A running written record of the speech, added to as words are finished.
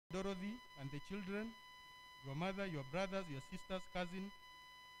Dorothy and the children, your mother, your brothers, your sisters, cousins,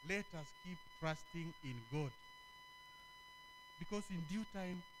 let us keep trusting in God. Because in due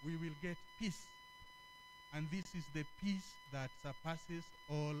time, we will get peace. And this is the peace that surpasses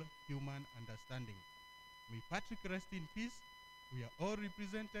all human understanding. May Patrick rest in peace. We are all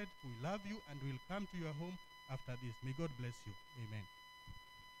represented. We love you and will come to your home after this. May God bless you. Amen.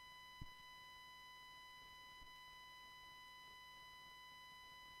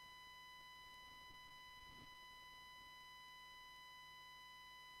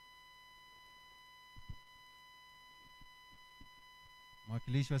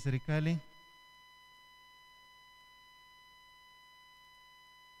 Mwakilishi wa serikali.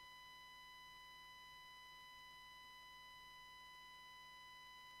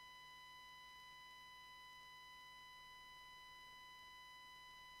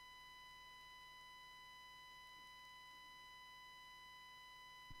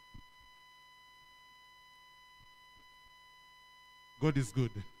 God is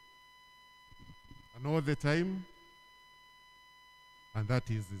good. And all the time, and that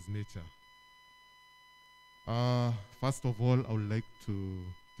is his nature. First of all, I would like to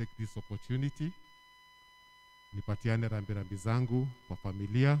take this opportunity nipatiane rambirambi zangu kwa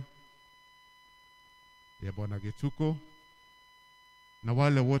familia ya Bwana Getuko na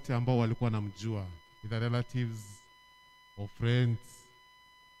wale wote ambao walikuwa namjua, either relatives or friends,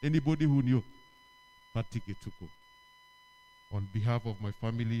 anybody who knew Patrick Getuko. On behalf of my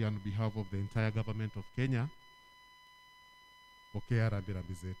family and on behalf of the entire government of Kenya, pokea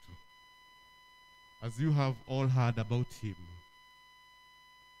rambirambi zetu. As you have all heard about him,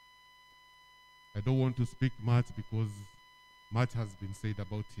 I don't want to speak much because much has been said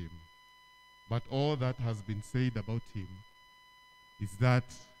about him. But all that has been said about him is that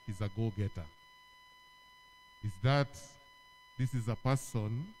he's a go-getter. Is that this is a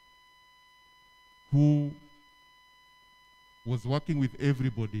person who was working with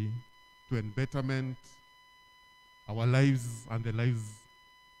everybody to betterment our lives and the lives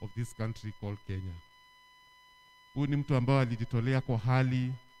of this country called Kenya. Huyu ni mtu ambaye alijitolea kwa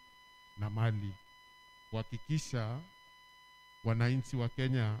hali na mali kuhakikisha wananchi wa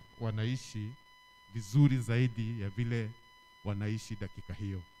Kenya wanaishi vizuri zaidi ya vile wanaishi dakika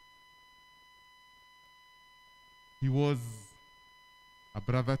hiyo. He was a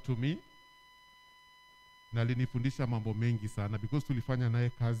brother to me, na alinifundisha mambo mengi sana because tulifanya naye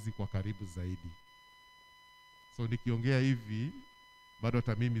kazi kwa karibu zaidi. So nikiongea hivi bado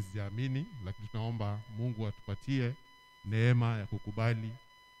hata mimi sijaamini, lakini tunaomba Mungu atupatie neema ya kukubali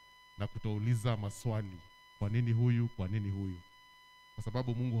na kutouliza maswali. Kwa nini huyu? Kwa nini huyu? Kwa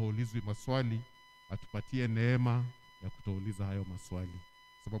sababu Mungu haulizwi maswali, atupatie neema ya kutouliza hayo maswali.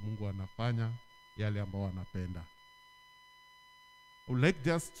 Kwa sababu Mungu anafanya yale ambayo anapenda. I would like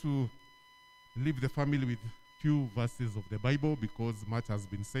just to leave the family with few verses of the Bible because much has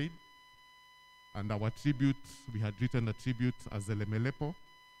been said. And our tribute, we had written a tribute as Elemelepo,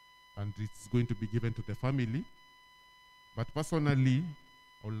 and it's going to be given to the family. But personally,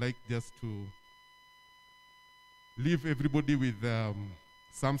 I would like just to leave everybody with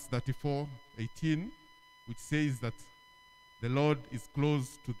Psalms 34:18, which says that the Lord is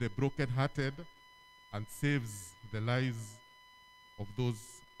close to the brokenhearted and saves the lives of those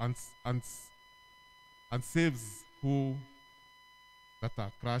and saves who that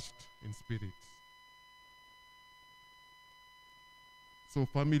are crushed in spirit. So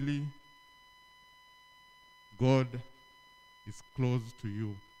family, God is close to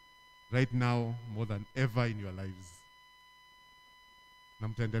you right now more than ever in your lives. Na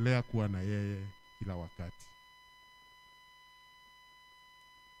mtaendelea kuwa na yeye kila wakati.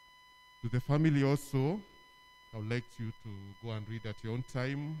 To the family also, I would like you to go and read at your own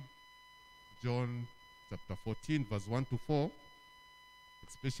time John chapter 14 verse 1 to 4,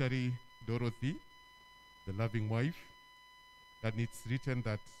 especially Dorothy, the loving wife. And it's written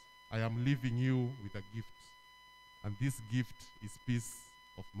that I am leaving you with a gift, and this gift is peace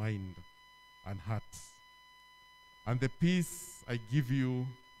of mind and heart. And the peace I give you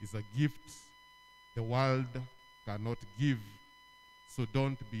is a gift the world cannot give, so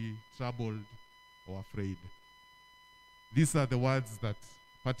don't be troubled or afraid. These are the words that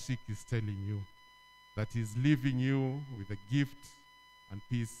Patrick is telling you, that he's leaving you with a gift and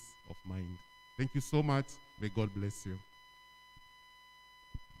peace of mind. Thank you so much. May God bless you.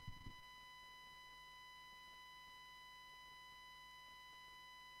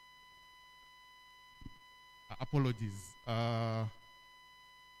 Apologies.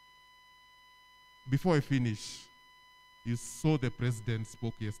 Before I finish, you saw the president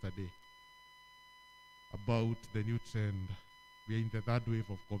spoke yesterday about the new trend we are in the third wave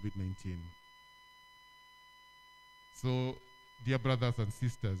of COVID-19. So, dear brothers and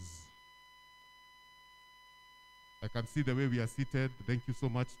sisters, I can see the way we are seated. Thank you so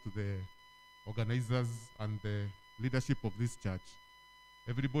much to the organizers and the leadership of this church.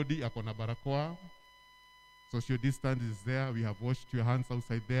 Everybody ako na barakoa. Social distance is there. We have washed your hands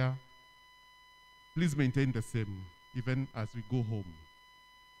outside there. Please maintain the same, even as we go home.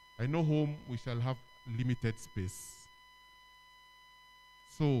 I know home we shall have limited space.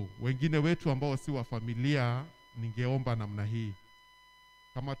 So, wengine wetu ambao si wa familia, ningeomba namna hii.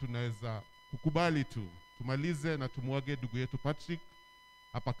 Kama tunaweza kukubali tu, tumalize na tumuage ndugu yetu Patrick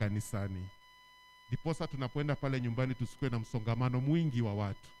hapa kanisani. Diposa tunapoenda pale nyumbani tusikue na msongamano mwingi wa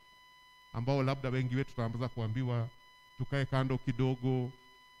watu. Ambao labda wengi wetu tunaanza kuambiwa tukae kando kidogo.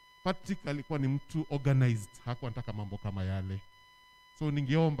 Patrick alikuwa ni mtu organized, hakuwa anataka mambo kama yale. So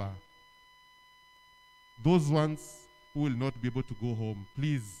ningeomba those ones who will not be able to go home,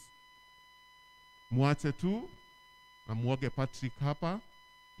 please muache tu na muage Patrick hapa,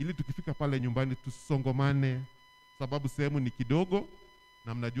 ili tukifika pale nyumbani tusongomane, sababu sehemu ni kidogo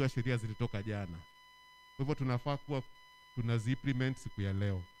na mnajua sheria zilitoka jana. Kwa hivyo tunafaa kuwa tunazi-implement siku ya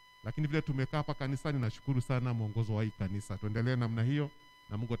leo. Lakini vile tumekaa hapa kanisani, nashukuru sana mwongozo wa hii kanisa. Tuendelee namna hiyo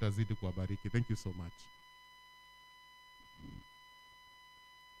na Mungu atazidi kuwabariki. Thank you so much.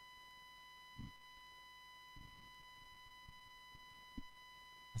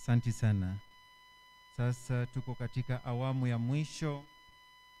 Asante sana. Sasa tuko katika awamu ya mwisho.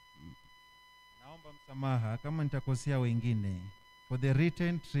 Naomba msamaha kama nitakosea wengine. For the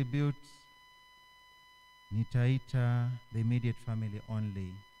written tribute, nitaita the immediate family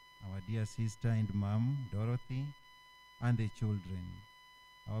only. Our dear sister and mom, Dorothy, and the children.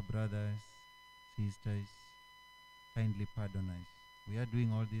 Our brothers, sisters, kindly pardon us. We are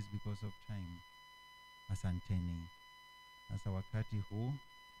doing all this because of time. Asanteni. Sasa wakati huu,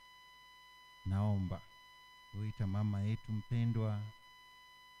 naomba kuita mama yetu mpendwa,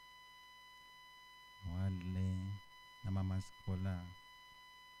 wale na mama Skola.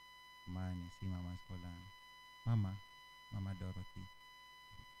 Mani, si mama Skola. Mama Dorothy.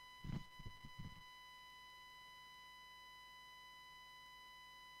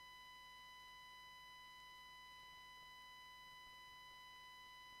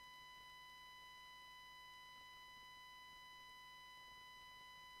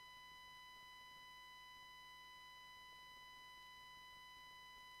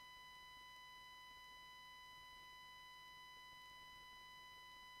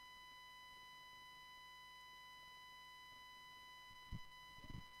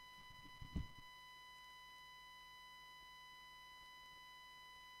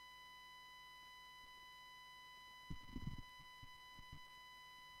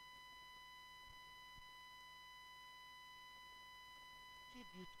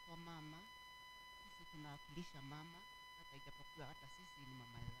 Tribute kwa mama. Sisi tunawakilisha mama, hata ijapokuwa hata sisi ni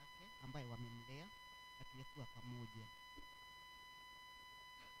mama yake ambaye wamemlea na tumekuwa pamoja.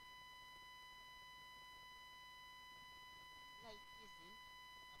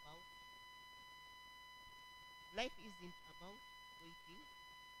 Life isn't about waiting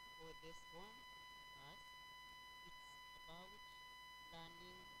for the storm to pass. It's about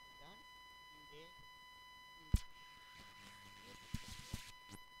learning to dance in the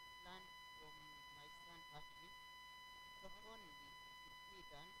learn from my son Patrick. Not only did he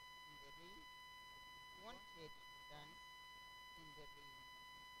dance in the rain, he wanted to dance in the rain.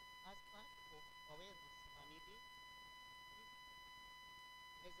 As part of Waweru's family,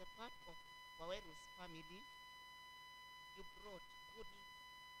 as a part of Waweru's family, you brought good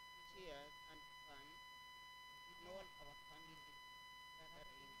cheer and fun in all our family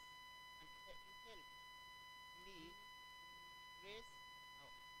gatherings, and you helped me raise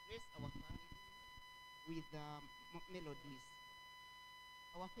our family with melodies.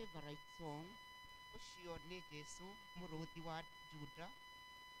 Our favorite song, Oshio Nejesu Murodiwad Judah,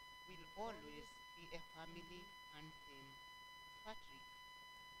 will always be a family anthem. Patrick,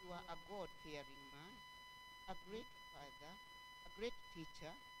 you are a God-fearing man, a great father, a great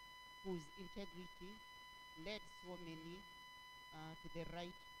teacher, whose integrity led so many to the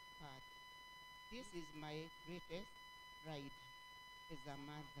right path. This is my greatest pride as a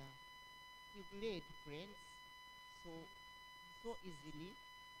mother. You've made friends so easily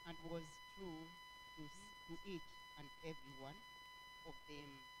and was true to each and every one of them.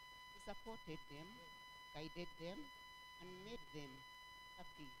 He supported them, guided them, and made them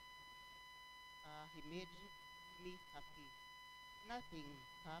happy. He made me happy. Nothing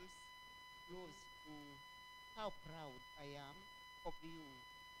comes close to how proud I am of you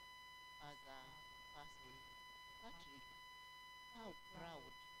as a person. Patrick, how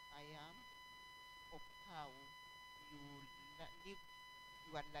proud I am of how you lived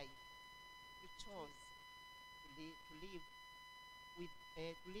your life. You chose to live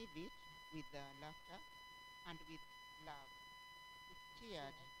it with laughter and with love. You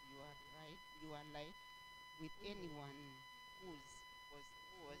shared your life with anyone who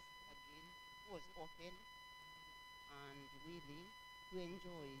was open and willing to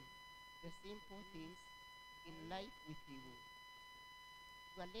enjoy the simple things in life with you.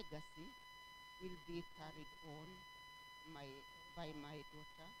 Your legacy will be carried on by my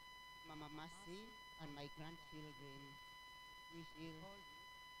daughter, Mama Mercy, and my grandchildren. We shall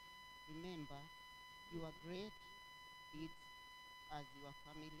remember your great deeds as your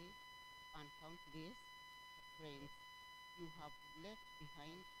family and countless friends you have left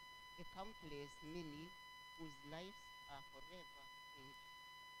behind, the countless many whose lives are forever changed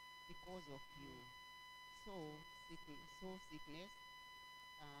because of you. So sickness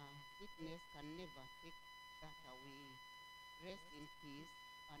can never take that away. Rest in peace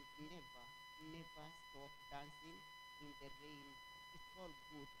and never stop dancing in the rain. It's all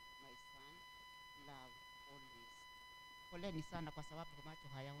good, my son. Love always. Poleni sana kwa sababu macho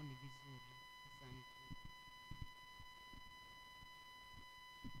hayaoni vizuri. Asante.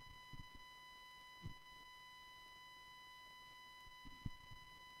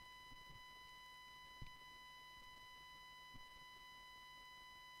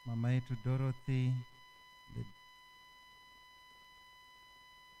 Mama yetu Dorothy,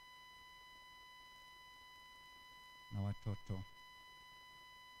 na watoto.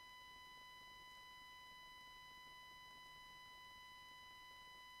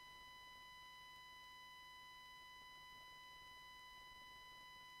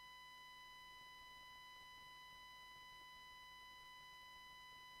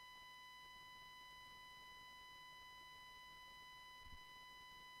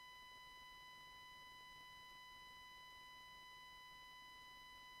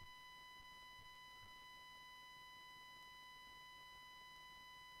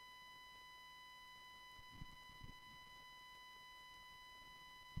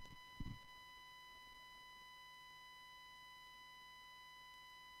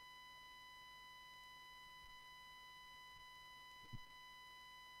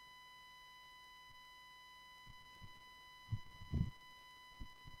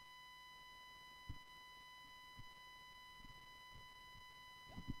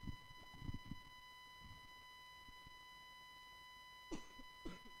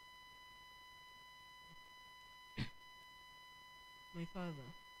 My father.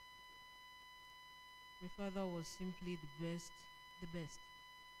 My father was simply the best, the best.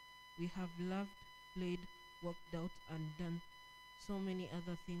 We have loved, played, worked out, and done so many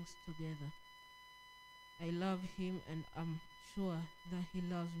other things together. I love him, and I'm sure that he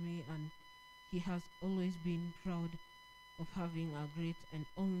loves me, and he has always been proud of having a great and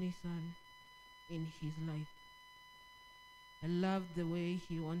only son in his life. I love the way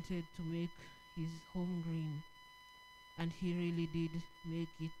he wanted to make his home green, and he really did make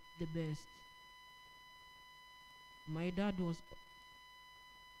it the best. My dad was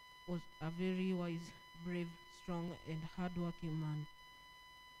a very wise, brave, strong, and hardworking man.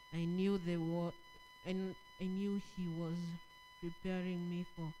 I knew I knew he was preparing me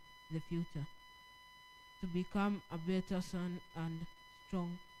for the future to become a better son and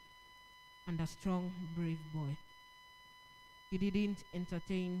a strong, brave boy. He didn't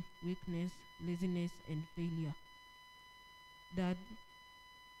entertain weakness, laziness, and failure. Dad,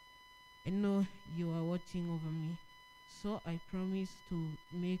 I know you are watching over me, so I promise to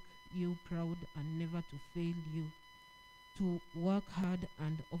make you proud and never to fail you, to work hard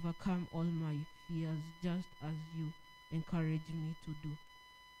and overcome all my fears just as you encourage me to do.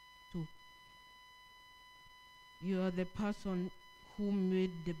 Too. You are the person who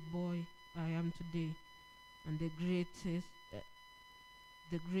made the boy I am today and the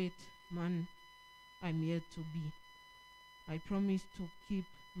great man I'm yet to be. I promise to keep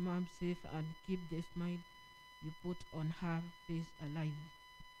Mom safe and keep the smile you put on her face alive.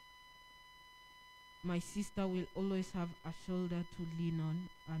 My sister will always have a shoulder to lean on,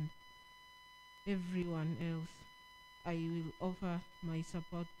 and everyone else, I will offer my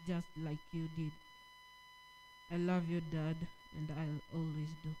support just like you did. I love you, Dad, and I'll always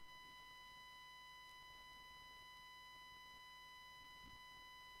do.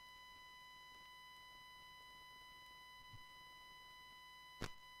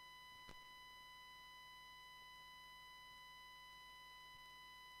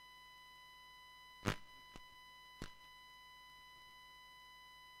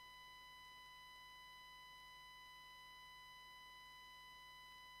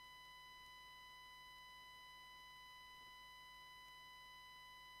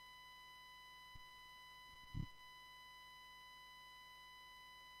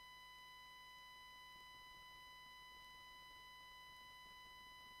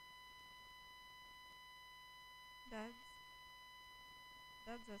 Dads,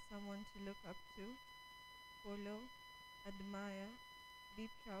 dads are someone to look up to, follow, admire, be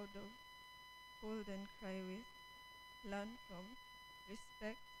proud of, hold and cry with, learn from,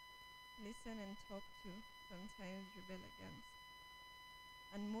 respect, listen and talk to, sometimes rebel against.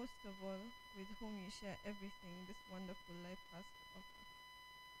 And most of all, with whom you share everything this wonderful life has to offer.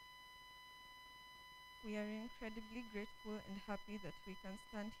 We are incredibly grateful and happy that we can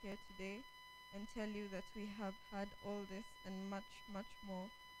stand here today and tell you that we have had all this and much, much more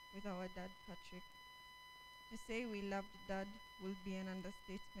with our dad, Patrick. To say we loved Dad will be an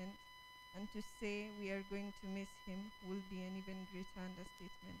understatement, and to say we are going to miss him will be an even greater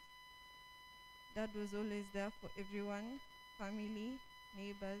understatement. Dad was always there for everyone, family,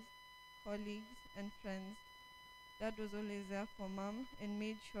 neighbors, colleagues, and friends. Dad was always there for Mom and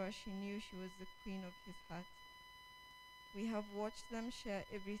made sure she knew she was the queen of his heart. We have watched them share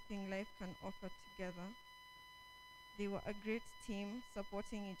everything life can offer together. They were a great team,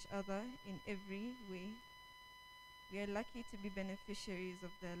 supporting each other in every way. We are lucky to be beneficiaries of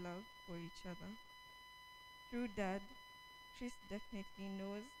their love for each other. Through Dad, Chris definitely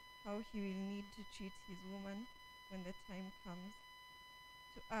knows how he will need to treat his woman when the time comes.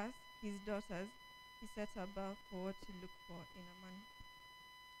 To us, his daughters, he set a bar for what to look for in a man.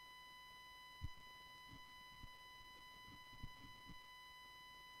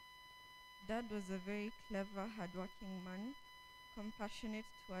 Dad was a very clever, hardworking man, compassionate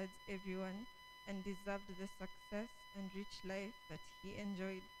towards everyone, and deserved the success and rich life that he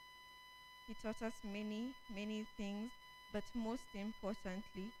enjoyed. He taught us many, many things, but most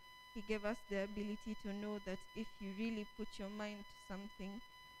importantly, he gave us the ability to know that if you really put your mind to something,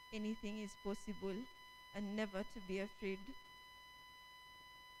 anything is possible, and never to be afraid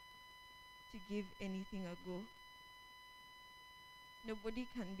to give anything a go. Nobody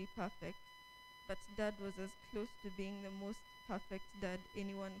can be perfect, but Dad was as close to being the most perfect dad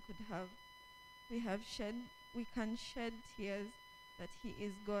anyone could have. We can shed tears that he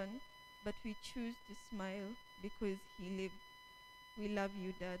is gone, but we choose to smile because he lived. We love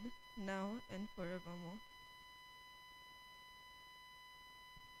you, Dad, now and forevermore.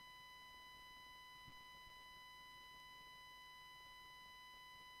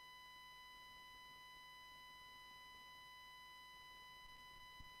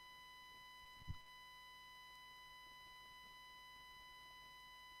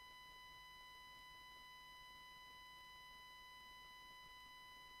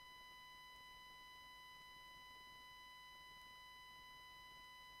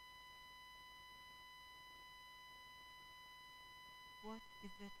 What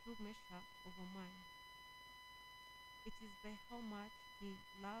is the true measure of a man? It is by how much he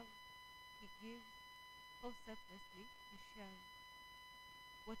loves, he gives, how selflessly he shares,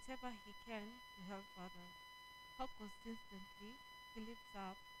 whatever he can to help others, how consistently he lifts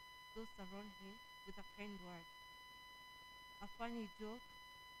up those around him with a kind word, a funny joke,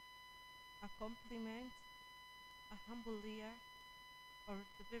 a compliment, a humble ear, or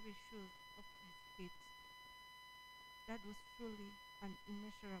the very shoes of his feet. That was truly an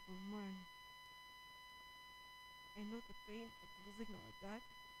immeasurable man. I know the pain of losing our dad.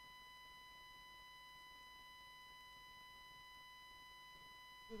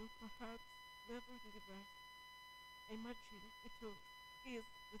 Will perhaps never leave us. I imagine it will ease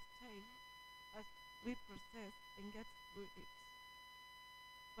with time as we process and get through it.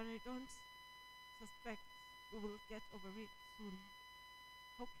 But I don't suspect we will get over it soon.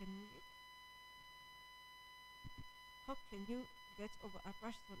 How can we? How can you get over a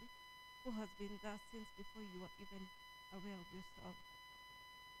person who has been there since before you were even aware of yourself?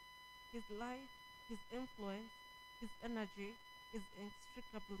 His life, his influence, his energy is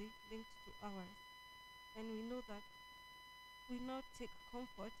inextricably linked to ours. And we know that we now take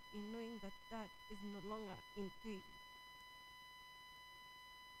comfort in knowing that Dad is no longer in pain.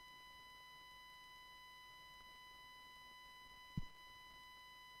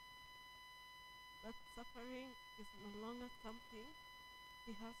 That suffering is no longer something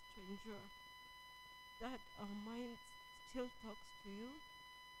he has to endure. That our mind still talks to you,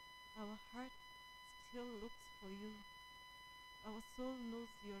 our heart still looks for you, our soul knows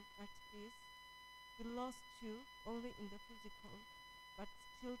you're at peace. We lost you only in the physical, but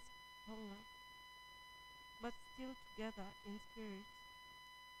still stronger, but still together in spirit.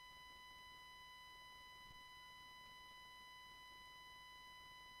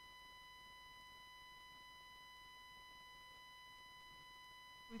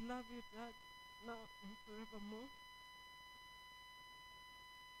 We love you, Dad, now and forevermore.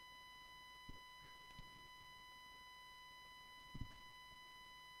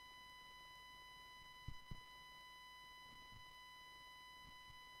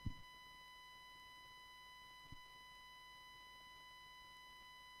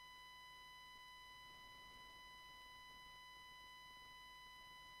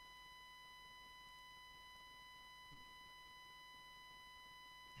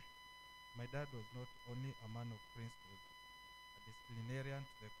 My dad was not only a man of principles, a disciplinarian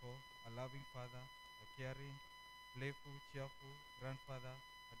to the core, a loving father, a caring, playful, cheerful grandfather,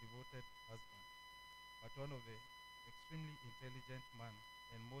 a devoted husband, but one of the extremely intelligent man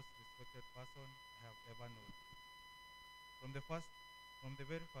and most respected person I have ever known. From the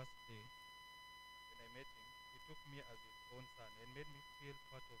very first day when I met him, he took me as his own son and made me feel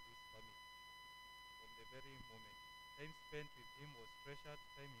part of his family. From the very moment, time spent with him was treasured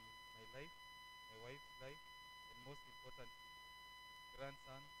time in my life, my wife's life, and most importantly, his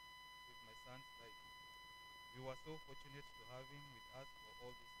grandson with my son's life. We were so fortunate to have him with us for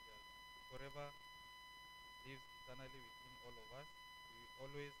all these years. He forever lives eternally within all of us. We will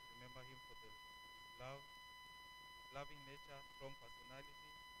always remember him for his love, his loving nature, strong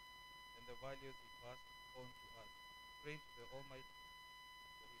personality, and the values he passed on to us. Praying to the Almighty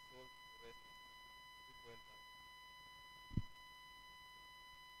for his soul to rest in peace. Keep well, Dad.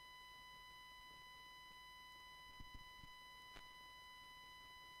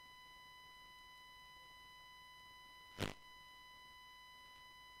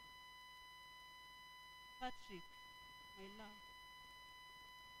 Patrick, my love,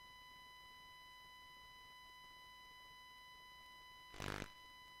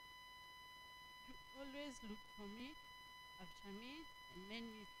 you always looked for me, after me, and made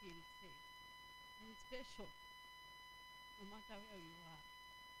me feel safe and special, no matter where you are.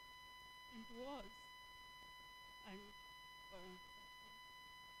 And was, and uh,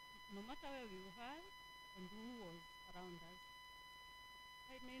 no matter where we were and who was around us.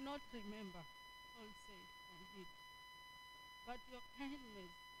 I may not remember all said and did, but your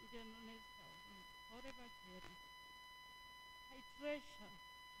kindness, gentleness, forever cherished. I treasure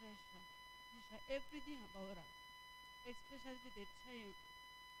everything about us, especially the time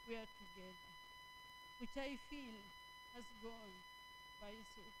we are together, which I feel has gone by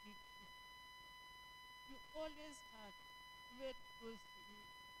so quickly. You always had very close to me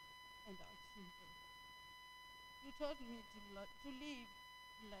and our children. You taught me to live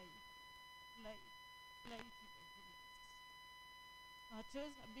life, life, life to the fullest.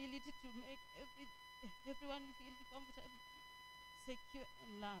 Mato's ability to make everyone feel comfortable, secure,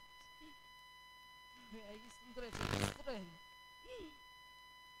 and loved. Where his greatest strength.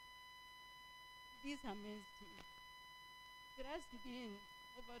 This amazed me. It has been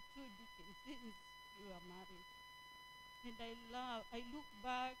over 2 decades since we were married. And I look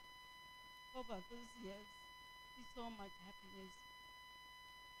back over those years with so much happiness.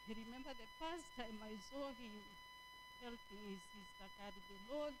 I remember the first time I saw him helping his sister carry the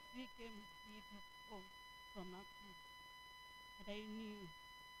load we came with her home from Nakuru. And I knew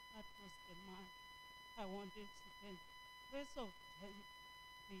that was the man I wanted to spend the rest of time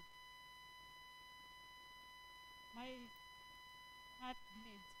with. My heart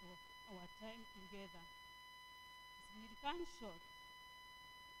bleeds for our time together. It's been cut short,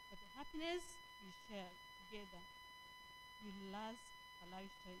 but the happiness we share together will last a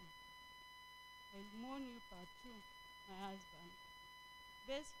lifetime. I'll mourn you for two, my husband,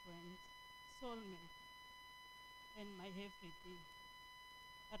 best friend, soulmate, and my everything.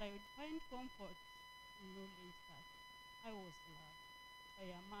 But I would find comfort in knowledge that I was loved by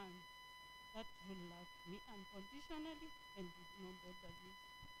a man that will love me unconditionally and with no boundaries.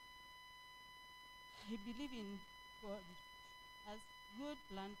 I believe in God has good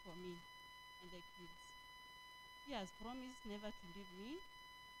plan for me and the kids. He has promised never to leave me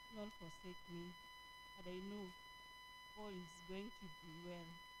nor forsake me, and I know all is going to be well.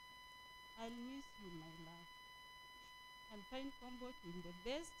 I'll miss you, my love, and find comfort in the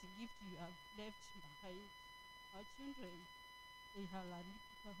best gift you have left behind. Our children, they have a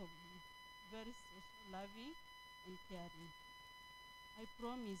little of me, very social, loving, and caring. I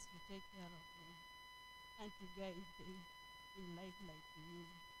promise to take care of them and to guide them in life like you.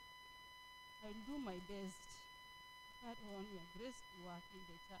 I'll do my best to carry on your graceful work in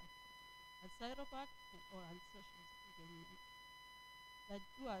the church, at Cyropac and oral social student that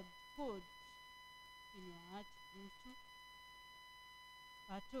you had poured in your heart into.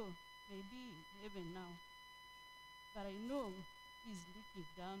 Pato may be in heaven now, but I know he's looking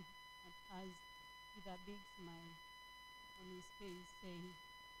down at us with a big smile on his face, saying,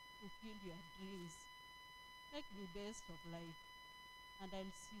 fulfill your dreams, make the best of life, and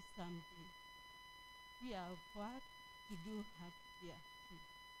I'll see someday. We have work to do up here too,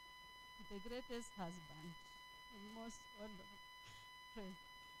 with the greatest husband and most wonderful friend.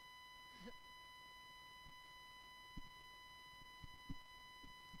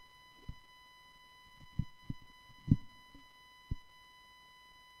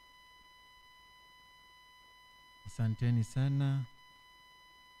 Asanteni sana.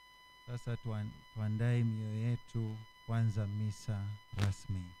 Sasa tuandae mioyo yetu kwanza misa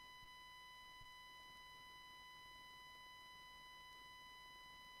rasmi.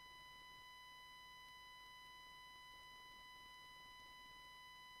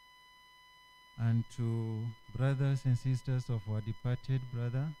 And to brothers and sisters of our departed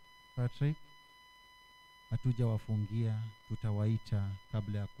brother Patrick, hatujawafungia, tutawaita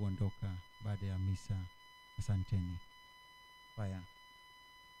kabla ya kuondoka baada ya misa. Asanteni. Fire.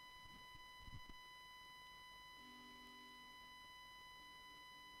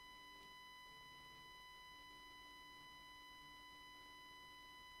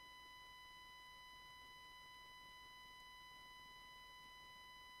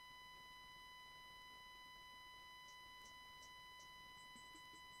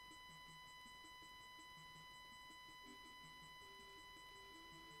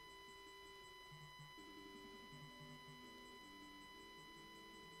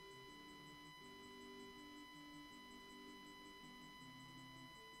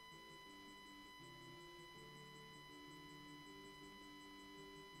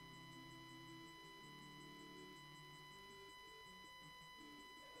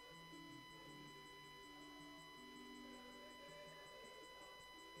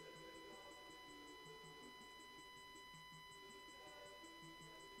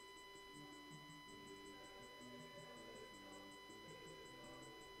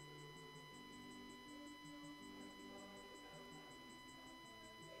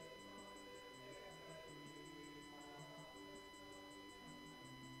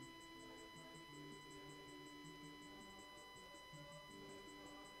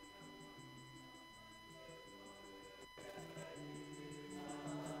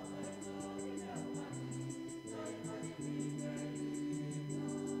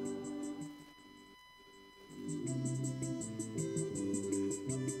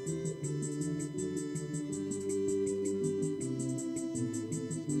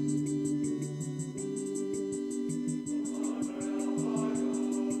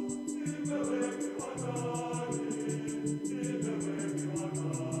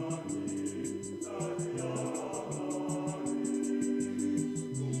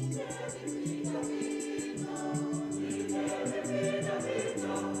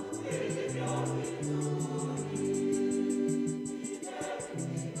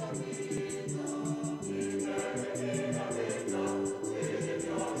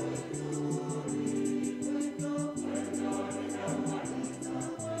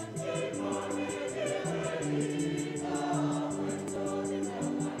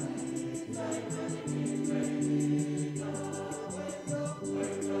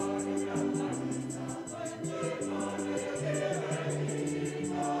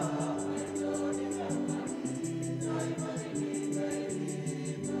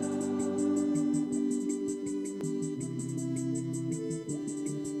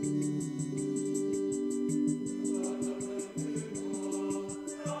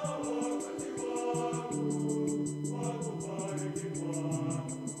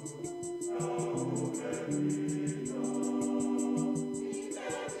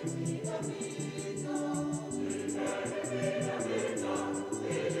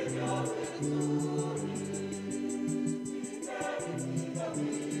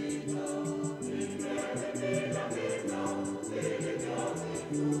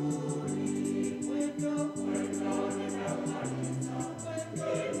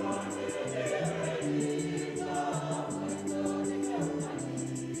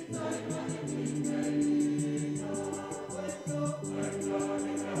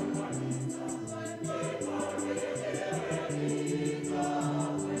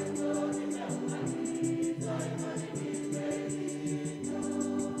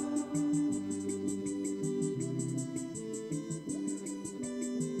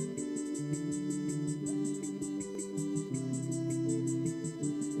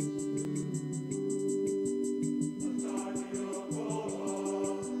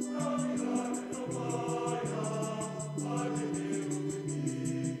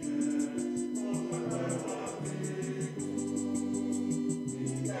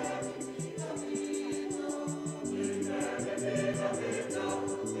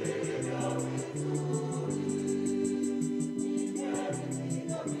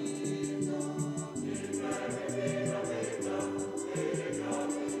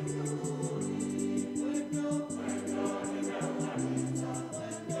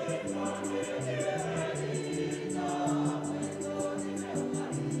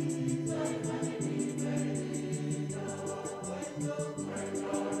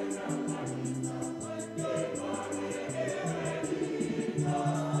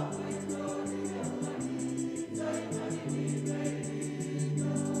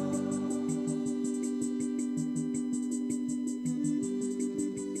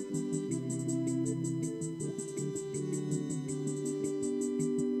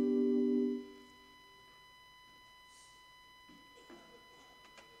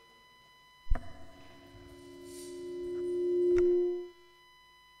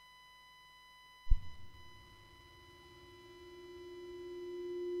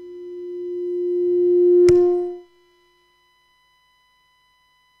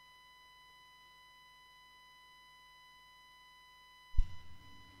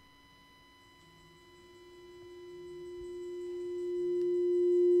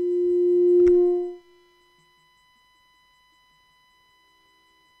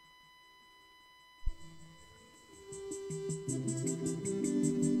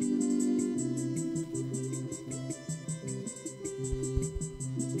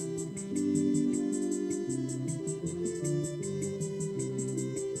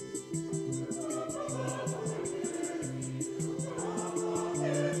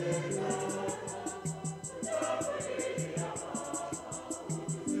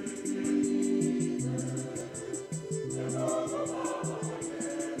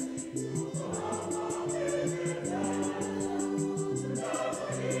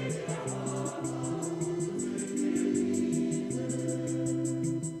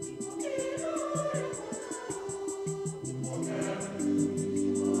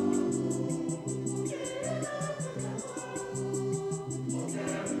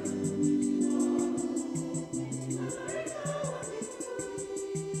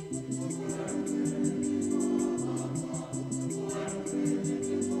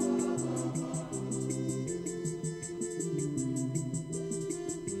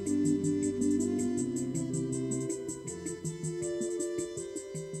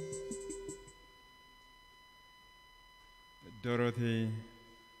 Dorothy,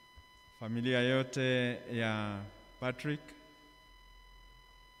 familia yote ya Patrick,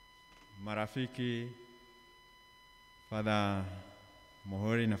 marafiki, Father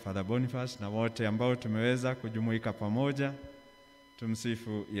Mohori na Father Boniface na wote ambao tumeweza kujumuika pamoja.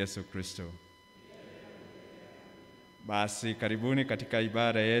 Tumsifu Yesu Kristo. Basi karibuni katika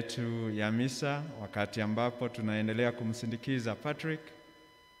ibada yetu ya misa, wakati ambapo tunaendelea kumsindikiza Patrick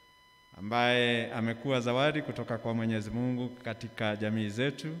ambaye amekuwa zawadi kutoka kwa Mwenyezi Mungu katika jamii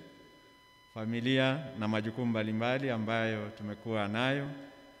zetu, familia na majukumu mbalimbali ambayo tumekuwa nayo,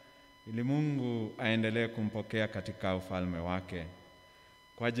 ili Mungu aendelee kumpokea katika ufalme wake.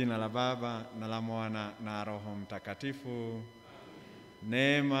 Kwa jina la Baba na la Mwana na Roho Mtakatifu.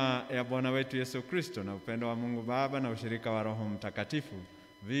 Neema ya Bwana wetu Yesu Kristo na upendo wa Mungu Baba na ushirika wa Roho Mtakatifu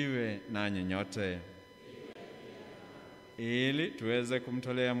viwe nanyi nyote. Ili tuweze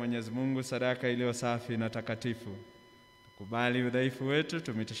kumtolea Mwenyezi Mungu sadaka iliyo safi na takatifu, tukubali udhaifu wetu,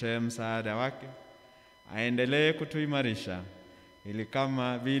 tumitishe msaada wake, aendelee kutuimarisha, ili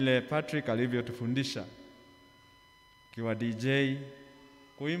kama vile Patrick alivyotufundisha kiwa DJ,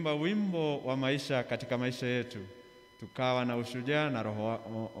 kuimba wimbo wa maisha katika maisha yetu, tukawa na ushujaa na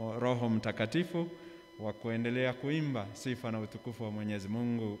Roho Mtakatifu wa kuendelea kuimba sifa na utukufu wa Mwenyezi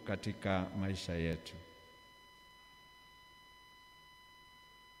Mungu katika maisha yetu.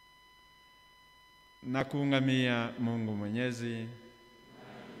 Na kuungamia Mungu Mwenyezi,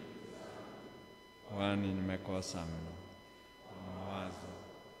 kwani nimekosa mno kwa mawazo,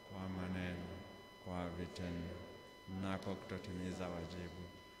 kwa maneno, kwa vitendo na kwa kutotimiza wajibu.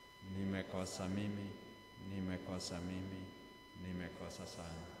 Nimekosa mimi, nimekosa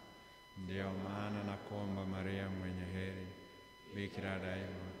sana. Ndio maana nakuomba Maria mwenye heri, Bikira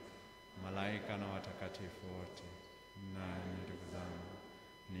daima, malaika na watakatifu wote, na ndugu zangu,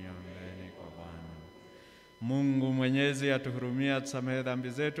 niombeeni kwa Bwana. Mungu Mwenyezi atuhurumie, atusamehe dhambi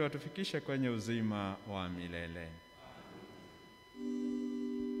zetu, atufikishe kwenye uzima wa milele.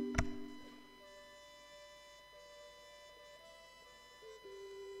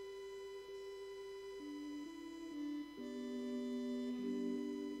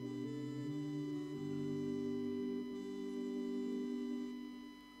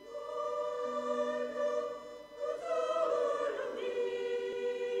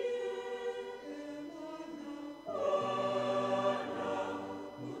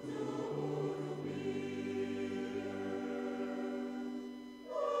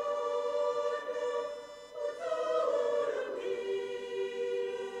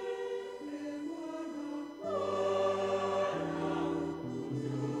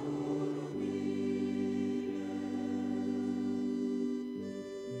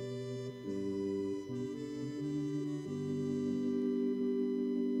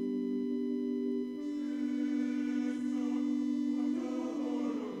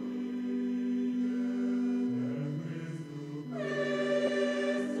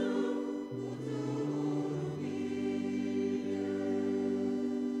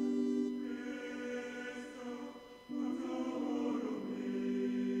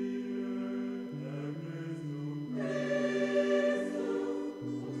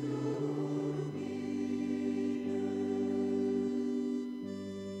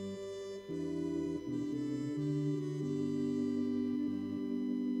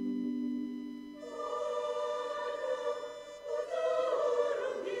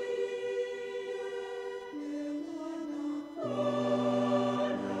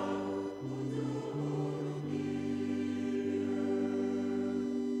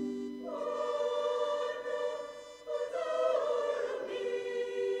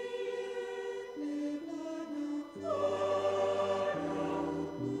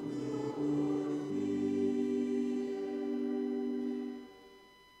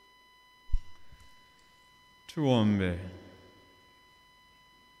 Tuombe.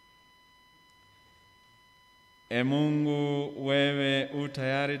 Mungu, wewe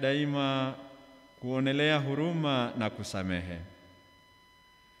utayari daima kuonelea huruma na kusamehe.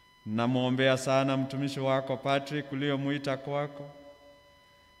 Namuombea sana mtumishi wako Patrick uliyomuita kwako,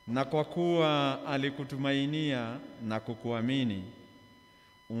 na kwa kuwa alikutumainia na kukuamini,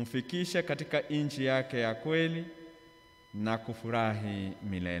 umfikishe katika nchi yake ya kweli na kufurahi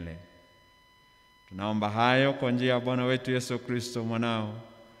milele. Tunaomba hayo kwa njia ya Bwana wetu Yesu Kristo mwanao,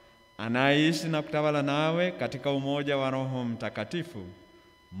 anaishi na kutawala nawe katika umoja wa Roho Mtakatifu,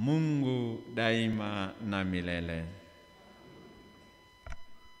 Mungu daima na milele.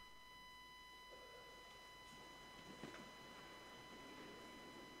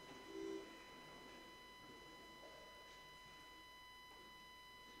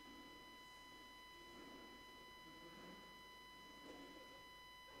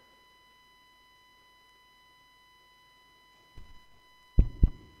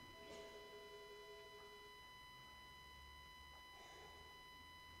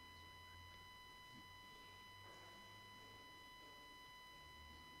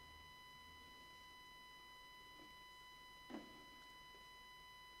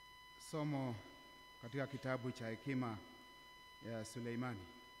 Somo katika kitabu cha hekima ya Suleimani.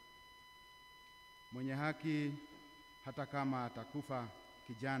 Mwenye haki hata kama atakufa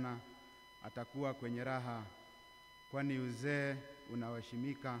kijana atakuwa kwenye raha, kwani uzee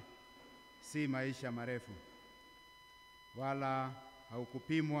unaoheshimika si maisha marefu, wala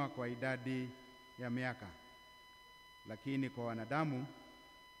haukupimwa kwa idadi ya miaka. Lakini kwa wanadamu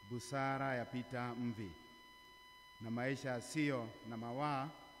busara yapita mvi, na maisha yasiyo na mawaa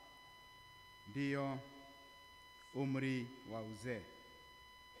ndiyo umri wa uzee.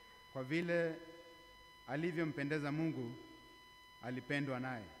 Kwa vile alivyompendeza Mungu, alipendwa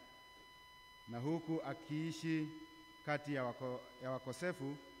naye, na huku akiishi kati ya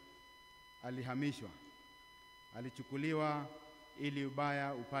wakosefu, alihamishwa. Alichukuliwa ili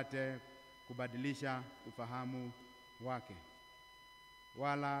ubaya upate kubadilisha ufahamu wake,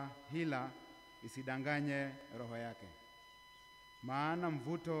 wala hila isidanganye roho yake. Maana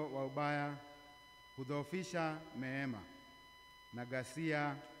mvuto wa ubaya hudhoofisha neema, na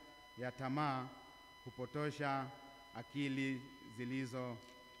ghasia ya tamaa hupotosha akili zilizo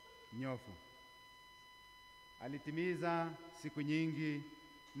nyofu. Alitimiza siku nyingi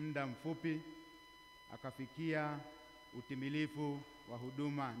muda mfupi, akafikia utimilifu wa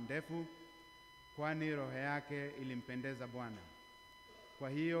huduma ndefu, kwani roho yake ilimpendeza Bwana. Kwa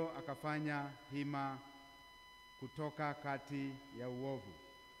hiyo akafanya hima kutoka kati ya uovu.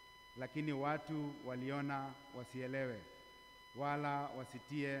 Lakini watu waliona wasielewe, wala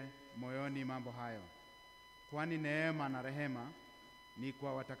wasitie moyoni mambo hayo, kwani neema na rehema ni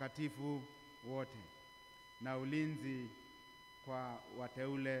kwa watakatifu wote, na ulinzi kwa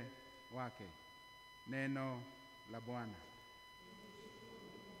wateule wake. Neno la Bwana.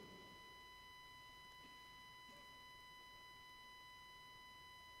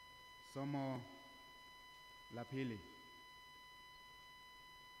 Somo la pili.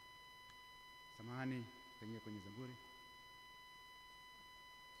 Samahani, tengea kwenye Zaburi.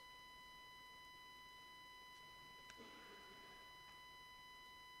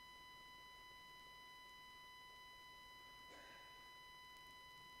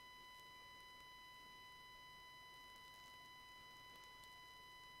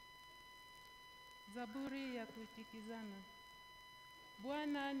 Zaburi ya kuitikizana.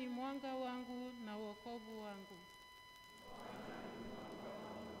 Bwana ni mwanga wangu na wokovu wangu.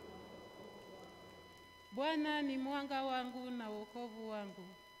 Bwana ni mwanga wangu na wokovu wangu.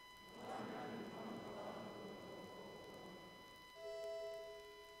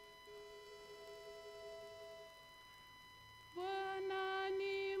 Bwana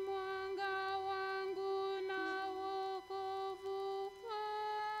ni mwanga wangu na wokovu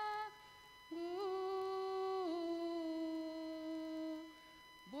wangu.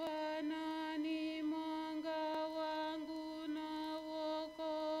 Bwana ni mwanga wangu na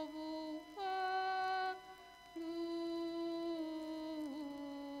wokovu wangu.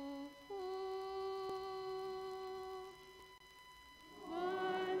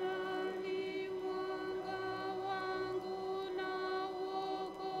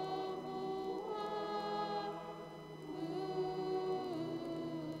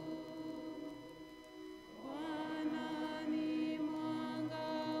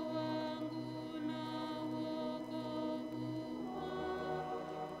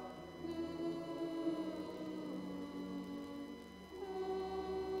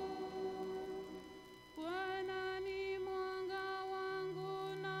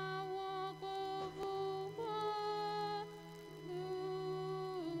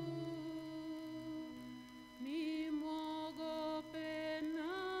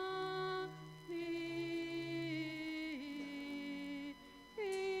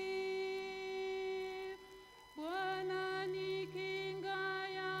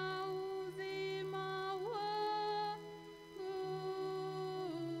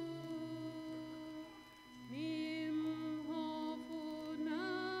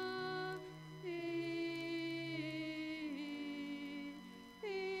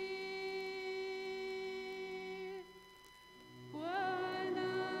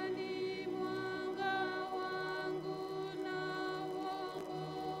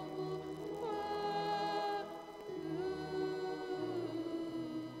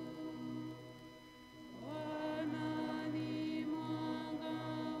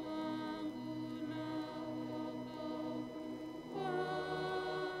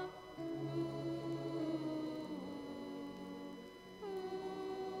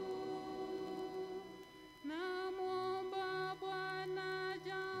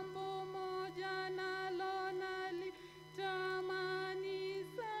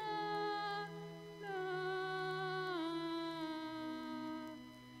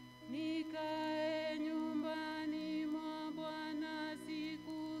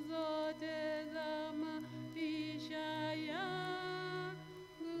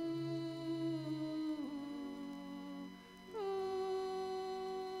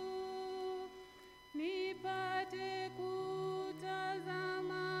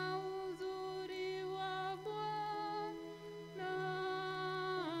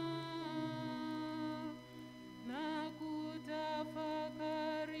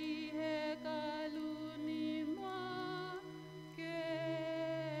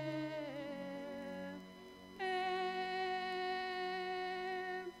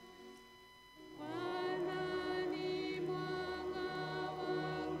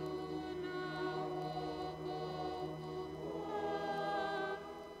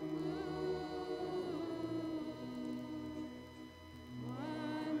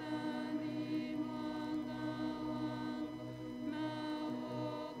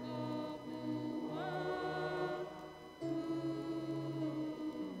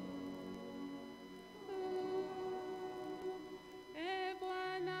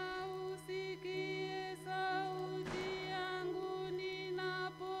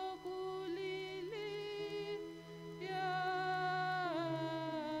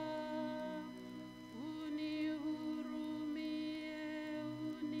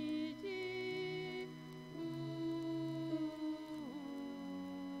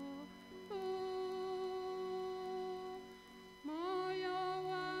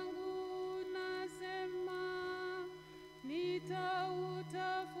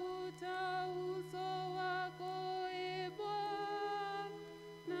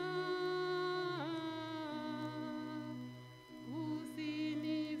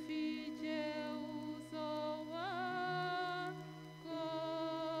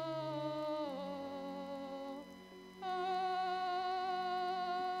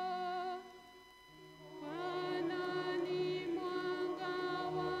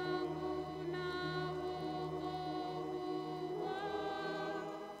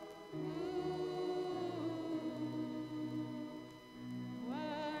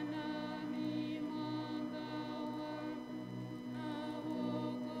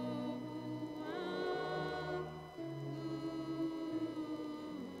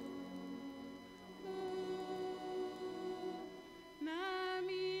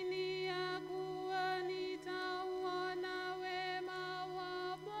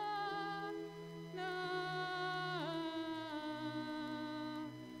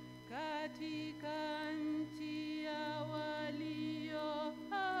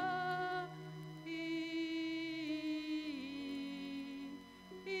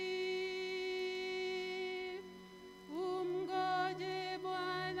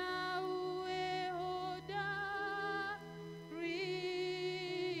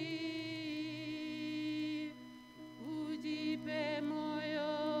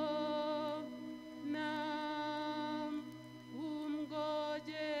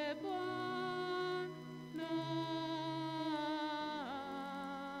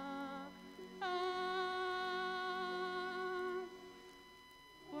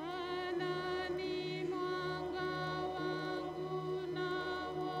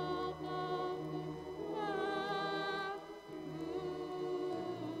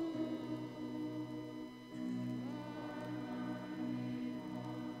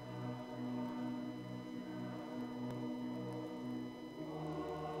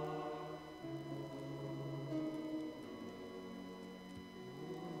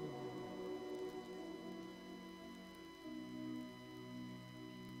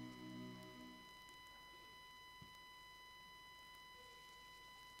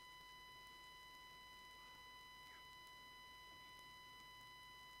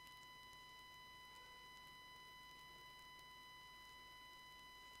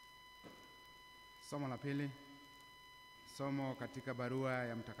 Somo la pili. Somo katika barua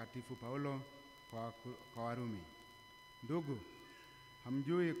ya Mtakatifu Paulo kwa Warumi. Ndugu,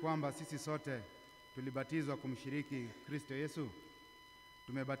 hamjui kwamba sisi sote tulibatizwa kumshiriki Kristo Yesu?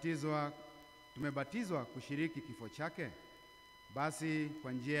 Tumebatizwa kushiriki kifo chake. Basi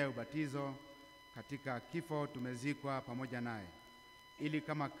kwa njia ya ubatizo katika kifo tumezikwa pamoja naye, ili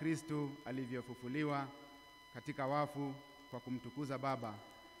kama Kristo alivyofufuliwa katika wafu kwa kumtukuza Baba,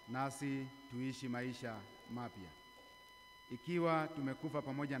 nasi tuishi maisha mapya. Ikiwa tumekufa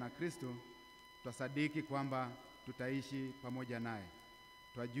pamoja na Kristo, twasadiki kwamba tutaishi pamoja naye.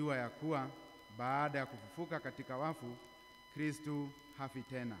 Twajua ya kuwa baada ya kufufuka katika wafu, Kristo hafi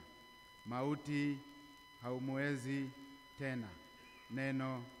tena, mauti haumwezi tena.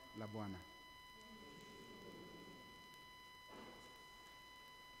 Neno la Bwana.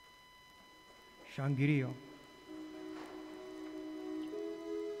 Shangilio.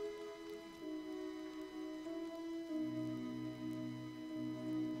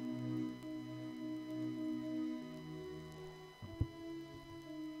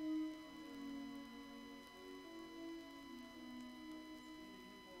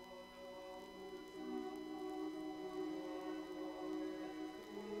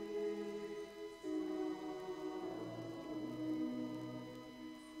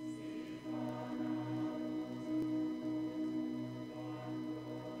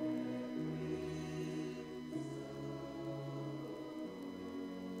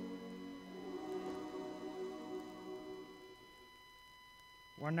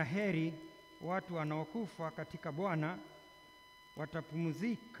 Wanaheri watu wanaokufa katika Bwana,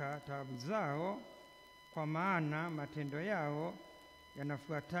 watapumzika taabu zao, kwa maana matendo yao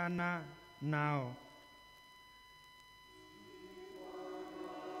yanafuatana nao.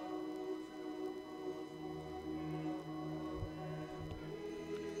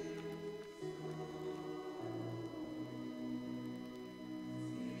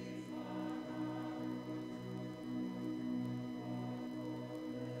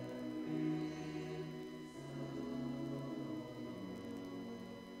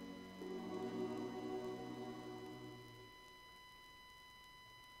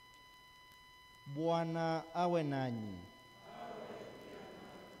 Bwana awe nanyi.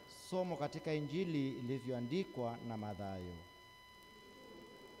 Somo katika Injili ilivyoandikwa na Mathayo.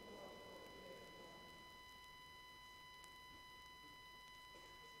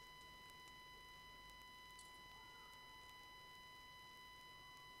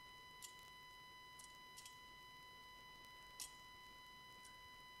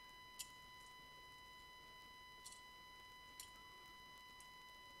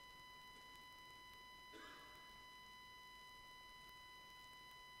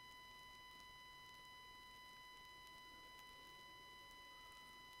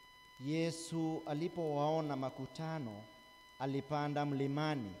 Yesu alipowaona makutano, alipanda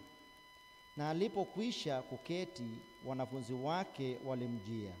mlimani, na alipokwisha kuketi, wanafunzi wake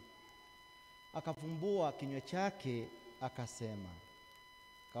walimjia. Akafumbua kinywa chake akasema,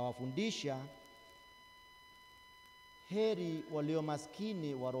 kawafundisha, heri walio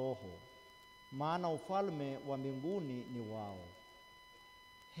maskini wa roho, maana ufalme wa mbinguni ni wao.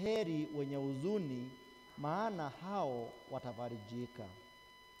 Heri wenye huzuni, maana hao watafarijika.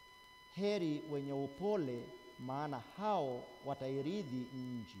 Heri wenye upole, maana hao watairithi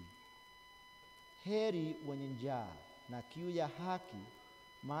nchi. Heri wenye njaa na kiu ya haki,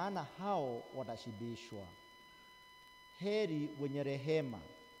 maana hao watashibishwa. Heri wenye rehema,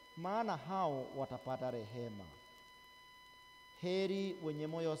 maana hao watapata rehema. Heri wenye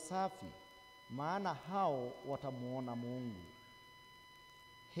moyo safi, maana hao watamuona Mungu.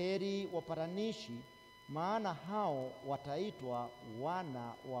 Heri wapatanishi, maana hao wataitwa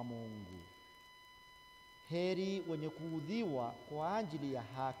wana wa Mungu. Heri wenye kuudhiwa kwa ajili ya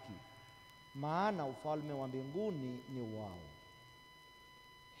haki, maana ufalme wa mbinguni ni wao.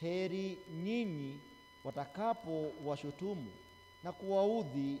 Heri nyinyi watakapo washutumu na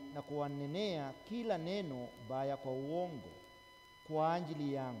kuwaudhi na kuwanenea kila neno baya kwa uongo kwa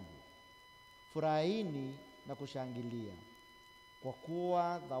ajili yangu. Furahini na kushangilia, kwa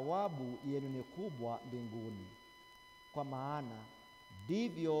kuwa thawabu yenu ni kubwa mbinguni, kwa maana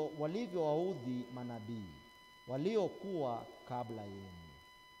ndivyo walivyowaudhi manabii waliokuwa kabla yenu.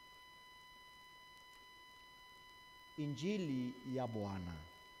 Injili ya Bwana.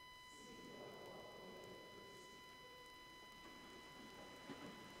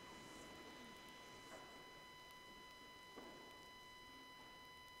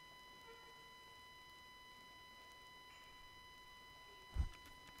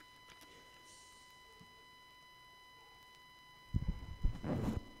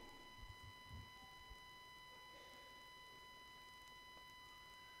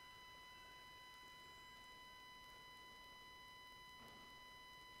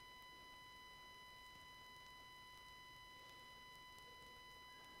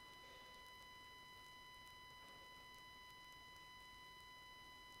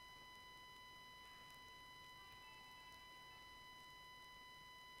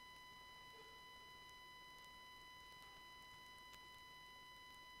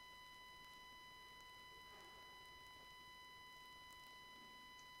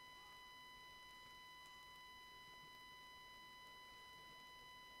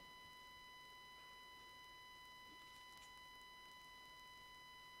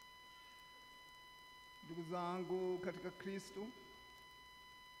 zangu katika Kristo,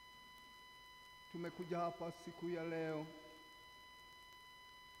 tumekuja hapa siku ya leo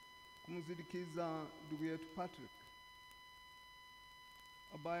kumsindikiza ndugu yetu Patrick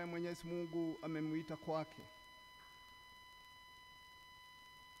ambaye Mwenyezi Mungu amemuita kwake.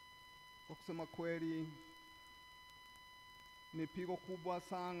 Kwa kusema kweli, ni pigo kubwa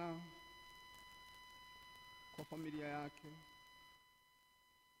sana kwa familia yake,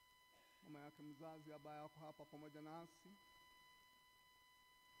 mama yake mzazi ambaye ako hapa pamoja nasi,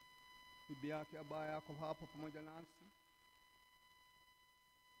 bibi yake ambaye ako hapa pamoja nasi,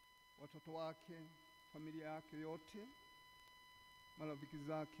 watoto wake, familia yake yote, marafiki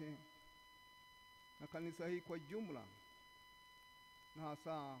zake na kanisa hii kwa jumla, na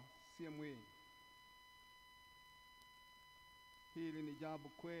hasa CMA. Hili ni jambo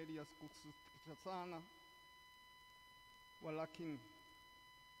kweli ya kusikitisha sana, walakini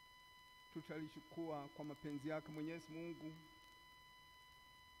tutalichukua kwa mapenzi yake Mwenyezi Mungu,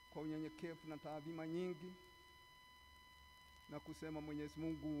 kwa unyenyekevu na taadhima nyingi, na kusema Mwenyezi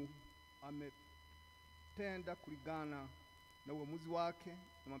Mungu ametenda kulingana na uamuzi wake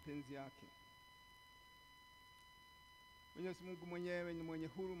na mapenzi yake. Mwenyezi Mungu mwenyewe ni mwenye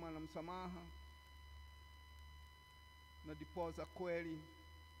huruma na msamaha, na diposa kweli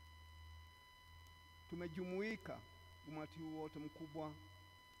tumejumuika umati huu wote mkubwa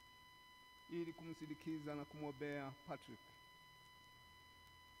ili kumsindikiza na kumwombea Patrick.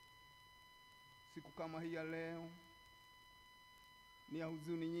 Siku kama hii ya leo ni ya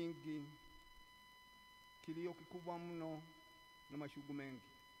huzuni nyingi, kilio kikubwa mno na mashugu mengi,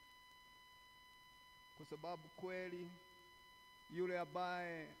 kwa sababu kweli yule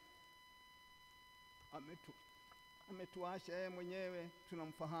ambaye ametuasha yeye mwenyewe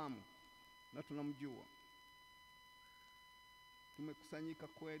tunamfahamu na tunamjua. Tumekusanyika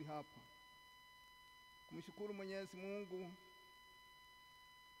kweli hapa kumshukuru Mwenyezi Mungu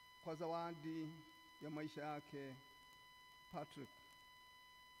kwa zawadi ya maisha yake Patrick,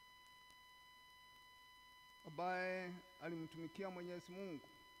 ambaye alimtumikia Mwenyezi Mungu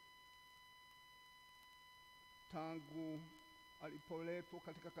tangu alipoletwa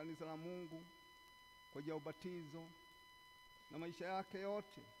katika kanisa la Mungu kwa ajili ya ubatizo, na maisha yake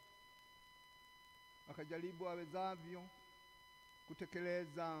yote akajaribu awezavyo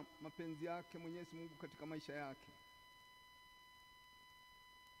kutekeleza mapenzi yake Mwenyezi Mungu katika maisha yake.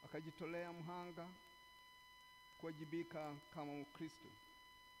 Akajitolea mhanga kuwajibika kama Mkristo.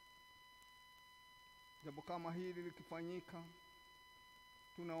 Jambo kama hili likifanyika,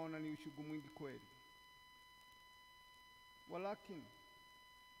 tunaona ni ushugu mwingi kweli, walakini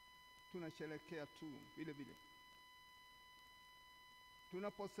tunasherekea tu vile vile.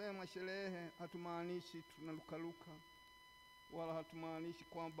 Tunaposema sherehe, hatumaanishi tunalukaluka, wala hatumaanishi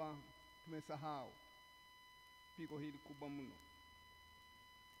kwamba tumesahau pigo hili kubwa mno,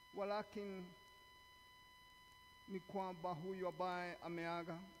 walakini ni kwamba huyu ambaye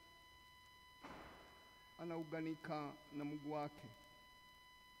ameaga anauganika na Mungu wake.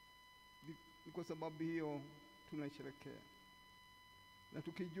 Ni kwa sababu hiyo tunasherekea, na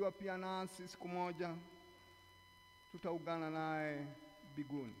tukijua pia nasi siku moja tutaungana naye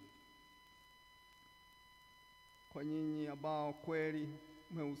mbinguni. Kwa nyinyi ambao kweli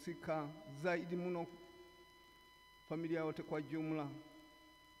mmehusika zaidi mno, familia yote kwa jumla,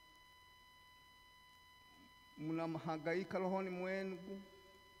 mnahangaika rohoni mwenu,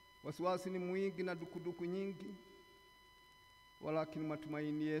 wasiwasi ni mwingi na dukuduku nyingi, walakini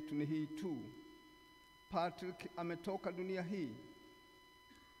matumaini yetu ni hii tu: Patrick ametoka dunia hii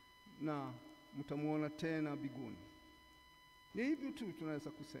na mtamuona tena mbinguni. Ni hivyo tu tunaweza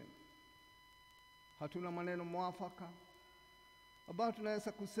kusema. Hatuna maneno mwafaka ambayo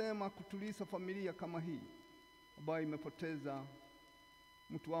tunaweza kusema kutuliza familia kama hii ambayo imepoteza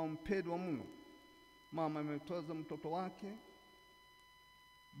mtu wao mpendwa mno. Mama amepoteza mtoto wake,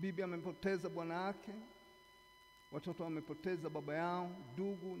 bibi amepoteza bwana yake, watoto wamepoteza baba yao,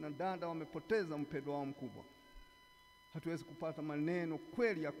 ndugu na dada wamepoteza mpendwa wao mkubwa. Hatuwezi kupata maneno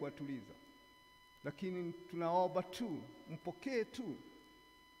kweli ya kuwatuliza, lakini tunaomba tu mpokee tu,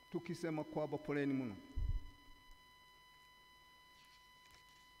 tukisema kwamba poleni mno.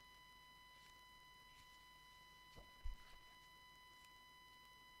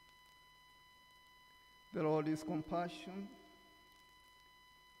 The Lord is compassion.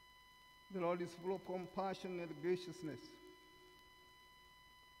 The Lord is full of compassion and graciousness.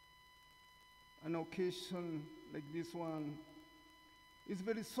 An occasion like this one is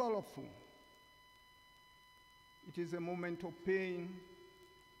very sorrowful. It is a moment of pain,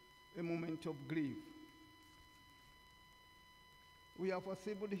 a moment of grief. We have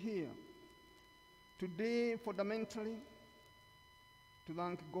assembled here Today, fundamentally, to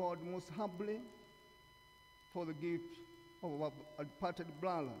thank God most humbly for the gift of our departed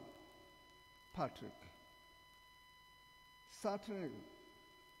brother, Patrick. Certainly,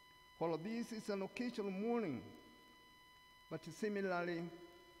 while this is an occasional mourning, but similarly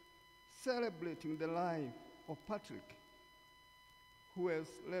celebrating the life of Patrick, who has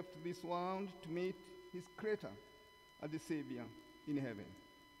left this world to meet his Creator and the Savior in heaven.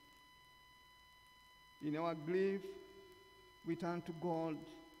 In our grief, we turn to God,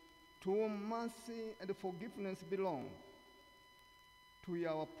 to whom mercy and forgiveness belong, to hear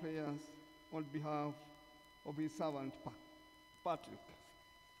our prayers on behalf of his servant Patrick.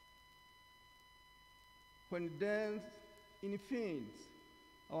 When death invades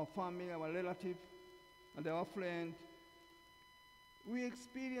our family, our relative, and our friend, we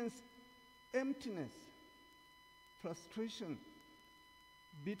experience emptiness, frustration,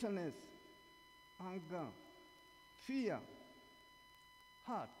 bitterness, anger, fear,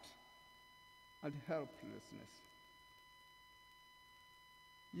 hurt, and helplessness.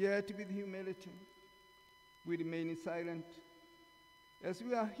 Yet with humility, we remain silent, as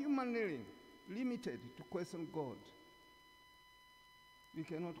we are humanly limited to question God. We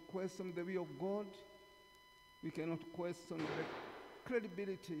cannot question the will of God. We cannot question the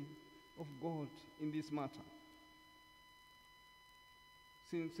credibility of God in this matter.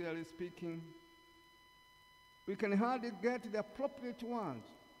 Sincerely speaking, we can hardly get the appropriate words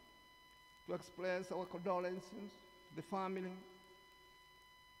to express our condolences to the family,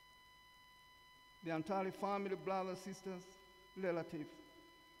 the entire family, brothers, sisters, relatives.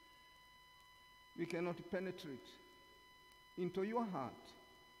 We cannot penetrate into your heart.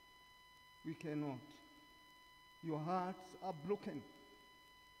 We cannot. Your hearts are broken.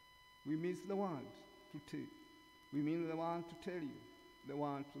 We miss the word to tell. We mean the one to tell you, the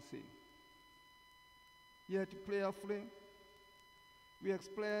one to say. Yet prayerfully, we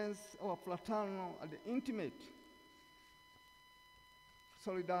express our fraternal and intimate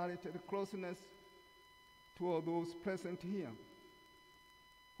solidarity and closeness to all those present here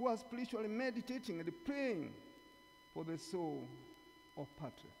who are spiritually meditating and praying for the soul of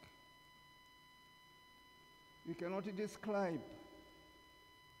Patrick. We cannot describe,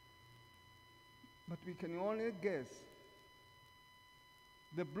 but we can only guess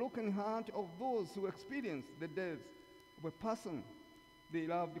the broken heart of those who experience the death of a person they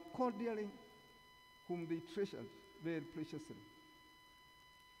loved cordially, whom they treasured very preciously.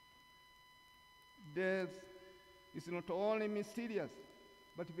 Death is not only mysterious,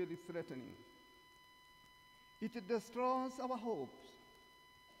 but very threatening. It destroys our hopes,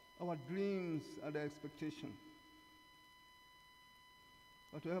 our dreams, and our expectations.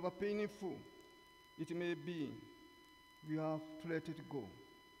 But however painful it may be, we have to let it go.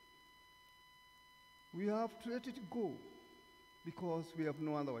 We have to let it go because we have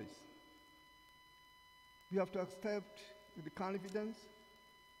no otherwise. We have to accept with the confidence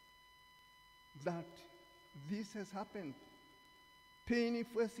that this has happened.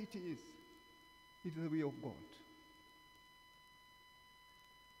 Painful as it is the will of God.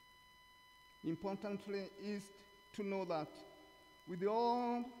 Importantly is to know that with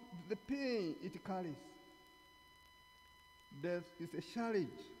all the pain it carries, death is a challenge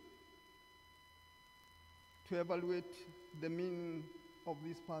to evaluate the meaning of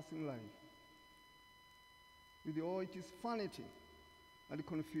this passing life, with all its vanity and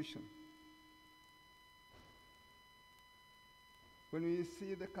confusion. When we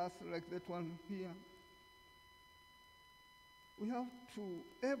see the castle like that one here, we have to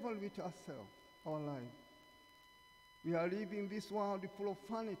evaluate ourselves, our life. We are living this world full of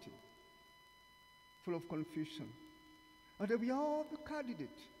vanity, full of confusion. And we are all the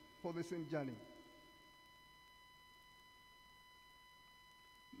candidate for the same journey.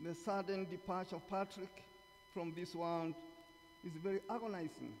 The sudden departure of Patrick from this world is very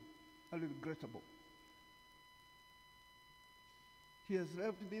agonizing and regrettable. He has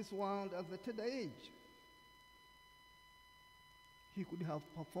left this world at the tender age. He could have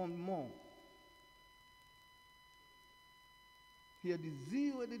performed more. He had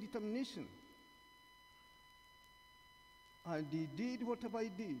zeal and determination. And he did whatever he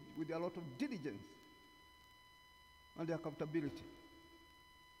did with a lot of diligence and accountability.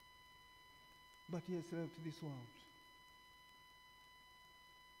 But he has left this world.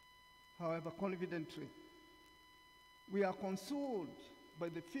 However, confidently, we are consoled by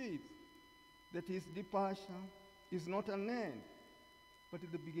the faith that his departure is not an end, but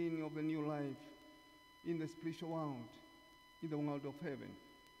the beginning of a new life in the spiritual world, in the world of heaven.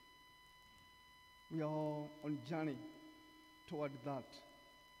 We are all on journey toward that.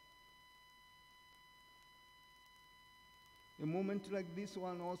 A moment like this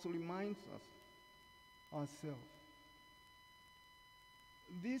one also reminds us ourselves.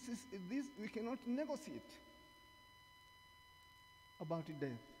 This we cannot negotiate about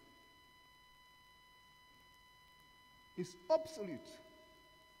death. It's absolute.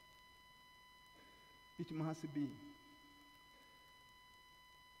 It must be.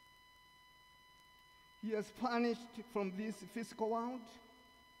 He has vanished from this physical world,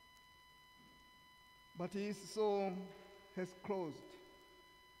 but his soul has closed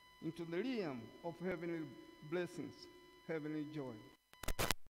into the realm of heavenly blessings, heavenly joy.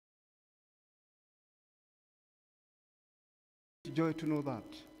 Joy to know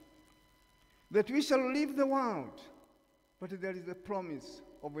that we shall leave the world, but there is a promise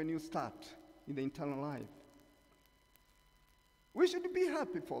of a new start in the eternal life. We should be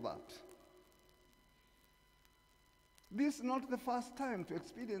happy for that. This is not the first time to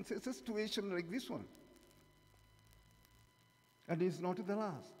experience a situation like this one, and it's not the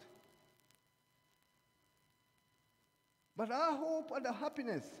last. But our hope and our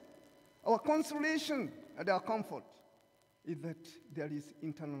happiness, our consolation and our comfort is that there is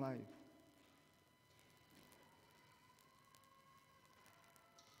eternal life.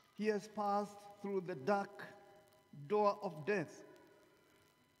 He has passed through the dark door of death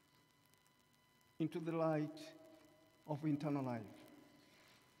into the light of eternal life.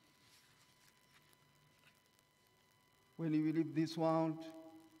 When we leave this world,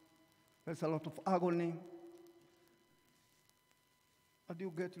 there's a lot of agony. And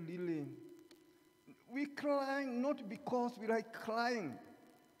you get really, we cry not because we like crying,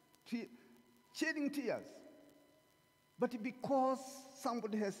 shedding tears, but because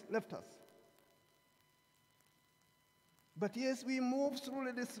somebody has left us. But yes, we move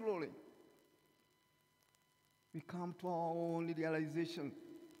slowly. We come to our own realization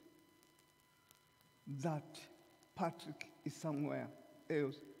that Patrick is somewhere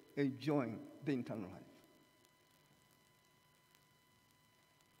else enjoying the eternal life.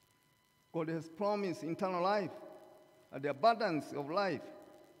 God has promised eternal life and the abundance of life.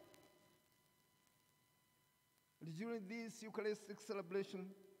 And during this Eucharistic celebration,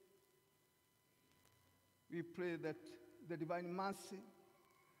 we pray that the divine mercy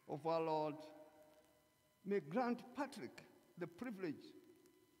of our Lord may grant Patrick the privilege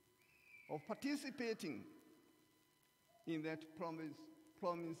of participating in that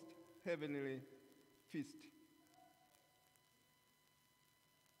promised heavenly feast.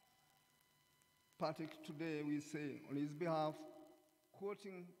 Patrick, today we say on his behalf,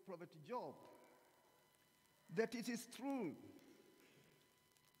 quoting Prophet Job, that it is true,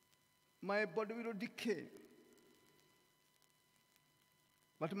 my body will decay,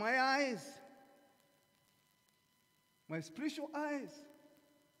 but my eyes, my spiritual eyes,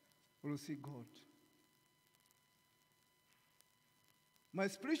 will see God. My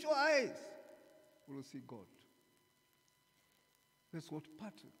spiritual eyes will see God. That's what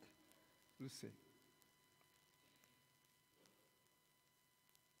Patrick will say.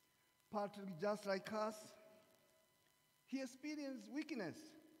 Patrick, just like us, he experienced weakness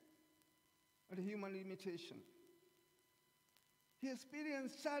and human limitation. He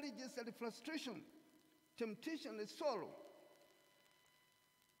experienced challenges and frustration, temptation and sorrow,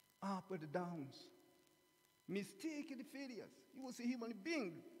 up and downs, mistake and failures. He was a human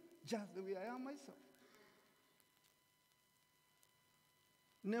being, just the way I am myself.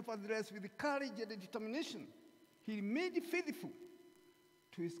 Nevertheless, with courage and determination, he remained faithful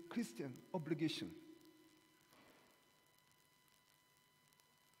to his Christian obligation.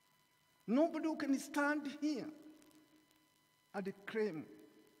 Nobody who can stand here and claim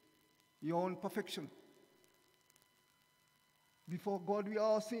your own perfection. Before God, we are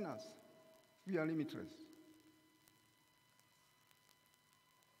all sinners. We are limitless.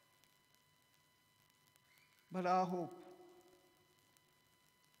 But our hope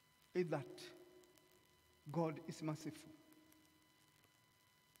is that God is merciful.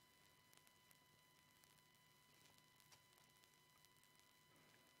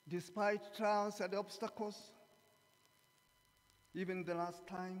 Despite trials and obstacles, even the last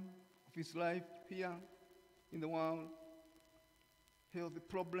time of his life here in the world, health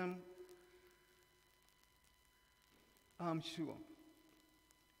problem, I'm sure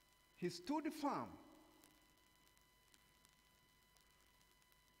he stood firm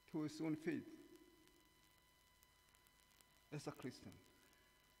to his own faith as a Christian.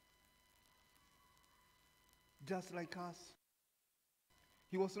 Just like us,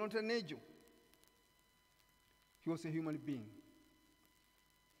 he was not an angel. He was a human being.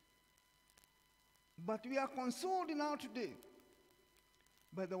 But we are consoled now today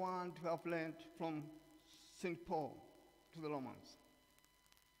by the one we have learned from St. Paul to the Romans.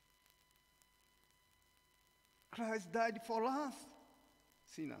 Christ died for us,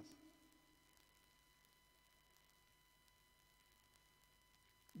 sinners.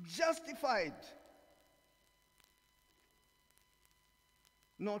 Justified,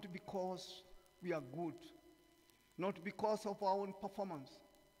 not because we are good, not because of our own performance,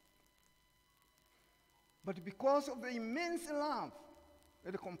 but because of the immense love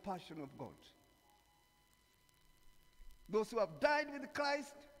and the compassion of God. Those who have died with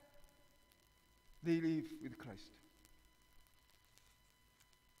Christ, they live with Christ.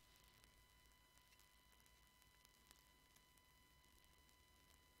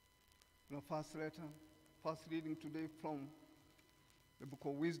 In our first letter, first reading today from the book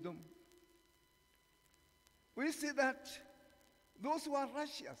of Wisdom, we see that those who are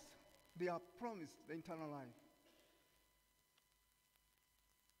righteous, they are promised the eternal life.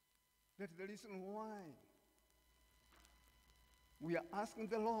 That's the reason why we are asking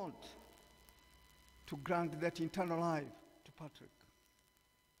the Lord to grant that eternal life to Patrick.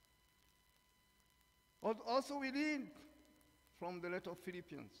 Also we read from the letter of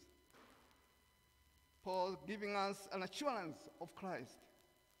Philippians, Paul giving us an assurance of Christ,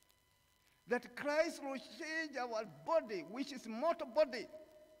 that Christ will change our body, which is mortal body.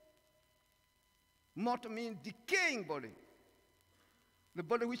 Mortal means decaying body. The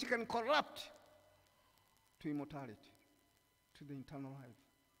body which can corrupt to immortality, to the eternal life.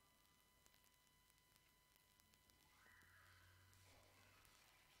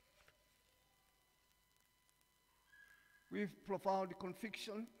 With profound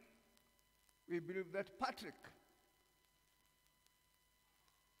conviction, we believe that Patrick,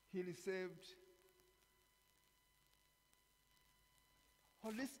 he received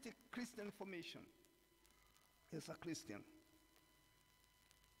holistic Christian formation as a Christian.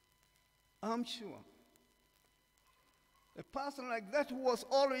 I'm sure a person like that who was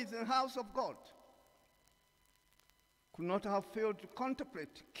always in the house of God could not have failed to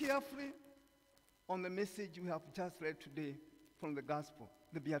contemplate carefully on the message we have just read today from the gospel,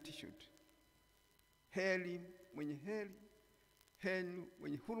 the Beatitude. Heri mwenye heri, heri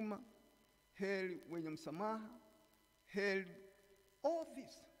mwenye huruma, heri mwenye msamaha, heri, all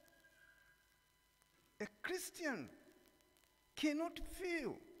this. A Christian cannot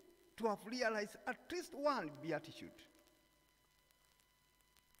fail to have realized at least one beatitude.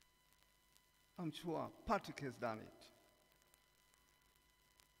 I'm sure Patrick has done it.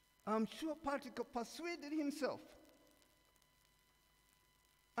 I'm sure Patrick persuaded himself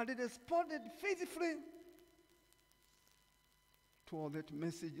and he responded faithfully to all that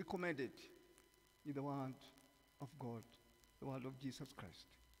message recommended in the word of God, the word of Jesus Christ.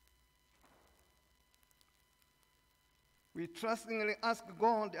 We trustingly ask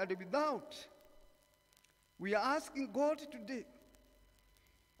God, and without, we are asking God today,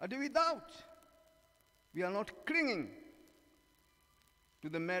 and without, we are not clinging to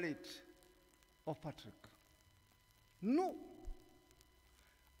the merit of Patrick. No.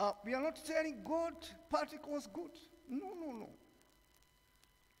 We are not telling God Patrick was good. No, no, no.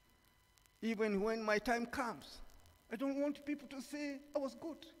 Even when my time comes, I don't want people to say I was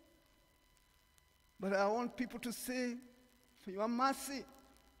good. But I want people to say, for your mercy,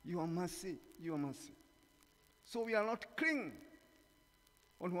 your mercy, your mercy. So we are not clinging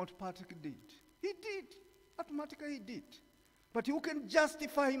on what Patrick did. He did. Automatically he did. But who can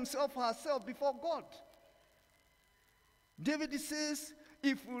justify himself or herself before God? David says,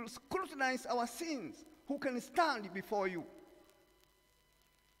 if we scrutinize our sins, who can stand before you?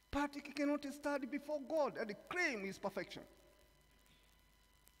 Patrick cannot stand before God and claim his perfection.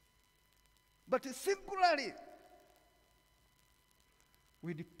 But singularly,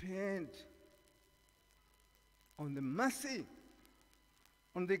 we depend on the mercy,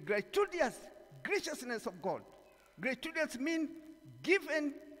 on the gratuitous graciousness of God. Gratuitous means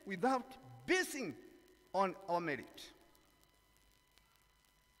given without basing on our merit.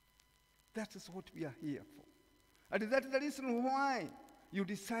 That is what we are here for. And that is the reason why you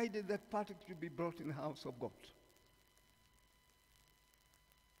decided that Patrick should be brought in the house of God.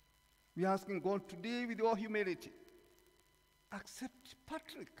 We are asking God today with all humility, accept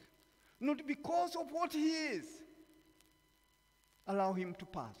Patrick, not because of what he is. Allow him to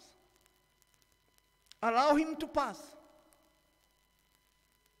pass. Allow him to pass.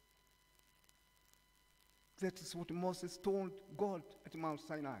 That is what Moses told God at Mount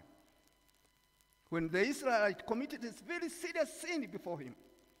Sinai. When the Israelites committed this very serious sin before him,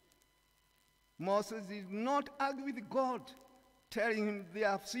 Moses did not argue with God, telling him they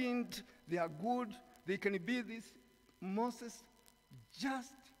have sinned, they are good, they can be this. Moses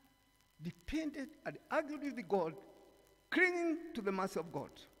just depended and argued with God clinging to the mercy of God.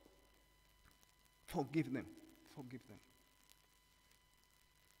 Forgive them. Forgive them.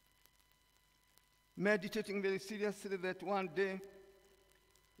 Meditating very seriously that one day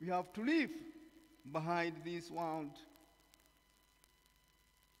we have to leave behind this world.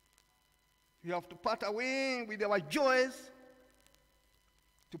 We have to part away with our joys,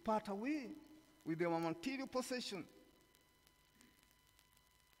 to part away with our material possession,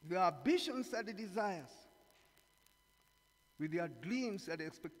 with our ambitions and desires, with their dreams and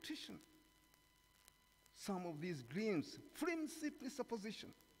expectations. Some of these dreams, simply supposition.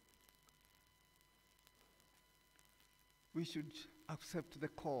 We should accept the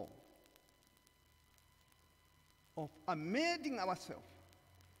call of amending ourselves.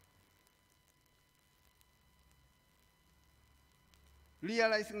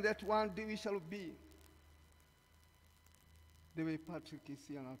 Realizing that one day we shall be the way Patrick is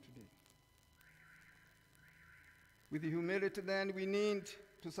here now today. With humility, then, we need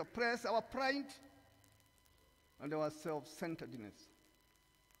to suppress our pride and our self-centeredness,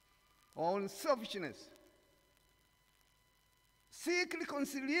 our own selfishness. Seek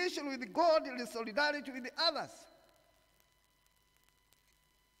reconciliation with God and solidarity with others.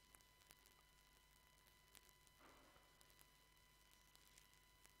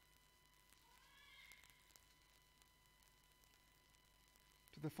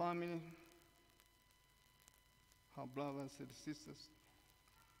 To the family, our brothers and sisters,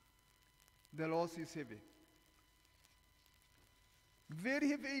 the loss is heavy. Very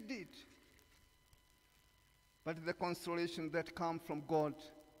heavy indeed. But the consolation that comes from God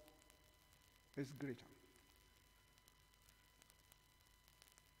is greater.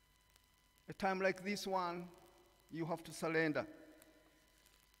 A time like this one, you have to surrender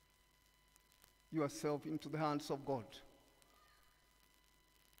yourself into the hands of God.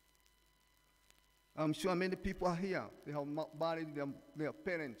 I'm sure many people are here. They have buried their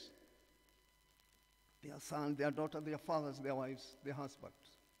parents, their sons, their daughters, their fathers, their wives, their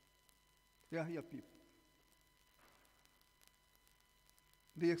husbands. They are here people.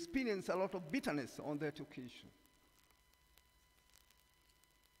 They experience a lot of bitterness on that occasion.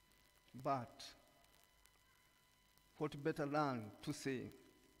 But what better than to say,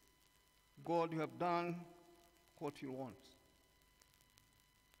 God, you have done what you want.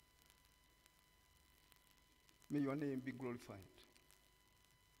 May your name be glorified.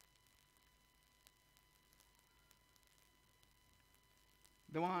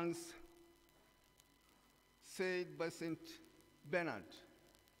 The ones said by St. Bernard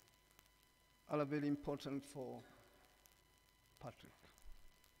are very important for Patrick.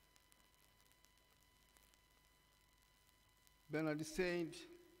 Bernard said,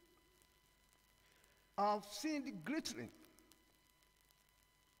 I've sinned greatly.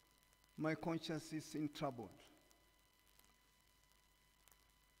 My conscience is in trouble.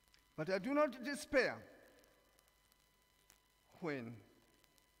 But I do not despair when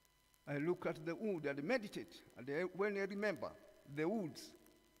I look at the wood and meditate, and when I remember the wounds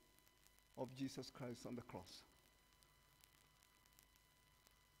of Jesus Christ on the cross.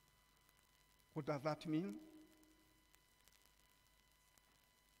 What does that mean?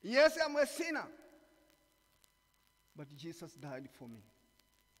 Yes, I'm a sinner, but Jesus died for me.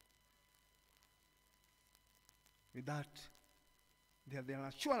 With that, there's the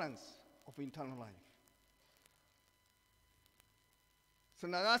assurance of eternal life.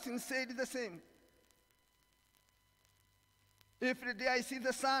 St. Augustine said the same. Every day I see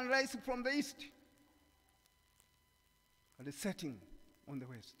the sun rise from the east and the setting on the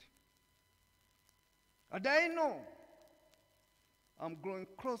west. And I know I'm growing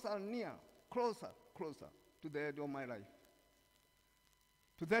closer and near, closer to the end of my life.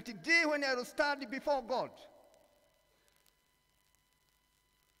 To that day when I will stand before God.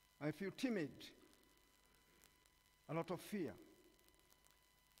 I feel timid, a lot of fear.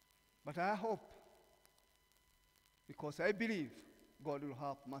 But I hope, because I believe God will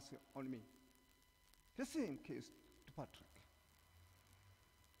have mercy on me. The same case to Patrick.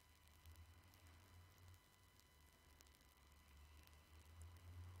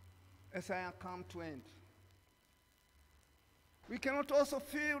 As I come to end, we cannot also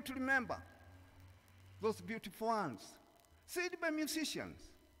fail to remember those beautiful ones said by musicians.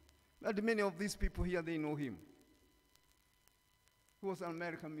 That many of these people here, they know him. He was an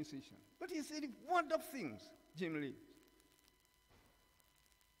American musician. But he said wonderful things, Jim Lee.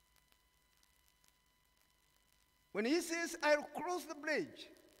 When he says, I'll cross the bridge.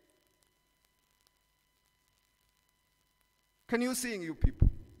 Can you sing, you people,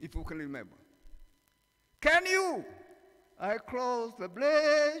 if you can remember? Can you? I cross the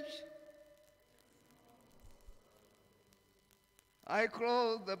bridge. I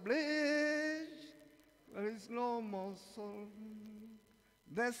cross the bridge, there is no more sorrow.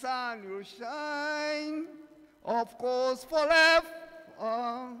 The sun will shine, of course, forever.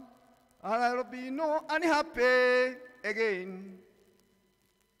 And I'll be no unhappy again.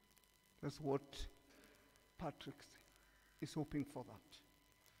 That's what Patrick is hoping for that.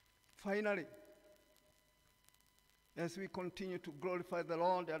 Finally, as we continue to glorify the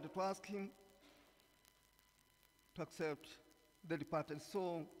Lord and to ask Him to accept the departed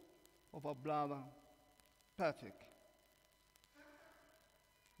soul of our brother Patrick,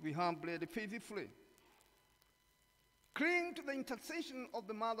 we humbly and faithfully cling to the intercession of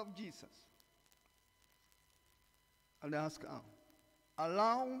the Mother of Jesus and ask her,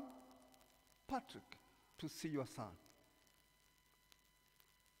 allow Patrick to see your son.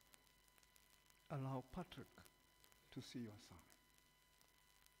 Allow Patrick to see your son.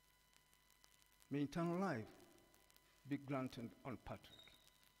 May eternal life be granted on Patrick.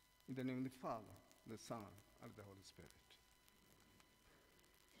 In the name of the Father, the Son, and the Holy Spirit.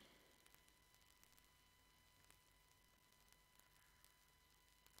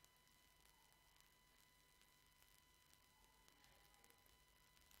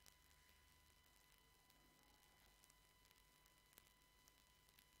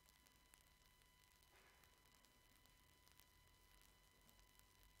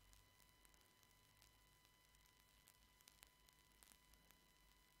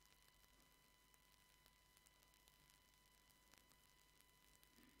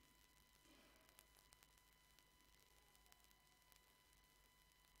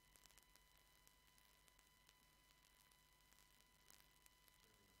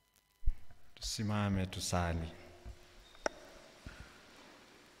 Tusimame tusali.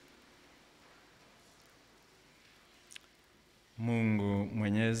 Mungu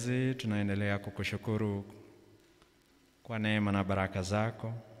Mwenyezi, tunaendelea kukushukuru kwa neema na baraka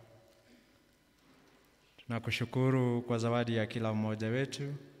zako. Tunakushukuru kwa zawadi ya kila mmoja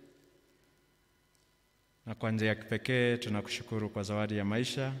wetu. Na kwa njia ya kipekee tunakushukuru kwa zawadi ya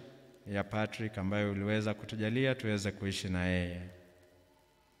maisha ya Patrick ambayo uliweza kutujalia tuweze kuishi na yeye.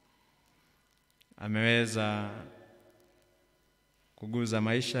 Ameweza kuguza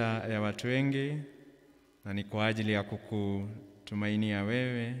maisha ya watu wengi na ni kwa ajili ya kukutumainia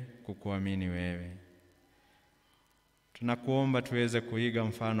wewe, kukuamini wewe. Tunakuomba tuweze kuiga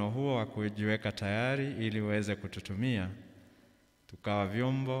mfano huo wa kujiweka tayari ili uweze kututumia tukawa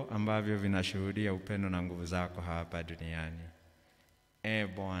vyombo ambavyo vinashuhudia upendo na nguvu zako hapa duniani.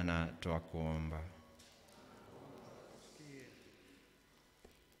 Bwana, twakuomba.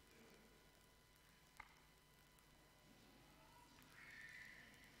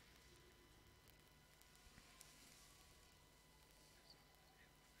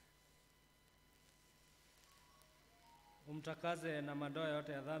 Umtakaze na madoa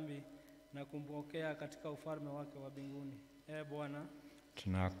yote ya dhambi na kumpokea katika ufalme wake wa mbinguni. Bwana,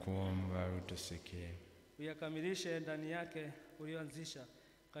 tunakuomba utusikie. Uyakamilishe ndani yake ulioanzisha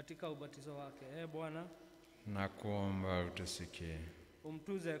katika ubatizo wake. Bwana, tunakuomba utusikie.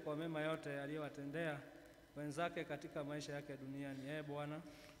 Umtuze kwa mema yote aliyowatendea wenzake katika maisha yake duniani. Bwana,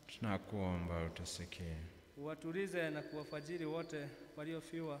 tunakuomba utusikie. Uwatulize na kuwafajiri wote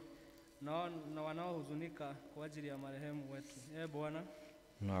waliofiwa na wanaohuzunika kwa ajili ya marehemu wetu. Bwana,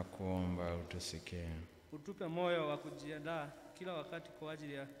 tunakuomba utusikie. Utupe moyo wa kujiandaa kila wakati kwa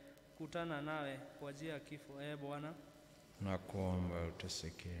ajili ya kukutana nawe kwa ajili ya kifo. Bwana, tunakuomba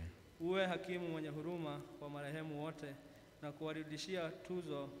utusikie. Uwe hakimu mwenye huruma kwa marehemu wote na kuwarudishia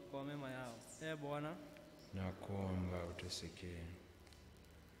tuzo kwa mema yao. Bwana, tunakuomba utusikie.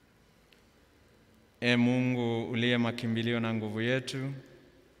 Mungu uliye makimbilio na nguvu yetu,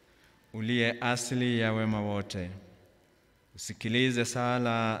 uliye asili ya wema wote, usikilize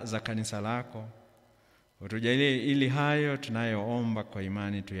sala za kanisa lako, utujalie ili hayo tunayoomba kwa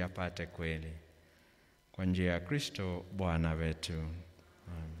imani tuyapate kweli. Kwa njia ya Kristo Bwana wetu.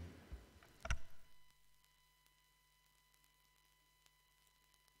 Amen.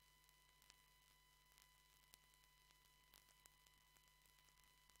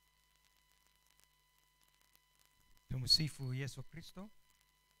 Tumsifu Yesu Kristo.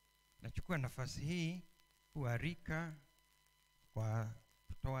 Nachukua nafasi hii kuarika kwa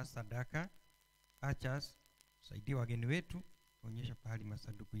kutoa sadaka. Acha saidia wageni wetu kuonyesha pahali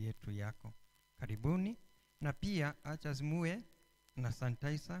masanduku yetu yako. Karibuni. Na pia acha muwe na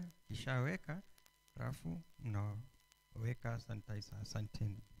sanitizer kishaweka, rafu mnaweka sanitizer.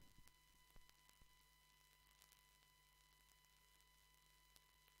 Asanteni.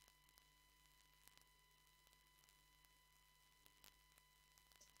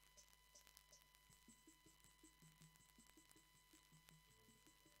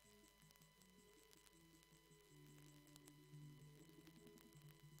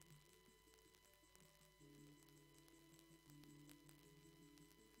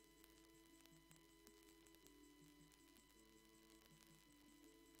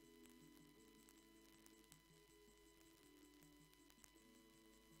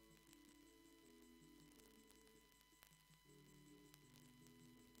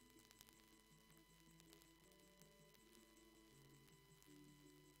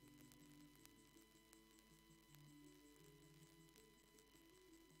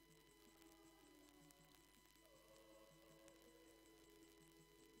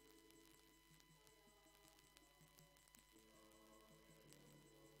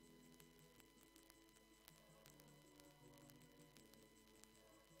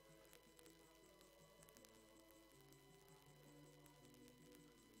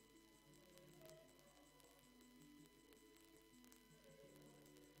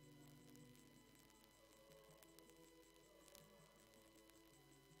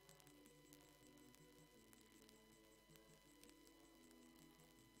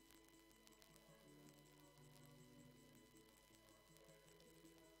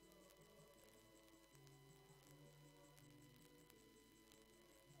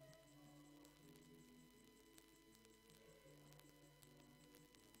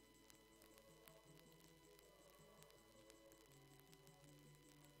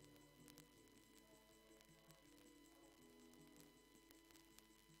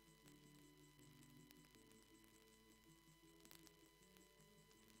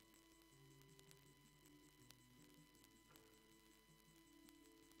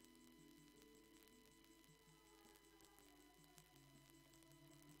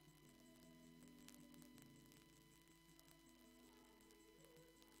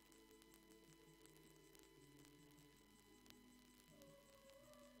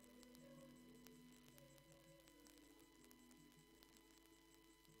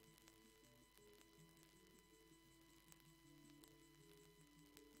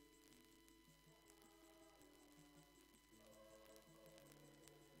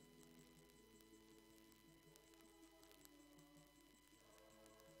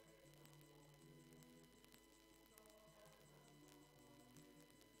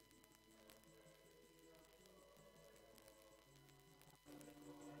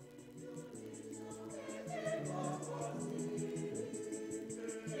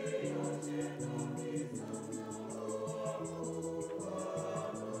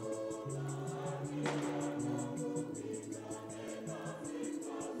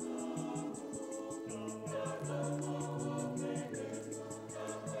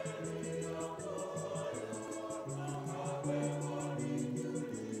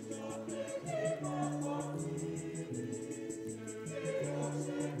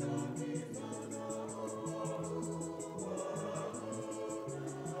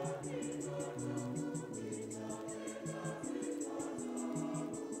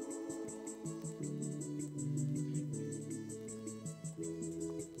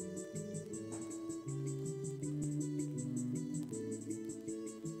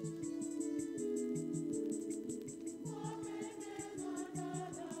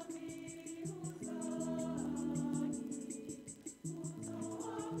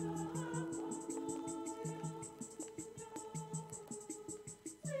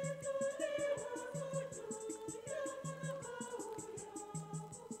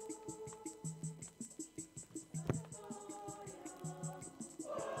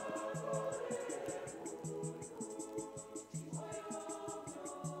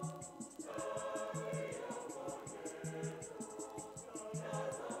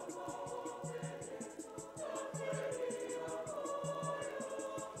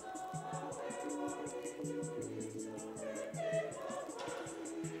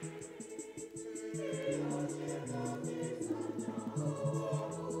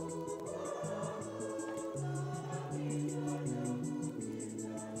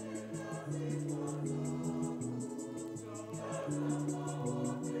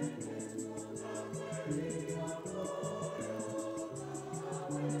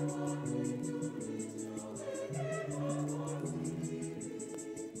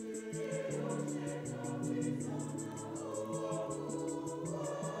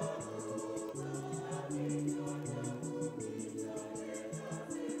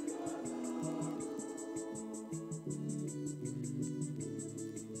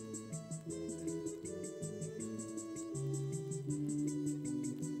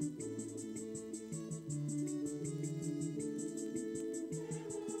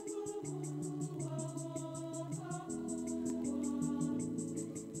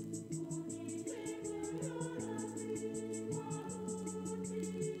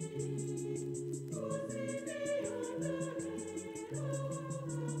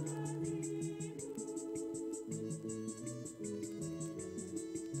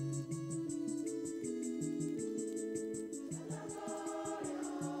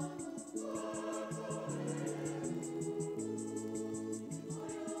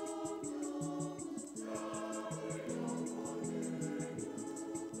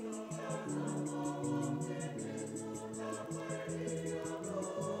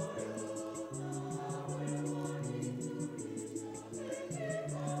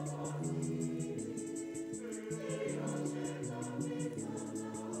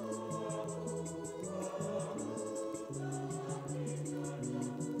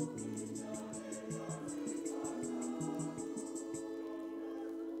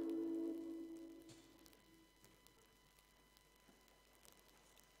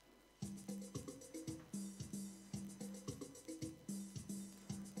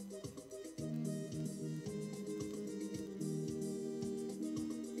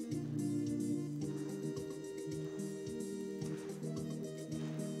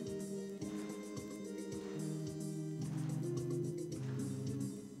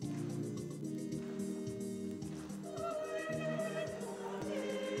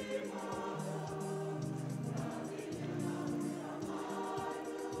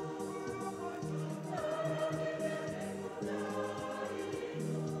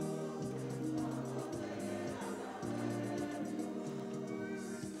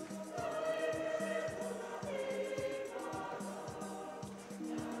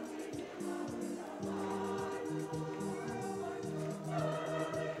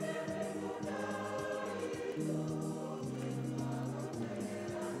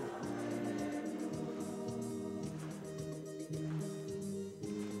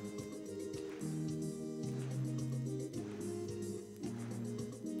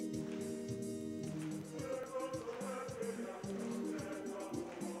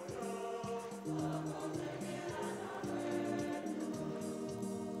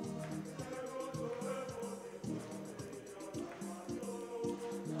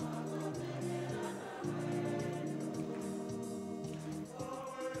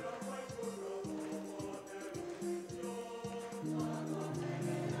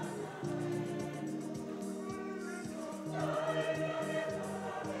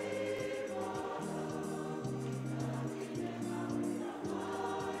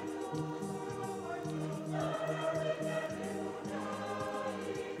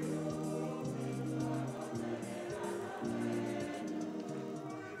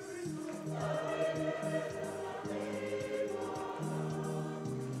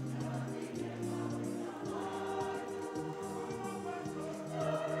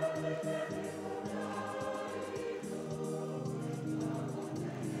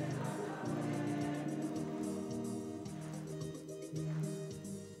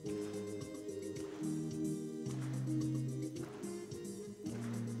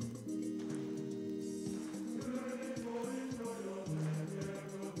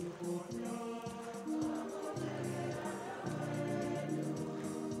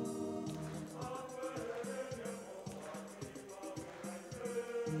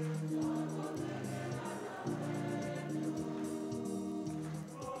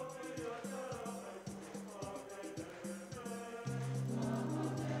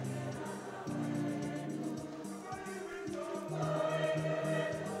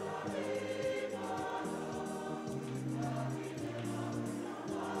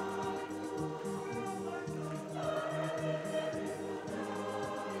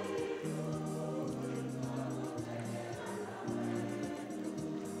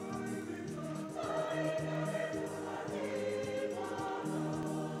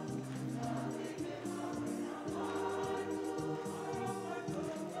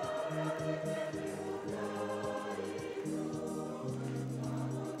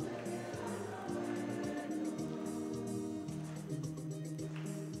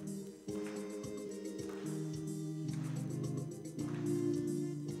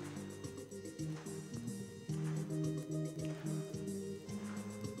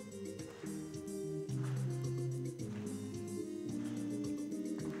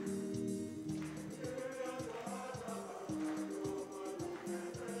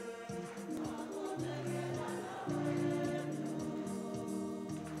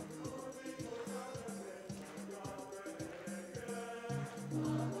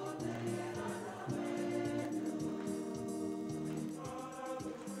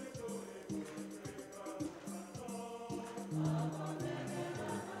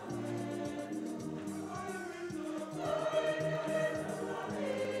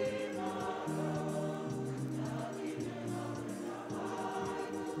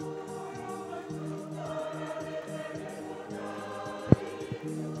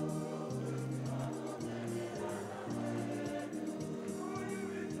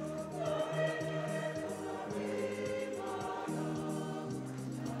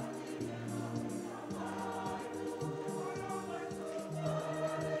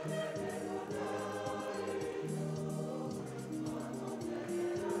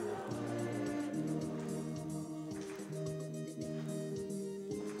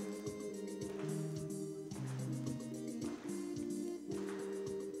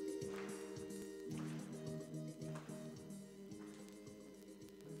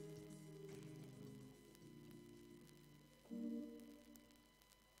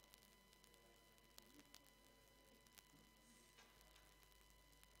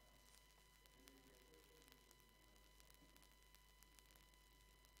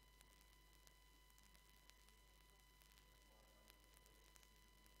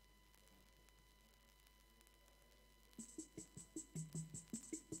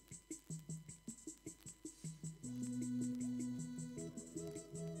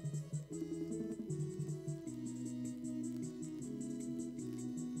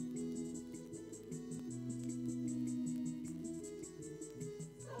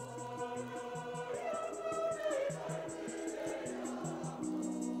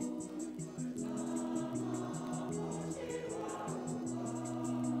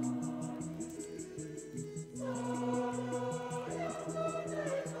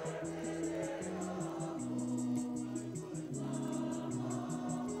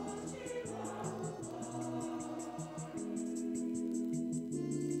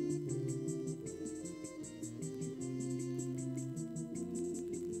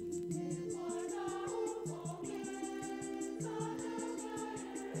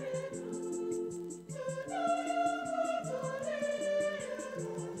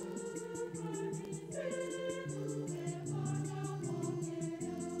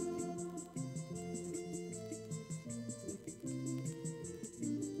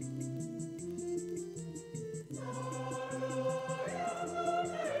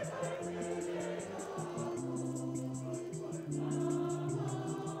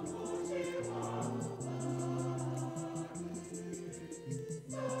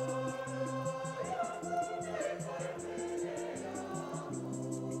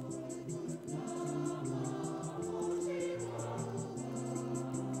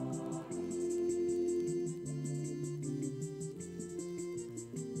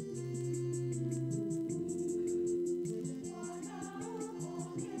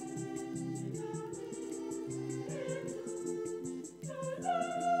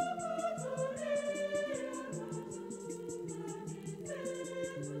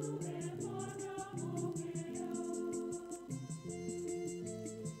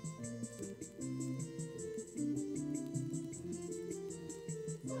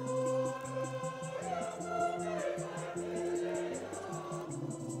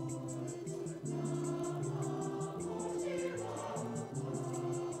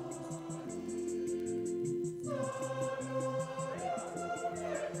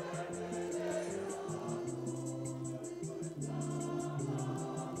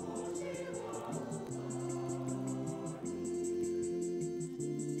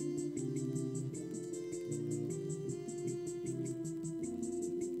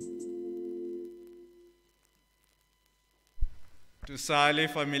 Tusali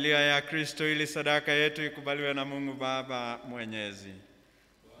familia ya Kristo ili sadaka yetu ikubaliwe na Mungu Baba Mwenyezi.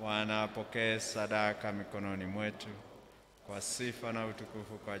 Bwana apokee sadaka mikononi mwetu kwa sifa na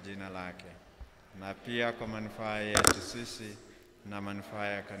utukufu kwa jina lake, na pia kwa manufaa yetu sisi na manufaa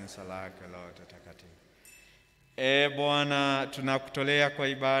ya kanisa lake lote takatifu. Bwana, tunakutolea kwa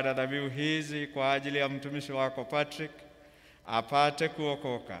ibada dhabihu hizi kwa ajili ya mtumishi wako Patrick apate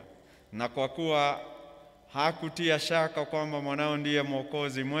kuokoka, na kwa kuwa hakutia shaka kwamba mwanao ndiye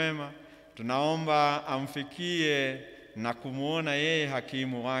Mwokozi mwema, tunaomba amfikie na kumuona yeye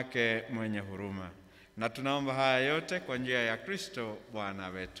hakimu wake mwenye huruma. Na tunaomba haya yote kwa njia ya Kristo Bwana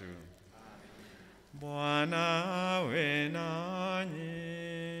wetu. Bwana awe nanyi.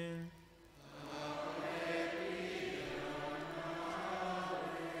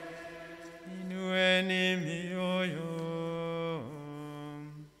 Inueni mioyo.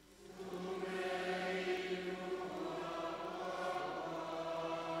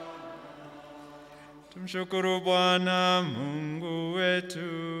 Tumshukuru Bwana Mungu wetu.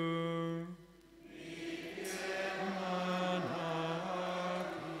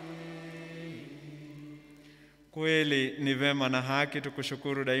 Kweli ni vema na haki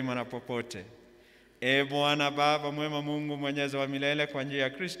tukushukuru daima na popote. Bwana Baba mwema, Mungu mwenyezi wa milele, kwa njia ya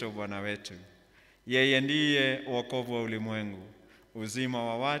Kristo Bwana wetu. Yeye ndiye wokovu wa ulimwengu, uzima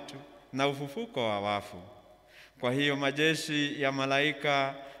wa watu na ufufuko wa wafu. Kwa hiyo majeshi ya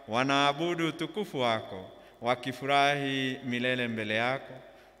malaika wanaabudu utukufu wako, wakifurahi milele mbele yako.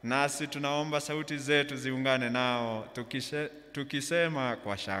 Nasi tunaomba sauti zetu ziungane nao tukisema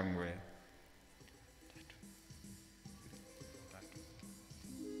kwa shangwe.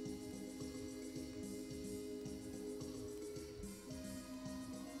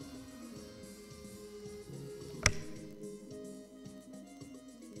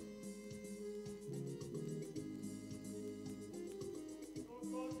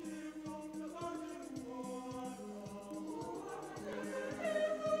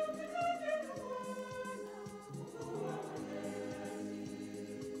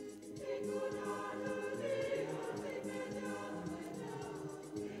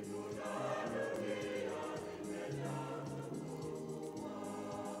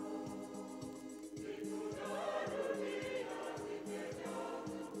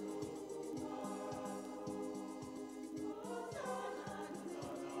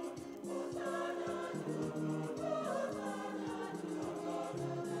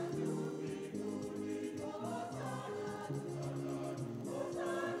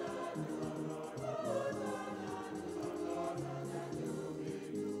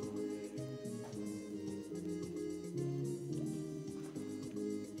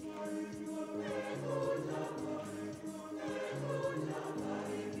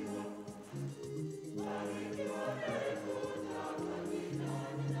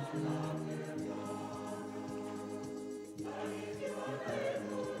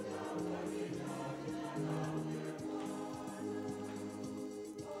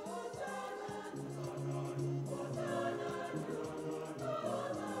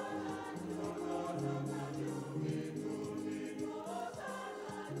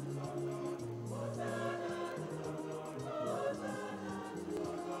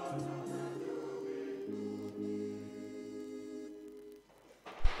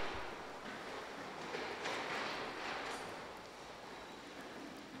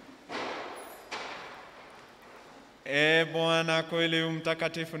 Bwana, kweli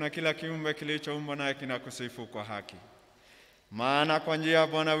mtakatifu, na kila kiumbe kilichoumbwa naye kinakusifu kwa haki. Maana kwa njia ya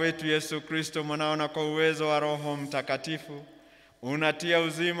Bwana wetu Yesu Kristo mwanao, na kwa uwezo wa Roho Mtakatifu, unatia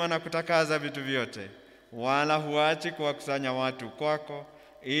uzima na kutakaza vitu vyote, wala huachi kuwakusanya watu kwako,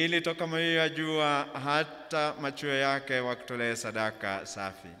 ili toka mawio ya jua hata machweo yake wakutolee sadaka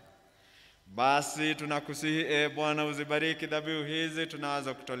safi. Basi tunakusihi Bwana, uzibariki dhabihu hizi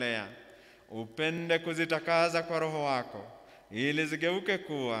tunazokutolea, upende kuzitakaza kwa Roho wako, ili zigeuke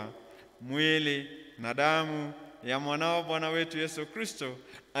kuwa mwili na damu ya mwanao Bwana wetu Yesu Kristo,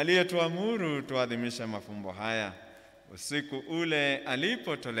 aliyetuamuru tuadhimishe mafumbo haya. Usiku ule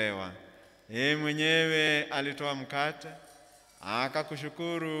alipotolewa, yeye mwenyewe alitoa mkate,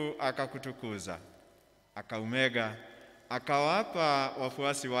 akakushukuru, akakutukuza, akaumega, akawapa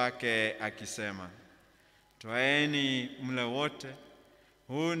wafuasi wake akisema, twaeni mle wote,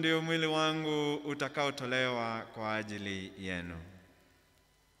 huu ndio mwili wangu utakaotolewa kwa ajili yenu.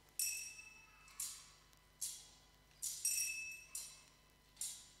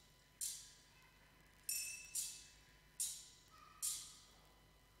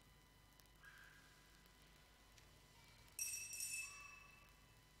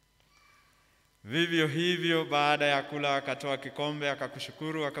 Vivyo hivyo baada ya kula akatoa kikombe,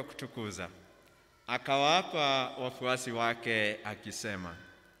 akakushukuru, akakutukuza. Akawapa wafuasi wake akisema,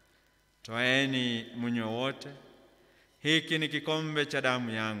 "Toeni mnywe wote. Hiki ni kikombe cha damu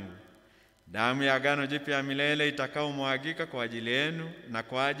yangu, damu ya agano jipya ya milele itakaomwagika kwa ajili yenu na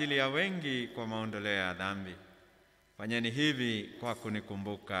kwa ajili ya wengi kwa maondoleo ya dhambi. Fanyeni hivi kwa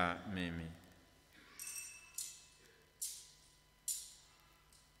kunikumbuka mimi."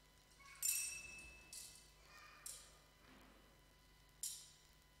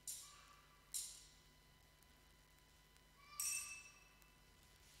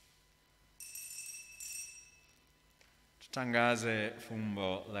 Tutangaze fumbo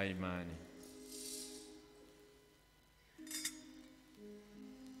la imani.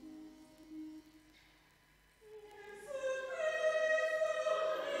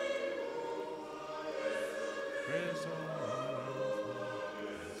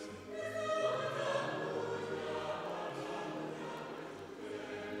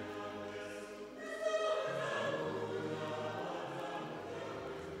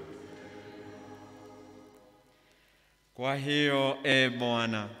 Kwa hiyo,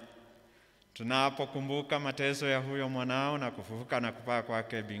 Bwana, tunapokumbuka mateso ya huyo mwanao na kufufuka na kupaa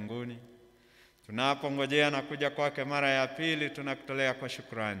kwake mbinguni, tunapongojea na kuja kwake mara ya pili, tunakutolea kwa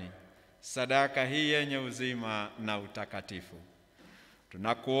shukrani sadaka hii yenye uzima na utakatifu.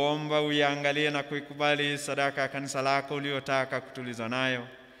 Tunakuomba uiangalie na kuikubali sadaka ya kanisa lako uliotaka kutuliza nayo.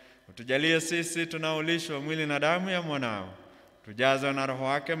 Utujalie sisi tunaulishwa mwili na damu ya mwanao, tujazwe na Roho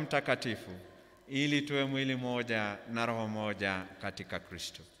wake Mtakatifu, ili tuwe mwili moja na roho moja katika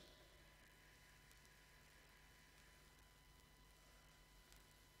Kristo.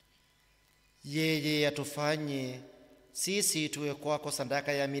 Yeye atufanye sisi tuwe kwako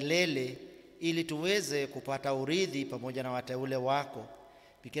sadaka ya milele, ili tuweze kupata urithi pamoja na wateule wako,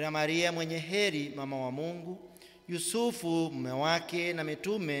 Bikira Maria mwenye heri, mama wa Mungu, Yusufu mume wake, na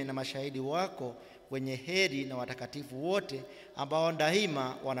mitume na mashahidi wako wenye heri, na watakatifu wote ambao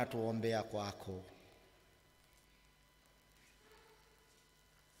daima wanatuombea kwako.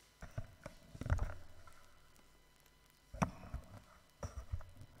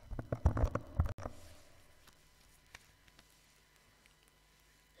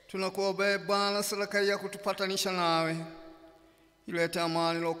 Tunakuomba Bwana sadaka ya kutupatanisha nawe, ilete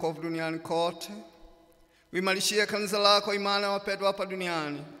amani na wokovu duniani kote. Uimarishie kanisa lako imani ya wapendwa hapa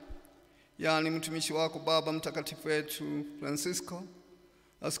duniani, yaani mtumishi wako Baba Mtakatifu wetu Francisco,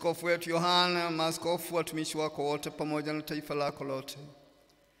 askofu wetu Yohana, maaskofu, watumishi wako wote, pamoja na taifa lako lote.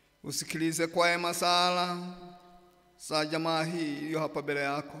 Usikilize kwa wema sala za jamaa hii iliyo hapa mbele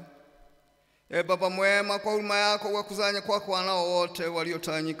yako. Baba mwema, kwa huruma yako wakusanya kwako wanao wote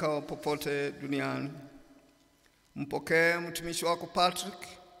waliotawanyika popote duniani. Mpokee mtumishi wako Patrick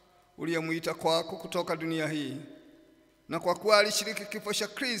uliyemuita kwako kutoka dunia hii, na kwa kuwa alishiriki kifo cha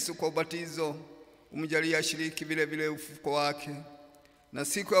Kristo kwa ubatizo, umjalie ashiriki vile vile ufufuko wake, na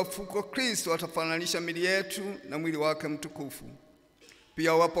siku ya ufufuko Kristo atafananisha miili yetu na mwili wake mtukufu.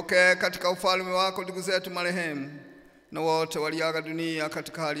 Pia wapokee katika ufalme wako ndugu zetu marehemu na wote waliaga dunia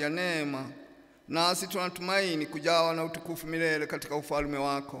katika hali ya neema, nasi tunatumaini kujawa na utukufu milele katika ufalme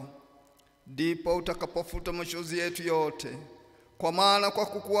wako. Ndipo utakapofuta machozi yetu yote, kwa maana kwa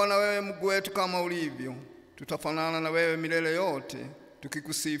kukuona wewe Mungu wetu kama ulivyo, tutafanana na wewe milele yote,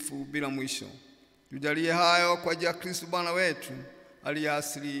 tukikusifu bila mwisho. Tujalie hayo kwa ajili ya Kristo Bwana wetu, aliye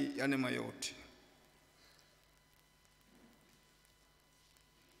asili ya neema yote.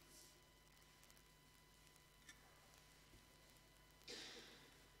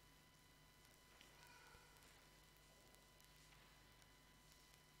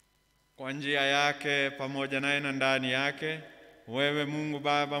 Kwa njia yake, pamoja naye na ndani yake, wewe Mungu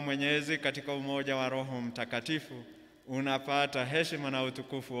Baba Mwenyezi, katika umoja wa Roho Mtakatifu, unapata heshima na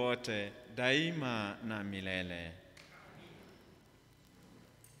utukufu wote daima na milele.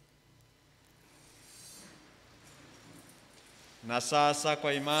 Na sasa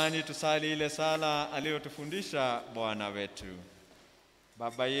kwa imani tusali ile sala aliyotufundisha Bwana wetu.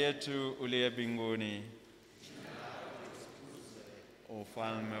 Baba yetu uliye mbinguni,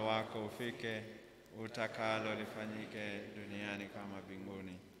 ufalme wako ufike, utakalo lifanyike duniani kama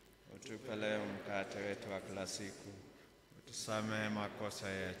mbinguni. Utupe leo mkate wetu wa kila siku. Utusamehe makosa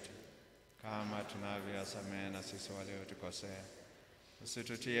yetu kama tunavyosamehe na sisi waliotukosea.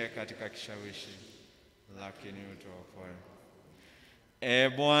 Usitutie katika kishawishi, lakini utuokoe.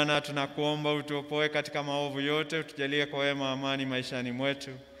 Bwana, tunakuomba utuopoe katika maovu yote, utujalie kwa wema amani maishani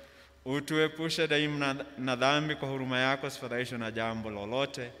mwetu. Utuepushe daima na dhambi, kwa huruma yako sifadhaishwe na jambo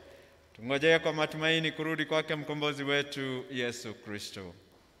lolote. Tungojee kwa matumaini kurudi kwake mkombozi wetu Yesu Kristo.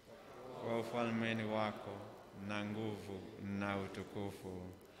 kwa ufalmeni wako na nguvu na utukufu.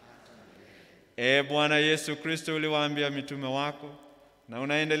 Ee Bwana Yesu Kristo, uliwaambia mitume wako na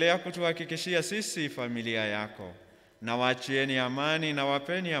unaendelea kutuhakikishia sisi familia yako, na waachieni amani na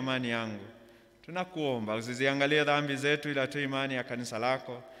wapeni amani yangu. Tunakuomba usiziangalie dhambi zetu, ila tu imani ya kanisa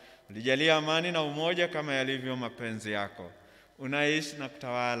lako. Ulijalia amani na umoja kama yalivyo mapenzi yako. Unaishi na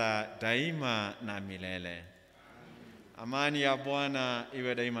kutawala daima na milele. Amani ya Bwana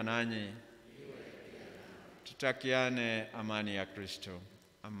iwe daima nanyi. Tutakiane amani ya Kristo.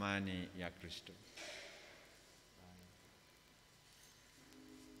 Amani ya Kristo.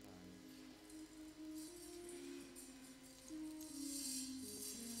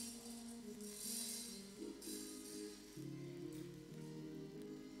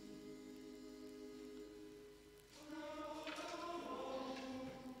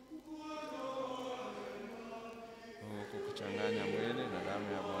 Kuchanganya mwili na damu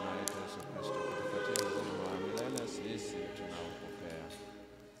ya Bwana wetu Yesu Kristo kutupatia uzima wa milele, sisi tunaupokea.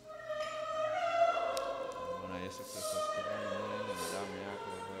 Bwana Yesu Kristo, sikubali mwili na damu yako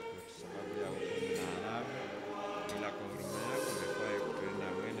iwe kwetu sababu ya hukumu na adhabu, ila kwa huruma yako ifaye kutulinda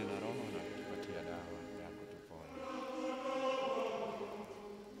mwili na roho na kutupatia dawa ya kutuponya.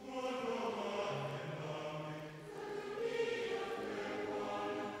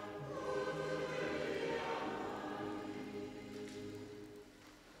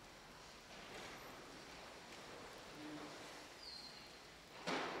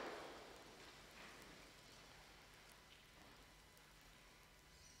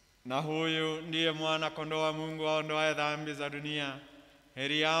 Na huyu ndiye mwana kondoo wa Mungu aondoaye dhambi za dunia.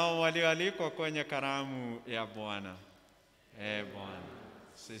 Heri yao walioalikwa kwenye karamu ya Bwana. Ee Bwana,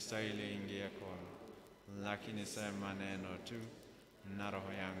 sistahili ingie kwako, lakini sema neno tu na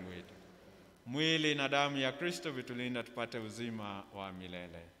roho yangu ita. Mwili na damu ya Kristo vitulinda tupate uzima wa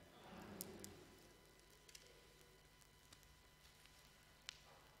milele.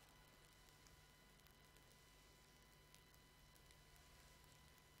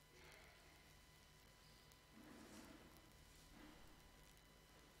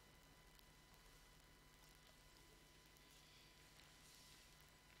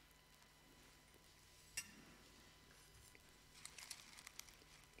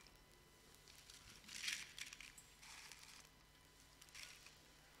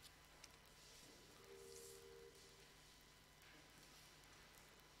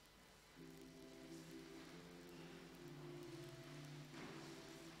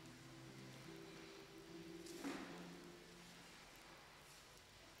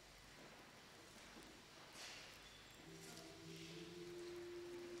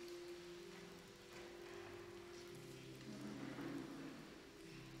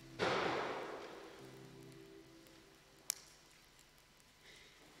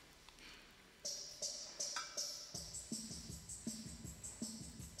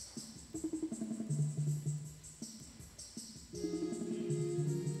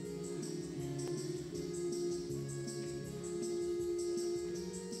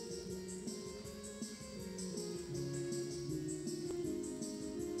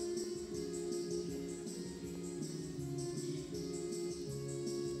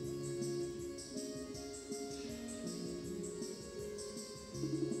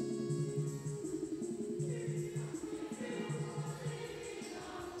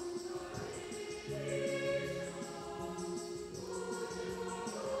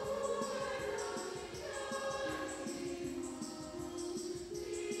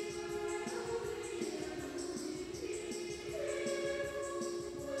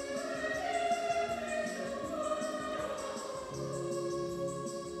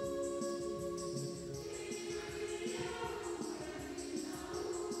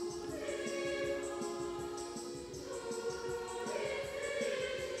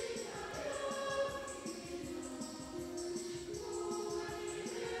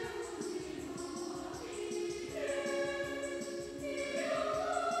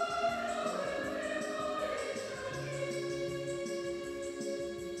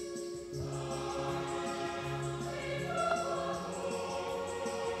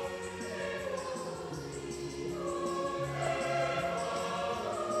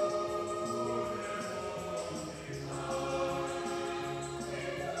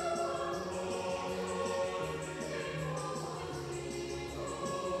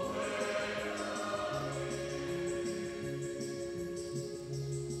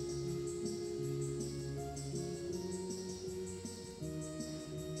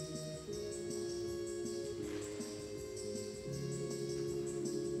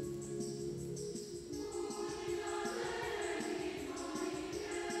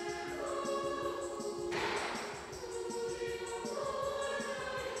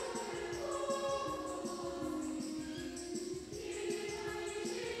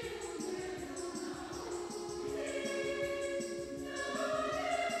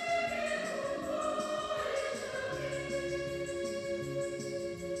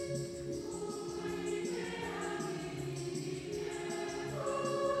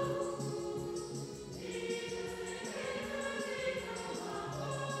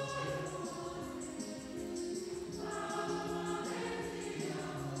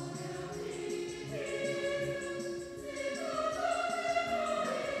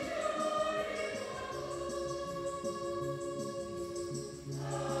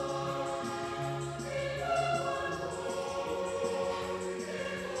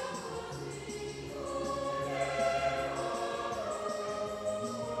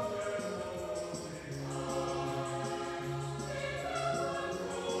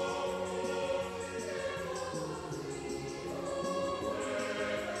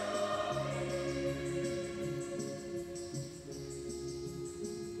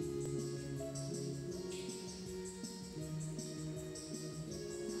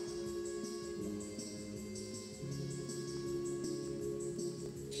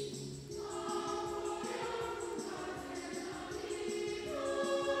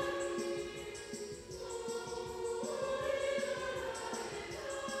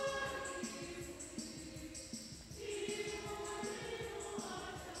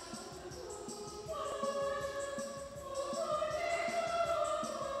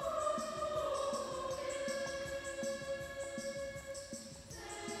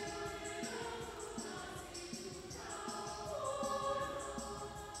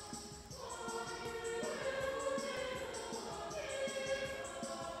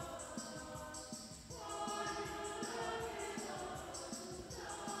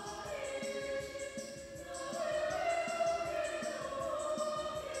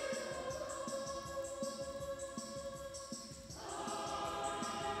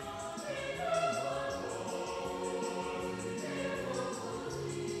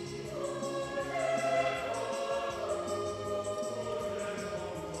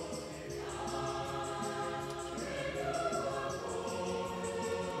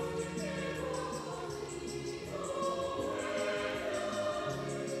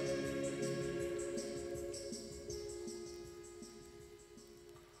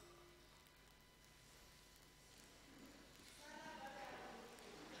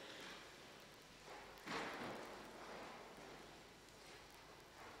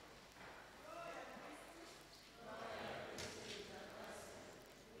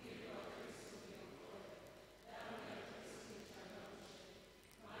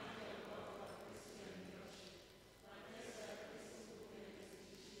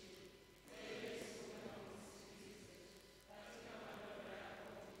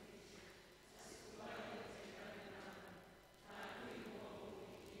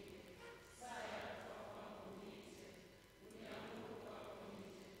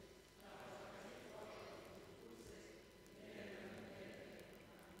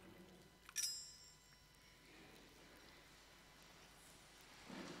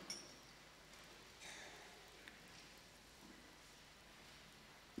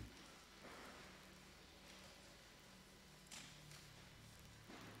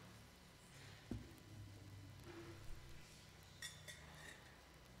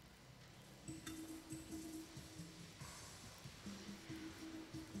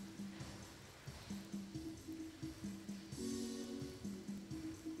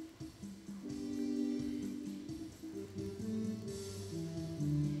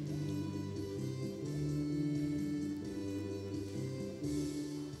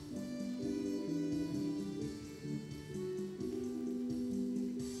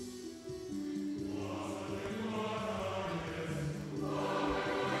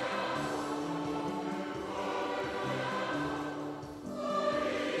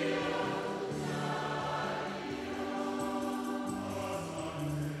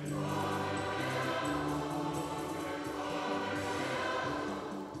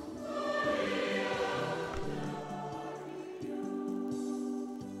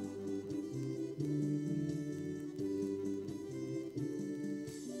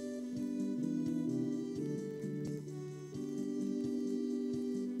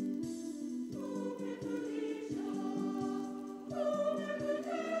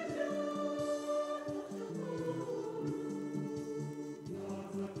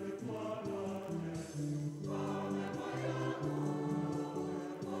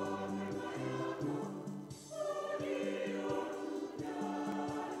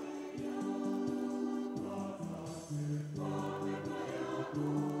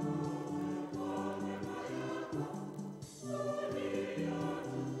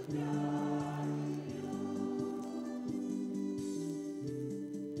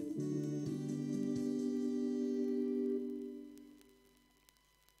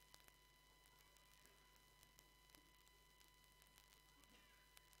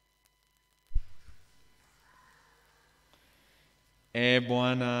 E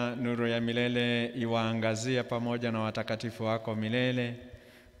Bwana, nuru ya milele iwaangazia pamoja na watakatifu wako milele,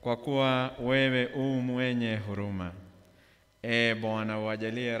 kwa kuwa wewe mwenye huruma. E Bwana,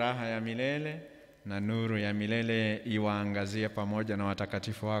 uwajalie raha ya milele na nuru ya milele iwaangazia pamoja na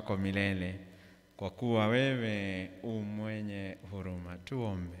watakatifu wako milele, kwa kuwa wewe mwenye huruma.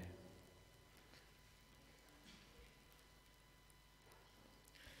 Tuombe.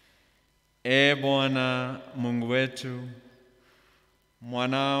 E Bwana Mungu wetu,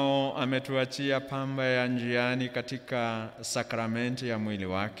 mwanao ametuachia pamba ya njiani katika sakramenti ya mwili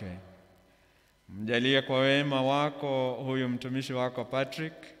wake. Mjalie kwa wema wako huyu mtumishi wako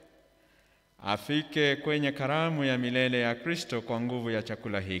Patrick afike kwenye karamu ya milele ya Kristo kwa nguvu ya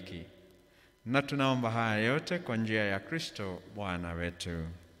chakula hiki. Na tunaomba haya yote kwa njia ya Kristo Bwana wetu.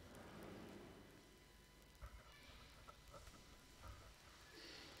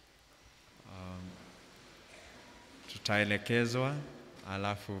 Tutaelekezwa,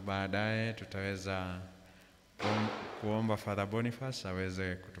 alafu baadaye tutaweza kuomba Father Boniface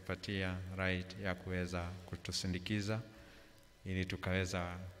aweze kutupatia right ya kuweza kutusindikiza ili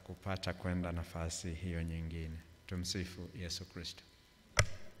tukaweza kupata kwenda nafasi hiyo nyingine. Tumsifu Yesu Kristo.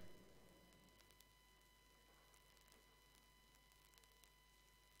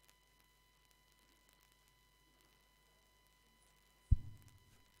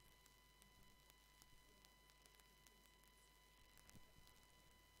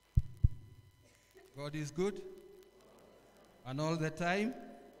 God is good, and all the time.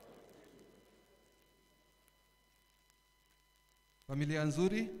 Familia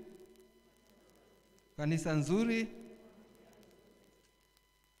nzuri, kanisa nzuri,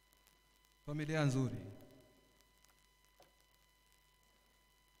 familia nzuri,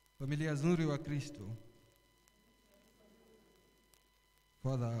 familia nzuri wa Kristo.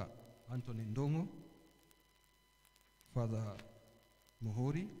 Father Anthony Ndongo, Father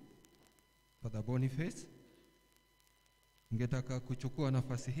Muhuri, Father Boniface, ningetaka kuchukua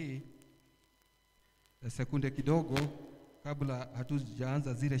nafasi hii sekunde kidogo kabla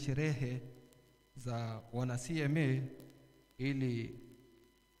hatujaanza zile sherehe za wana CMA ili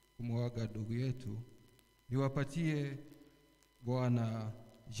kumwaga ndugu yetu. Niwapatie Bwana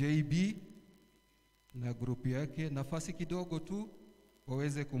JB na grupu yake nafasi kidogo tu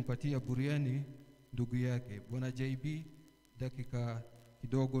waweze kumpatia buriani ndugu yake. Bwana JB, dakika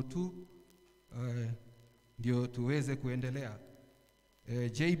kidogo tu ndio tuweze kuendelea.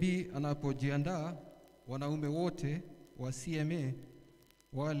 JB anapojiandaa, wanaume wote wa CMA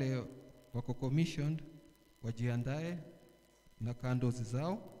wale wako commissioned wajiandae na candles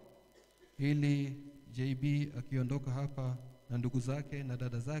zao, ili JB akiondoka hapa na ndugu zake na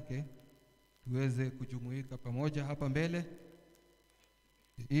dada zake tuweze kujumuika pamoja hapa mbele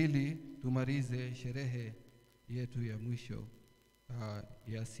ili tumalize sherehe yetu ya mwisho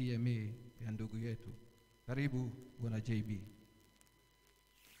ya CMA ya ndugu yetu. Karibu Bwana JB.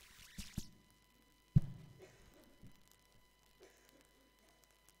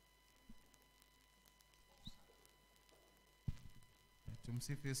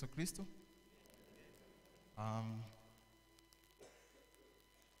 Tumsifu Yesu Kristo.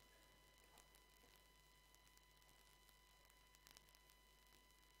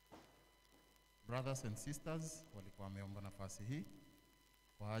 Brothers and sisters walikuwa wameomba nafasi hii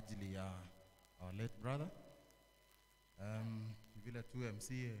kwa ajili ya our late brother. Vile tu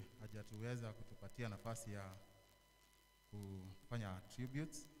MC hajatuweza kutupatia nafasi ya kufanya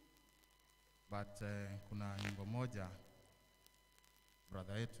tributes, but kuna nyimbo moja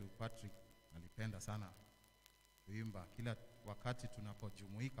brother yetu Patrick alipenda sana kuimba. Kila wakati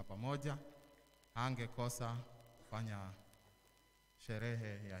tunapojumuika pamoja hangekosa kufanya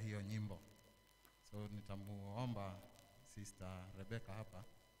sherehe ya hiyo nyimbo. So nitamuomba Sister Rebecca hapa,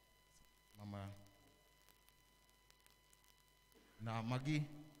 mama na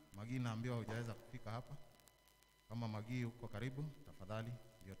Magi naambiwa hujaweza kufika hapa. Kama Magi uko karibu, tafadhali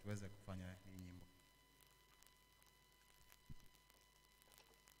ndio tuweze kufanya hii nyimbo.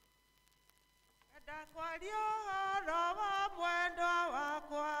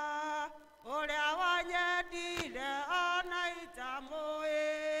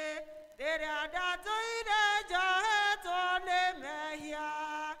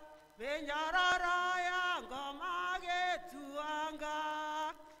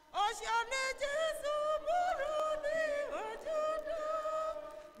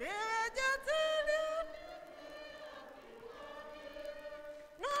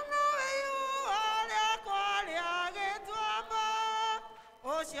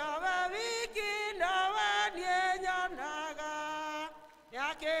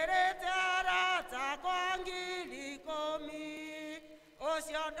 Yakerete arata kwa ngili komi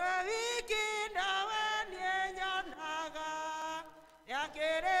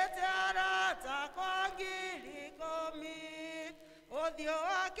akĩrĩte arata kwa ngiri ikũmi, ũthiũ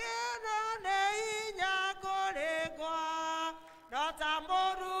wake no nĩ hinya kũrĩngwa, no ta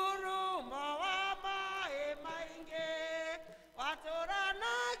mũrurumo wa maĩ maingĩ,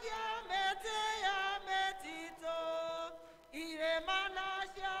 watũranagia mĩtĩ ya mĩtitũ, irĩma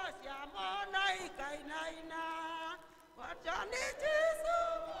nacio ciamona ikainaina, wacha nĩ Jesũ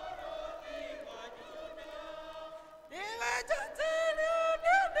mũrũthi wa Juda, niwe njatĩri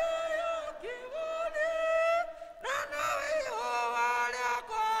ũnene ya kĩbũrĩ, na nowe ihũa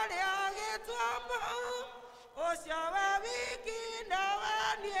rĩakwa rĩa gĩtuamba, ũcio we wiki nawe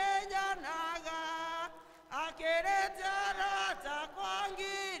niĩ nyonaga, akĩrĩte arata kwa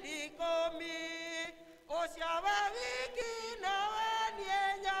ngiri ikũmi, ũcio we wiki nawe niĩ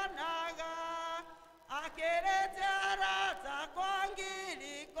nyonaga, akĩrĩte arata kwa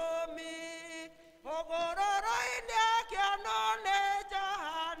ngiri ikũmi, mũgũrũrũ-inĩ akĩonwo nĩ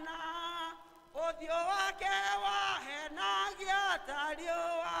Johana, ũthiũ wake wahenagia ta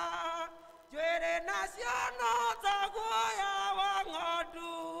riũa, njuĩrĩ nacio no ta guoya wa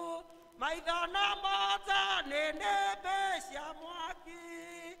ng'ondu, maitho namo ta nĩnĩmbĩ cia mwaki,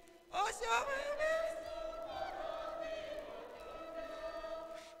 ũcio we Jesũ mũrũthi wa Juda,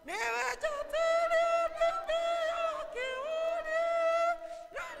 niwe njatĩri ũnene ya kĩbũrĩ,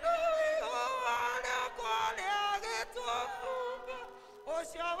 na nowe ihũa rĩakwa rĩa gĩtuamba,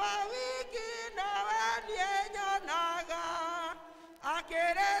 ũcio we wiki nawe niĩ nyonaga,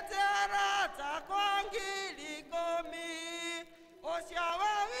 akĩrĩte arata kwa ngiri ikũmi, ũcio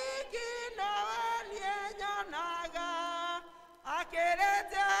we wiki nawe niĩ nyonaga,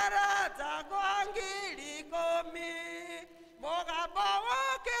 akĩrĩte arata kwa ngiri ikũmi, mũgambo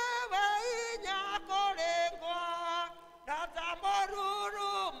wake we hinya kũrĩngwa, na ta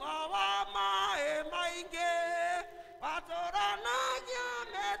mũrurumo wa maĩ maingĩ, watũranagia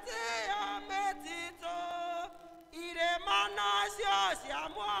mĩtĩ ya mĩtitũ, irĩma nacio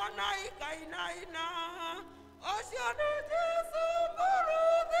ciamwona ikainaina, ũcio nĩ Jesũ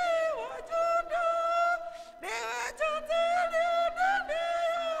mũrũthi wa Juda, niwe njatĩri ũnene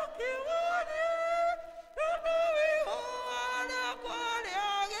ya kĩbũrĩ, na nowe ihũa rĩakwa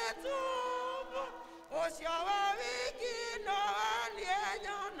rĩa gĩtuamba, ũcio we wiki nawe niĩ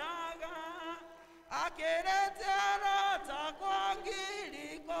nyonaga, akĩrĩte arata kwa ngiri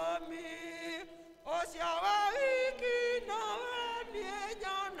ikũmi, ũcio we wiki nawe niĩ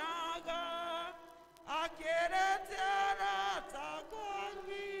nyonaga, akĩrĩte arata kwa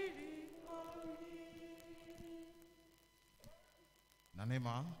ngiri ikũmi. na nĩ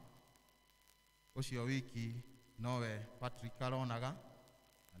ma ũcio wiki nowe Patrick aronaga,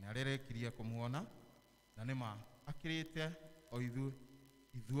 na nĩ arĩrĩkirie kũmuona, na nĩ ma akĩrĩte o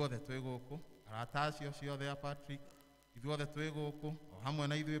ithuothe twĩ gũkũ, arata acio ciothe a Patrick, ithuothe twĩ gũkũ, o hamwe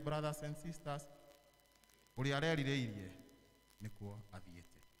na ithuĩ brothers and sisters, ũrĩa arerirĩirie nĩkuo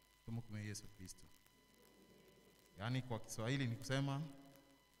athiĩte. Tumkumie Yesu Kristo. Yaani kwa Kiswahili ni kusema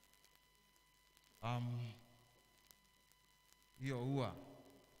hiyo ua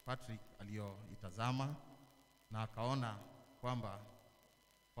Patrick aliyoitazama na akaona kwamba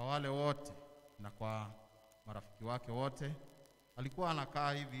kwa wale wote na kwa marafiki wake wote, alikuwa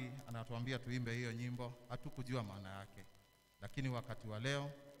anakaa hivi anatuambia tuimbe hiyo nyimbo, hatukujua maana yake, lakini wakati wa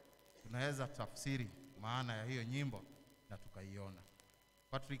leo tunaweza tafsiri maana ya hiyo nyimbo na tukaiona.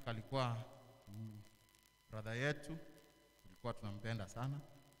 Patrick alikuwa brother yetu, tulikuwa tunampenda sana,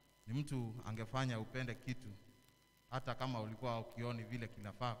 ni mtu angefanya upende kitu hata kama ulikuwa ukioni vile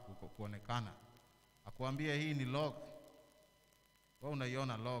kinafaa kuonekana, akuambie hii ni log, wewe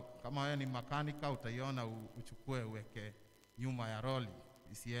unaiona log. Kama wewe ni makanika utaiona uchukue uweke nyuma ya roli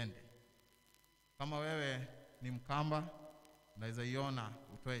isiende. Kama wewe ni mkamba unaweza iona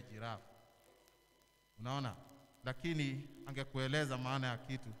utoe jirafu, unaona. Lakini angekueleza maana ya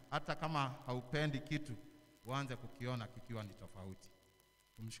kitu, hata kama haupendi kitu uanze kukiona kikiwa ni tofauti.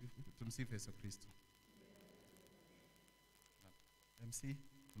 Tumsifu Yesu Kristo. MC,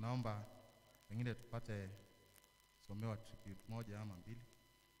 tunaomba pengine tupate somewa tribute moja ama mbili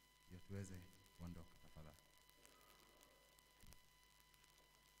ndio tuweze kuondoka tafadhali.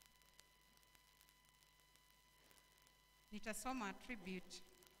 Nitasoma tribute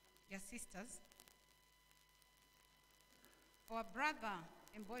ya sisters. Our brother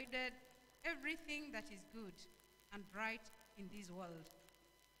embodied everything that is good and bright in this world.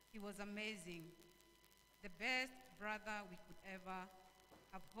 He was amazing, the best brother we could ever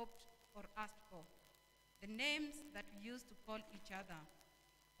have hoped or asked for. The names that we used to call each other,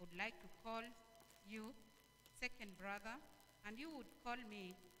 I would like to call you second brother, and you would call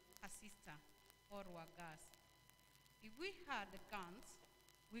me a sister or Wagas. If we had the guns,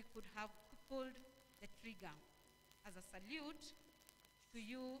 we could have pulled the trigger as a salute to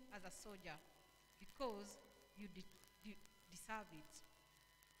you as a soldier, because you deserve it.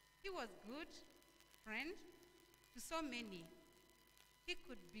 He was good friend to so many. He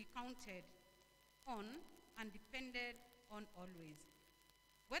could be counted on and depended on always.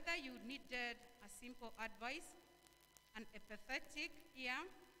 Whether you needed a simple advice, an empathetic ear,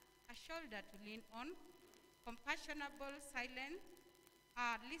 a shoulder to lean on, compassionable silence,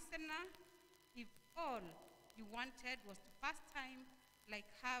 a listener, if all you wanted was to pass time like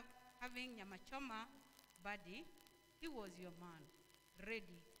having nyama choma buddy, he was your man,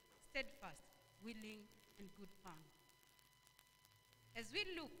 ready, steadfast, willing, and good fun. As we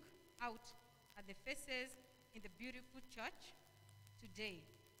look out at the faces in the beautiful church today,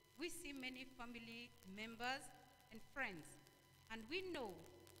 we see many family members and friends, and we know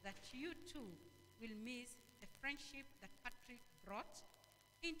that you too will miss the friendship that Patrick brought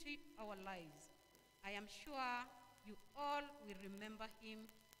into our lives. I am sure you all will remember him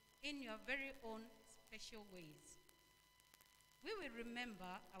in your very own special ways. We will remember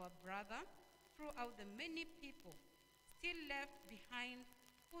our brother throughout the many people still left behind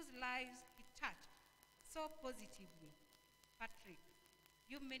whose lives he touched so positively. Patrick,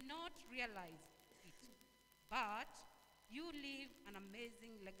 you may not realize it, but you leave an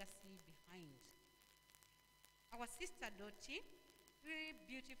amazing legacy behind. Our sister Dottie, three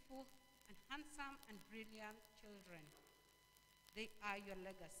beautiful and handsome and brilliant children. They are your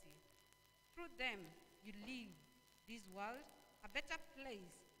legacy. Through them, you leave this world a better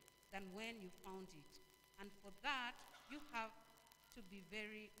place than when you found it. And for that, we are to be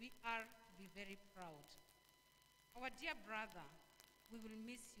very proud. Our dear brother, we will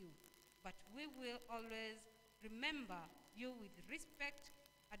miss you, but we will always remember you with respect,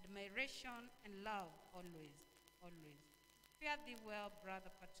 admiration, and love always, always. Fare thee well,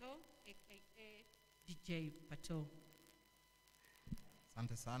 Brother Pato, aka DJ Pato.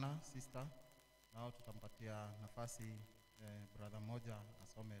 Asante sana sister. Nao tutampatia nafasi brother moja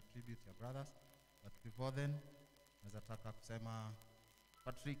asome tribute ya brothers. But before then, nataka kusema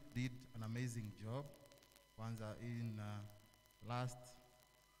Patrick did an amazing job. Kwanza in last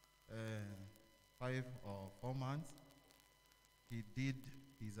 5 or 4 months, he did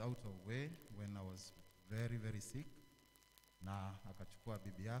his out of way when I was very, very sick. Na akachukua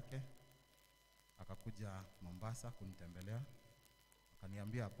bibi yake, akakuja Mombasa kunitembelea.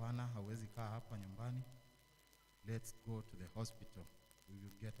 Akaniambia hapana, hauwezi kaa hapa nyumbani. Let's go to the hospital. We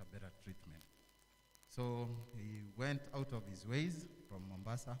will get a better treatment. So he went out of his ways from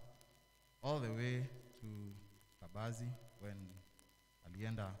Mombasa all the way to Kabazi when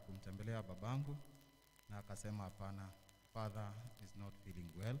alienda kumtembelea babangu na akasema hapana, father is not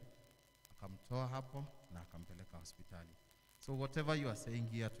feeling well. Akamtoa hapo na akampeleka hospitali. So whatever you are saying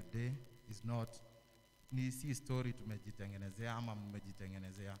here today is not ni si story tumejitengenezea ama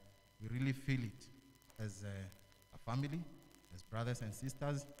mmejitengenezea. We really feel it as a family, as brothers and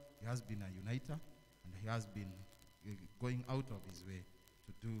sisters. He has been a uniter and he has been going out of his way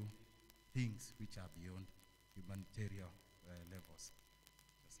to do things which are beyond humanitarian levels.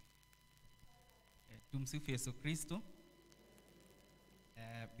 Tumsifu Yesu Kristo.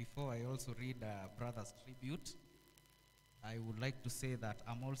 Before I also read brother's tribute, I would like to say that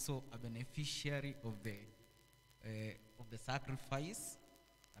I'm also a beneficiary of the sacrifice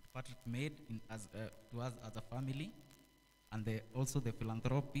that Patrick made to us as a family, and also the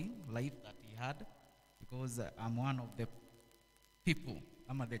philanthropy life that he had, because I'm one of the people,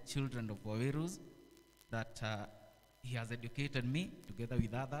 I'm the children of Waweru, that he has educated me together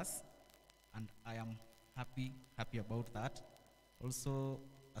with others, and I am happy about that. Also,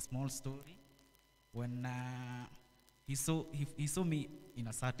 a small story, when he saw me in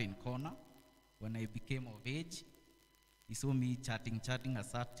a certain corner, when I became of age, he saw me chatting a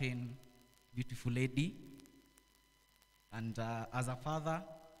certain beautiful lady, and as a father,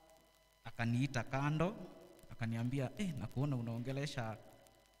 akaniita kando, akaniambia, nakuona unaongelesha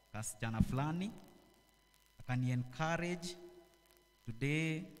kasichana fulani, akani encourage.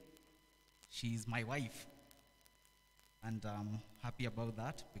 Today, she is my wife, and I'm happy about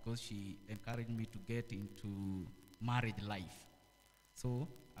that because she encouraged me to get into marriage life. So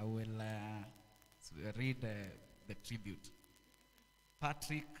I will read the tribute.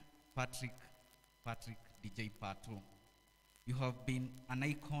 Patrick, DJ Pato, you have been an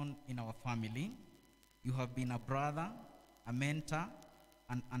icon in our family. You have been a brother, a mentor,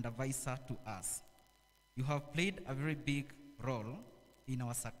 and an advisor to us. You have played a very big role in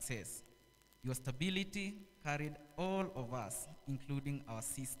our success. Your stability carried all of us, including our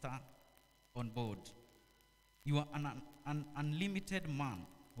sister, on board. You are an unlimited man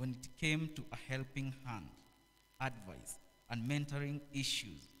when it came to a helping hand, advice, and mentoring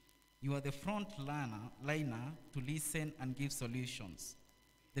issues. You are the front liner to listen and give solutions.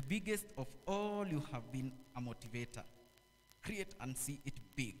 The biggest of all, you have been a motivator. Create and see it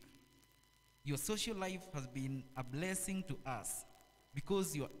big. Your social life has been a blessing to us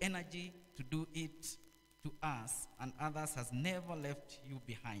because your energy to do it to us and others has never left you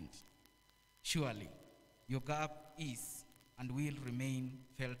behind. Surely, your gap is and will remain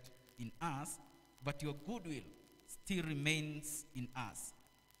felt in us, but your goodwill still remains in us.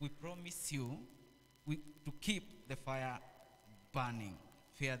 We promise you to keep the fire burning.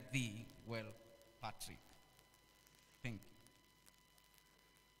 Fare thee well, Patrick. Thank you.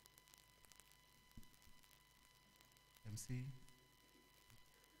 MC.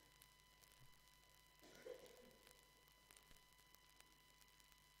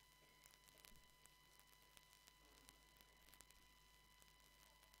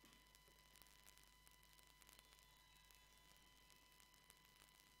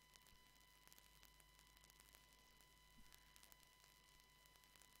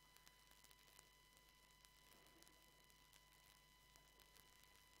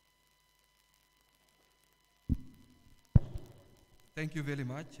 Thank you very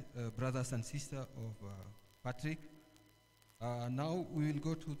much, brothers and sisters of Patrick. Now we will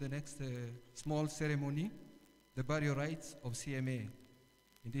go to the next small ceremony, the burial rites of CMA.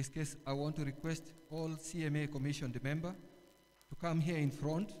 In this case, I want to request all CMA commissioned members to come here in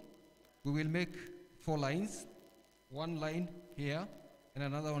front. We will make 4 lines, 1 line here, and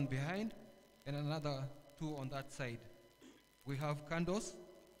another one behind, and another 2 on that side. We have candles.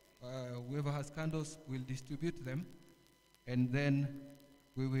 Whoever has candles will distribute them. And then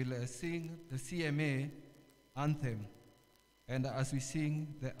we will sing the CMA anthem. And as we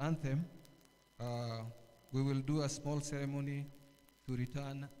sing the anthem, we will do a small ceremony to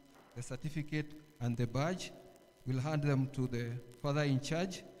return the certificate and the badge. We'll hand them to the father in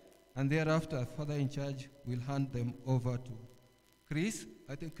charge, and thereafter, father in charge will hand them over to Chris.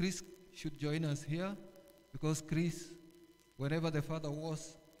 I think Chris should join us here, because Chris, whenever the father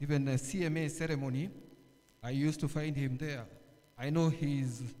was, even a CMA ceremony, I used to find him there. I know he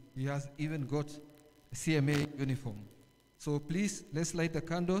has even got a CMA uniform. So please, let's light the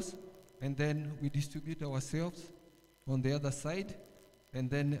candles, and then we distribute ourselves on the other side, and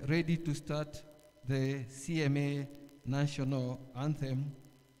then ready to start the CMA national anthem,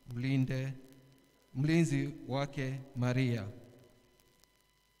 Mlinzi Wake Maria.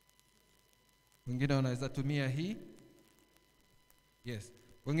 Wengine wanaweza tumia hii. Yes.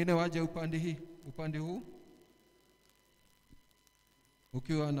 Wengine waje upande huu.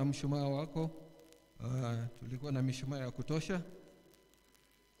 Ukiwa na mshumaa wako, tulikuwa na mishumaa ya kutosha.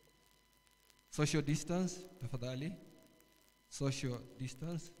 Social distance, tafadhali. Social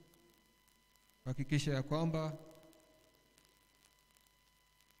distance. Hakikisha ya kwamba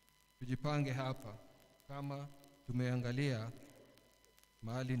tujipange hapa kama tumeangalia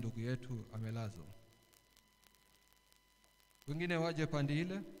mahali ndugu yetu amelazwa. Wengine waje pande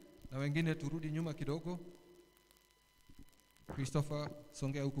ile na wengine turudi nyuma kidogo. Christopher,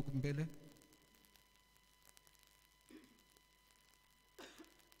 songea huku mbele.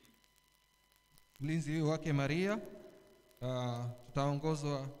 Mlinzi wake Maria.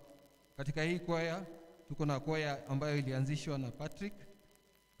 Tutaongozwa katika hii kwaya. Tuko na kwaya ambayo ilianzishwa na Patrick,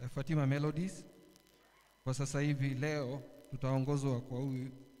 Fatima Melodies. Kwa sasa hivi leo tutaongozwa kwa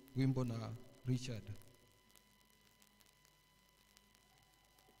huyu wimbo na Richard.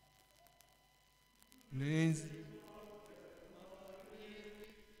 Mlinzi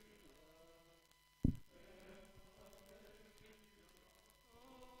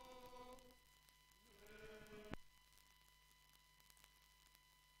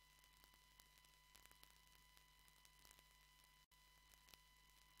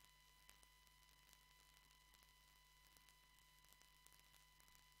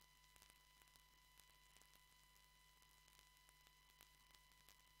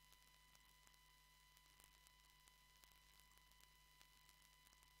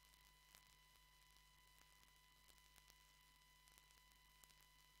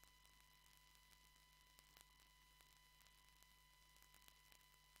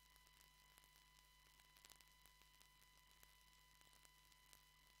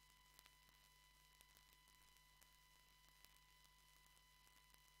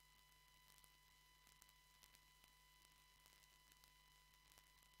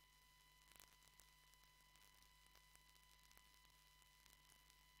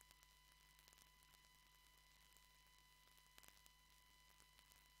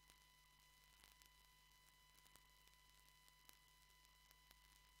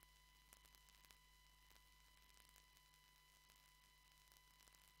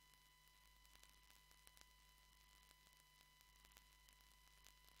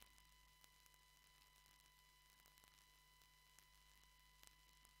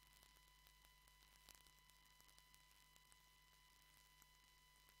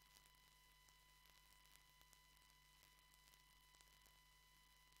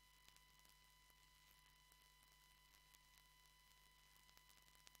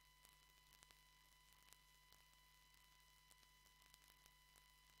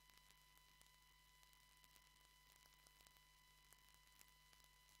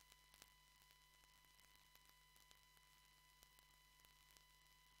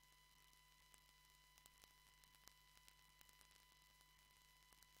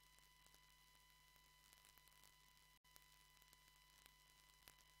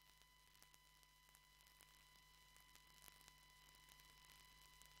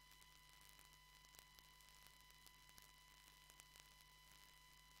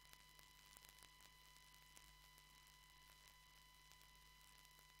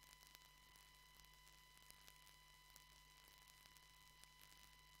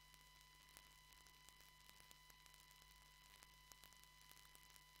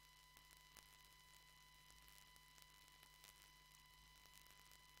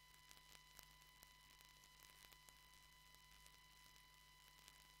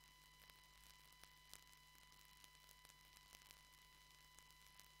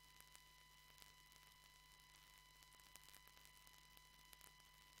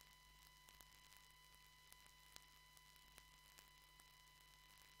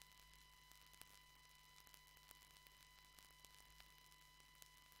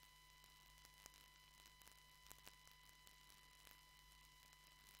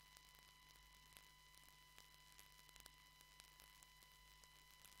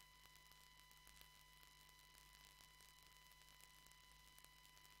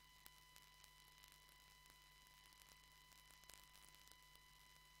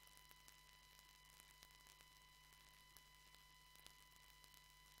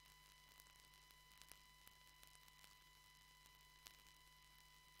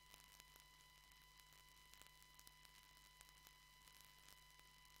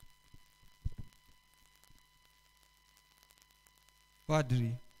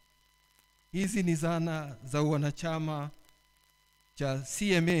padri. Hizi ni zana za wanachama cha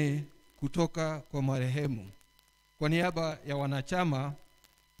CMA kutoka kwa marehemu. Kwa niaba ya wanachama,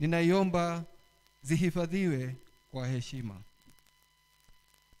 ninaiomba zihifadhiwe kwa heshima.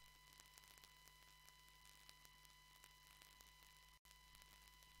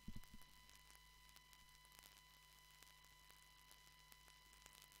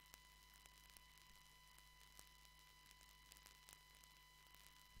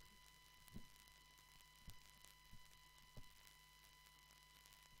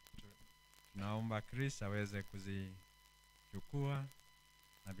 Naomba Chris aweze kuzichukua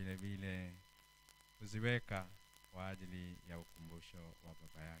na vile vile kuziweka kwa ajili ya ukumbusho wa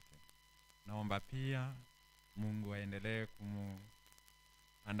baba yake. Naomba pia Mungu aendelee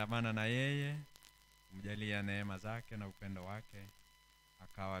kumuandamana na yeye, kumjalia neema zake na upendo wake,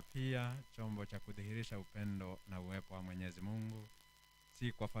 akawa pia chombo cha kudhihirisha upendo na uwepo wa Mwenyezi Mungu,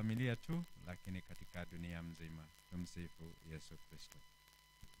 si kwa familia tu, lakini katika dunia mzima. Tumsifu Yesu Kristo.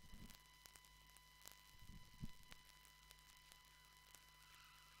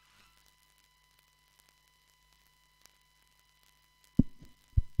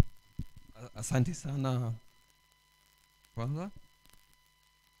 Asante sana. Kwanza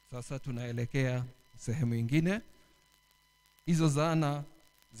sasa tunaelekea sehemu nyingine. Hizo zana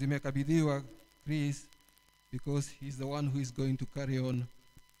zimekabidhiwa Chris because he's the one who is going to carry on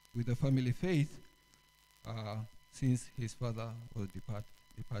with the family faith since his father was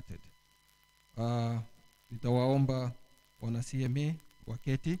departed. Nitawaomba wana CMA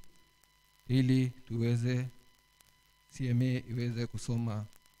waketi ili tuweze CMA iweze kusoma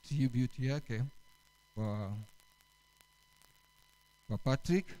tribute yake kwa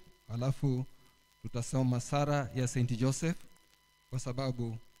Patrick, alafu tutasoma sara ya St. Joseph kwa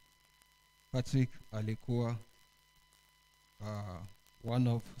sababu Patrick alikuwa one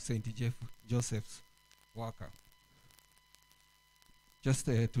of St. Joseph's worker. Just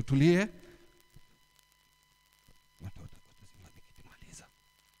tutulie.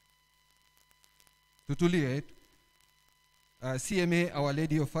 Tutulie. CMA Our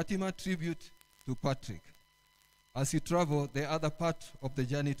Lady of Fatima tribute to Patrick. As you travel the other part of the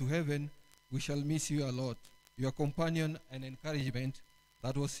journey to heaven, we shall miss you a lot. Your companion and encouragement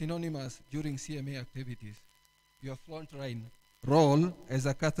that was synonymous during CMA activities. Your frontline role as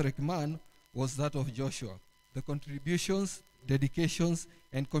a Catholic man was that of Joshua. The contributions, dedications,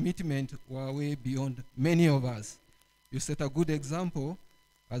 and commitment were way beyond many of us. You set a good example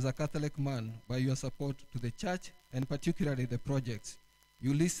as a Catholic man by your support to the church and particularly the projects.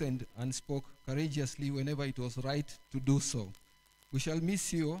 You listened and spoke courageously whenever it was right to do so. We shall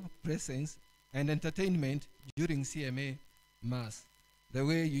miss your presence and entertainment during CMA Mass. The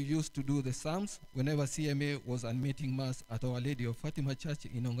way you used to do the Psalms whenever CMA was unmeeting Mass at Our Lady of Fatima Church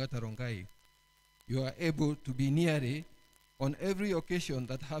in Ongata Rongai. You are able to be near on every occasion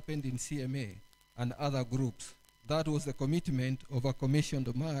that happened in CMA and other groups. That was the commitment of a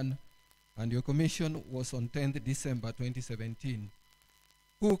commissioned man, and your commission was on 10th December 2017.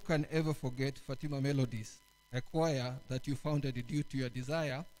 Who can ever forget Fatima Melodies, a choir that you founded due to your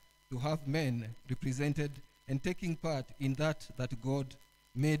desire to have men represented and taking part in that God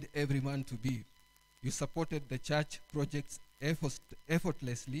made every man to be. You supported the church projects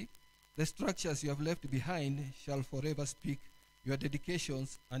effortlessly. The structures you have left behind shall forever speak your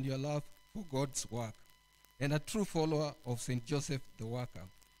dedications and your love for God's work. And a true follower of St. Joseph the Worker.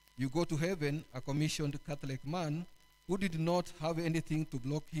 You go to heaven a commissioned Catholic man who did not have anything to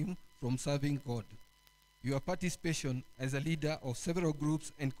block him from serving God. Your participation as a leader of several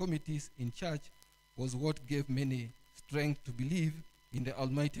groups and committees in church was what gave many strength to believe in the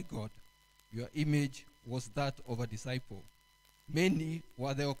Almighty God. Your image was that of a disciple. Many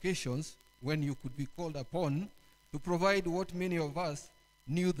were the occasions when you could be called upon to provide what many of us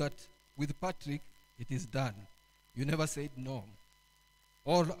knew that with Patrick, it is done. You never said no,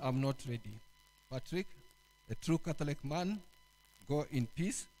 or I'm not ready. Patrick, a true Catholic man, go in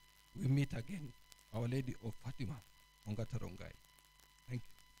peace. We meet again. Our Lady of Fatima, Ongata Rongai. Thank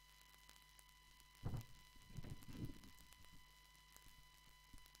you.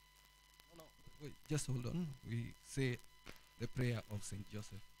 No, wait, just hold on. We say the prayer of St.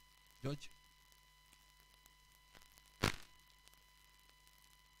 Joseph. George?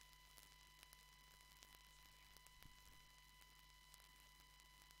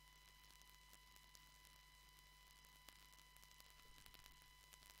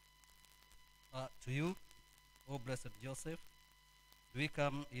 To you, O blessed Joseph, we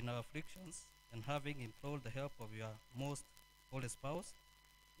come in our afflictions, and having implored the help of your most holy spouse,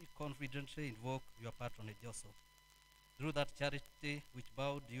 we confidently invoke your patronage Joseph. through that charity which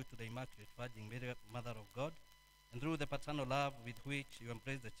bowed you to the Immaculate Virgin Mary, Mother of God, and through the paternal love with which you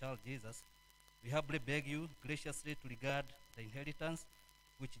embrace the child Jesus, we humbly beg you graciously to regard the inheritance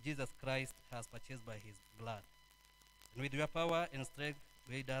which Jesus Christ has purchased by his blood. And with your power and strength,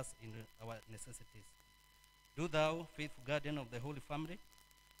 aid us in our necessities. Do thou, faithful guardian of the Holy Family,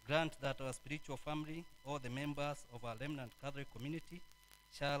 grant that our spiritual family, all the members of our remnant Catholic community,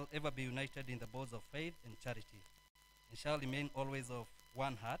 shall ever be united in the bonds of faith and charity, and shall remain always of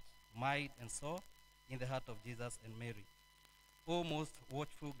one heart, mind, and soul in the heart of Jesus and Mary. O most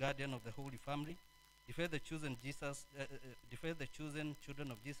watchful guardian of the Holy Family, defend the chosen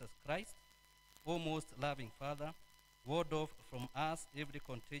children of Jesus Christ. O most loving Father, ward off from us every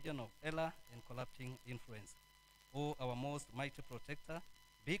contagion of error and corrupting influence. O our most mighty protector,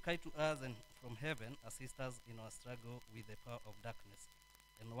 be kind to us and from heaven assist us in our struggle with the power of darkness.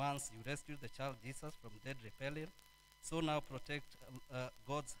 And once you rescued the child Jesus from deadly peril, so now protect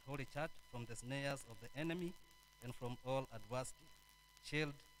God's holy church from the snares of the enemy and from all adversity.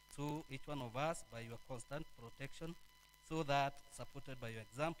 Shield to each one of us by your constant protection, so that, supported by your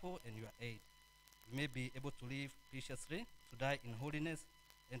example and your aid, we may be able to live preciously, to die in holiness,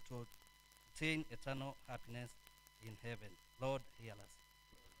 and to obtain eternal happiness in heaven. Lord, hear us.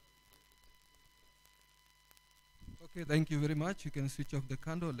 Okay, thank you very much. You can switch off the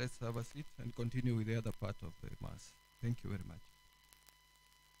candle. Let's have a seat and continue with the other part of the Mass. Thank you very much.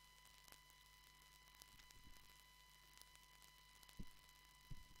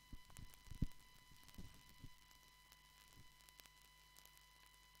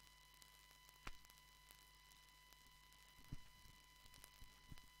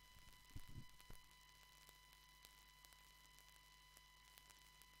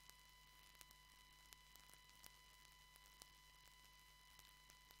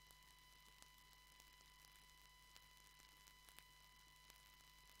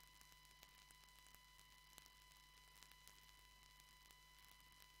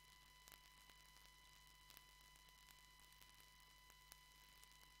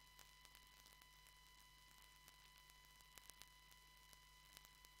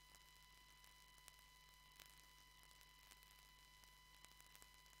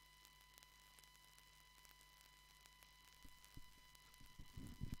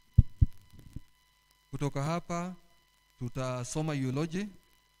 Kutoka hapa tutasoma eulogy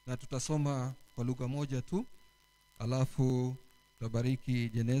na tutasoma kwa lugha moja tu, alafu tutabariki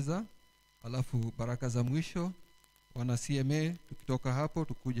jeneza, alafu baraka za mwisho. Wana CMA tukitoka hapo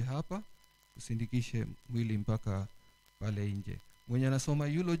tukuje hapa tusindikishe mwili mpaka pale nje. Mwenye anasoma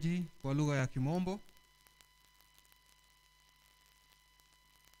eulogy kwa lugha ya Kimombo?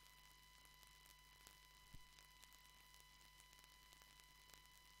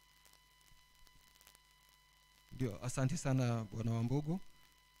 Ndio, asante sana Bwana Wambugu.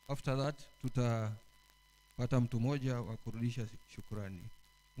 After that tutapata mtu mmoja wa kurudisha shukrani.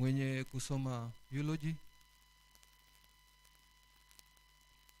 Mwenye kusoma eulogy?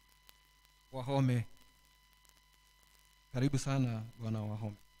 Wahome. Karibu sana Bwana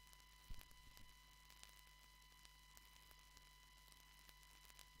Wahome.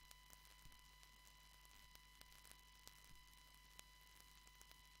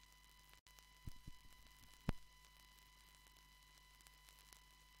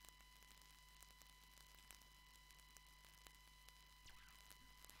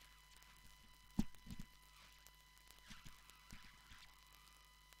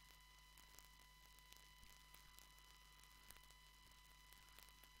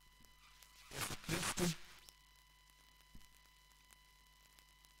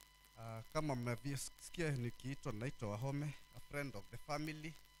 Kama mnavyosikia nikiitwa, naitwa Wahome, a friend of the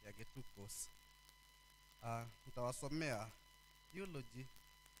family ya Getukos. Nitawasomea eulogy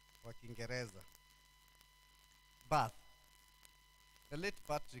kwa Kiingereza. Birth. The late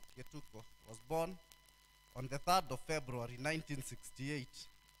Patrick Getuko was born on the 3rd of February 1968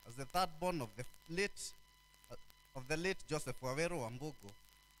 as the third born of the late Joseph Waweru Wambugu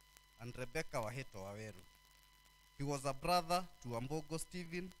and Rebecca Waheto Waweru. He was a brother to Wambugu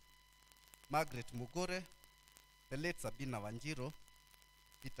Stephen, Margaret Mugore, the late Sabina Wanjiro,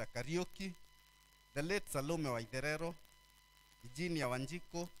 Peter Kariuki, the late Salome Waitherero, Virginia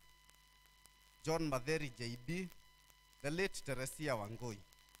Wanjiko, John Matheri JB, the late Teresia Wangoi.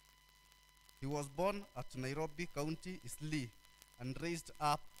 He was born at Nairobi County, Eastleigh, and raised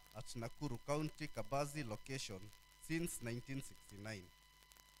up at Nakuru County, Kabazi location since 1969.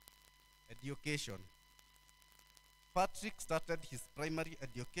 Education. Patrick started his primary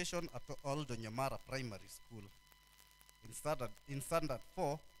education at Old Onyamara Primary School. In standard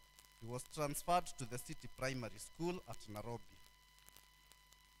 4, He was transferred to the city primary school at Nairobi.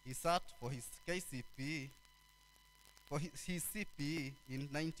 He sat for his his CPE in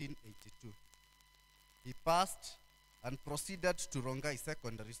 1982. He passed and proceeded to Rongai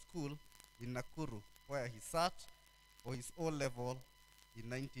Secondary School in Nakuru, where he sat for his O-level in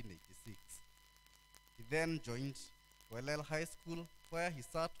 1986. He then joined Welel High School, where he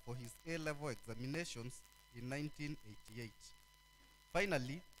sat for his A-level examinations in 1988.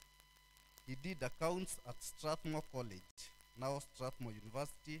 Finally, he did accounts at Strathmore College, now Strathmore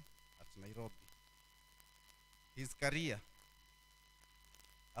University at Nairobi. His career.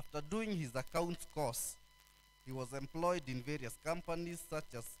 After doing his accounts course, he was employed in various companies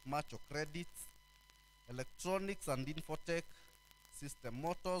such as Macho Credits, Electronics and Infotech, System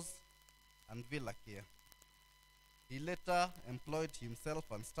Motors, and Villa Care. He later employed himself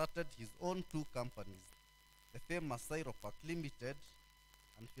and started his own two companies, the famous Cyropac Limited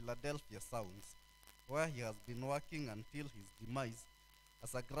and Philadelphia Sounds, where he has been working until his demise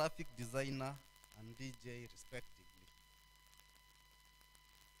as a graphic designer and DJ respectively.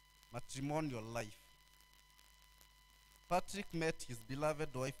 Matrimonial life. Patrick met his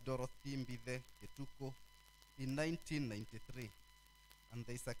beloved wife Dorothy Mbithe Ketuko in 1993, and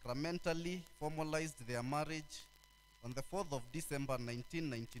they sacramentally formalized their marriage on the 4th of December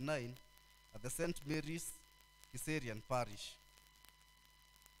 1999 at the St. Mary's Kiserian Parish.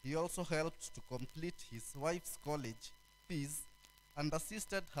 He also helped to complete his wife's college fees and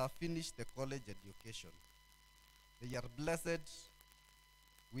assisted her finish the college education. They are blessed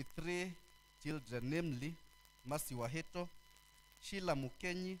with 3 children, namely Mercy Waheto, Sheila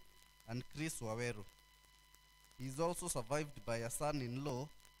Mukenyi, and Chris Waweru. He is also survived by a son-in-law,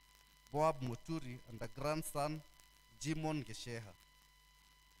 Boab Muturi, and a grandson, Jimon Gesheha.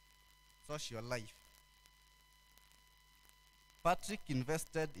 Social life. Patrick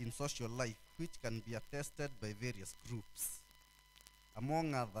invested in social life, which can be attested by various groups.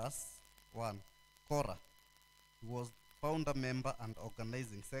 Among others, 1. Cora, who was founder member and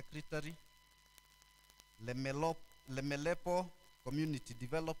organizing secretary. Lemelepo Community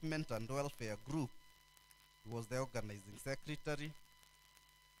Development and Welfare Group, who was the organizing secretary.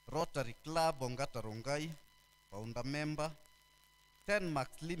 Rotary Club Ongata Rongai, founder member. 10 Max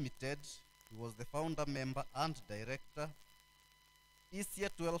Limited, who was the founder member and director.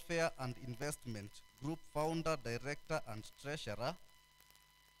 Isiet Welfare and Investment Group founder, director, and treasurer.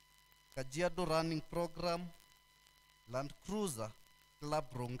 Kajiado Running Program, Land Cruiser Club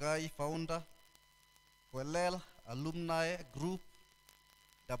Rongai founder. Welel Alumni Group,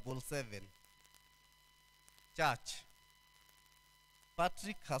 777. Church.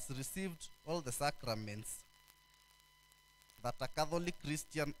 Patrick has received all the sacraments that a Catholic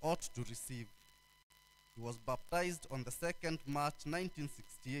Christian ought to receive. He was baptized on the 2nd March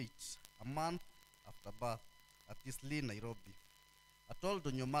 1968, a month after birth, at Isli, Nairobi. At Old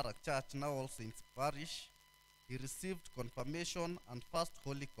Onyomara Church, now All Saints Parish, he received confirmation and First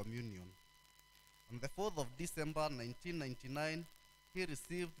Holy Communion. On the 4th of December 1999, he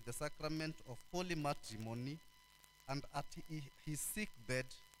received the sacrament of holy matrimony, and at his sick bed,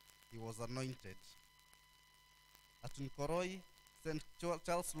 he was anointed. At Nkoroi, St.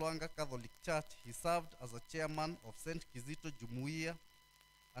 Charles Lwanga Catholic Church, he served as a chairman of St. Kizito Jumuiya,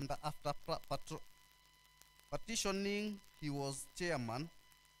 and after petitioning, he was chairman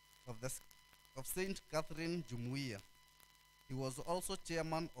of St. Catherine Jumuiya. He was also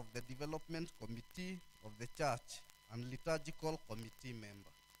chairman of the development committee of the church and liturgical committee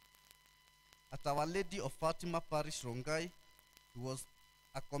member. At Our Lady of Fatima Parish Rongai, he was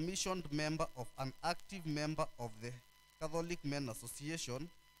a commissioned member of an active member of the Catholic Men Association,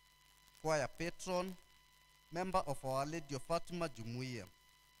 choir patron, member of Our Lady of Fatima Jumuiya,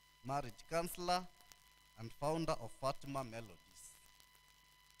 marriage counselor, and founder of Fatima Melodies.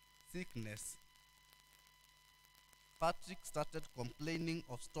 Sickness. Patrick started complaining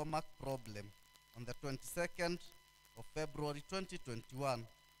of stomach problem on the 22nd of February 2021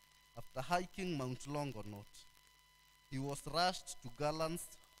 after hiking Mount Longonot. He was rushed to Gallant's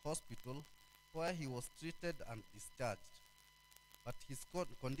Hospital where he was treated and discharged, but his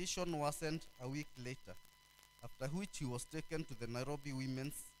condition worsened a week later, after which he was taken to the Nairobi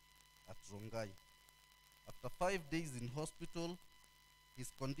Women's at Rongai. After 5 days in hospital, his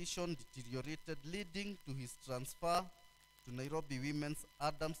condition deteriorated, leading to his transfer to Nairobi Women's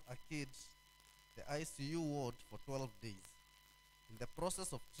Adams Arcade, the ICU ward, for 12 days. In the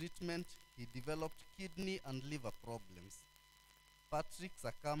process of treatment, he developed kidney and liver problems. Patrick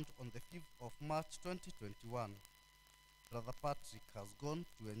succumbed on the 5th of March 2021. Brother Patrick has gone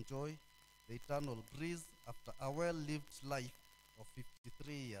to enjoy the eternal breeze after a well-lived life of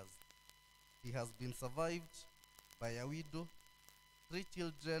 53 years. He has been survived by a widow, 3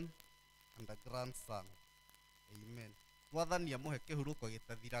 children, and a grandson. Amen. Mwathani amuhe kihuruko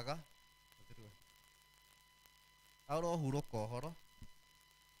gitathiraga. Arohuruka ũhoro.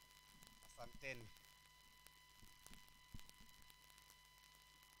 Asanteni.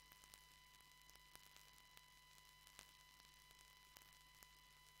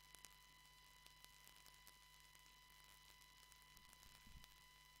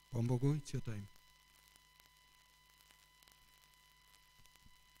 Wambogo, it's your time.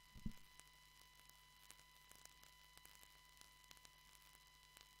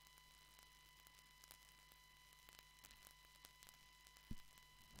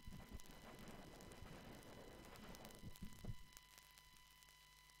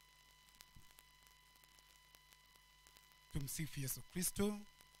 Tumsifu Yesu Kristo.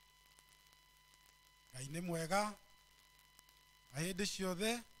 Ngai nĩ mwega na hĩndĩ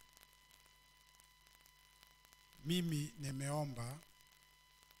ciothe. Mimi nimeomba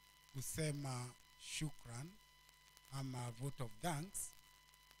kusema shukran ama vote of thanks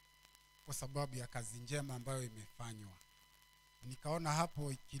kwa sababu ya kazi njema ambayo imefanywa. Nikaona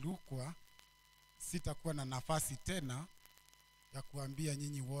hapo ikirukwa sitakuwa na nafasi tena ya kuambia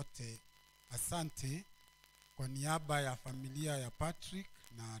nyinyi wote asante kwa niaba ya familia ya Patrick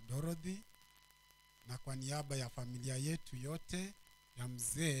na Dorothy na kwa niaba ya familia yetu yote ya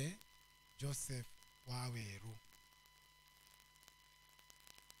mzee Joseph Waweru.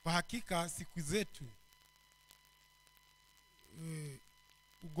 Kwa hakika siku zetu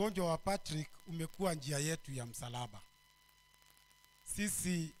ugonjwa wa Patrick umekuwa njia yetu ya msalaba.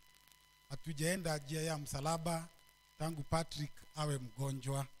 Sisi hatujaenda njia ya msalaba tangu Patrick awe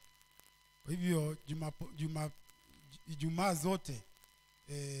mgonjwa. Kwa hivyo Ijumaa zote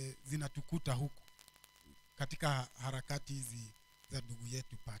zinatukuta huku katika harakati hizi za ndugu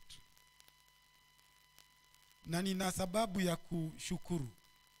yetu Patrick. Na nina sababu ya kushukuru.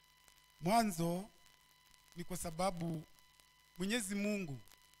 Mwanzo ni kwa sababu Mwenyezi Mungu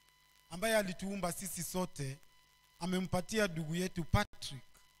ambaye alituumba sisi sote amempatia ndugu yetu Patrick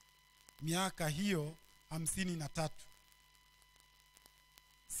miaka hiyo 53.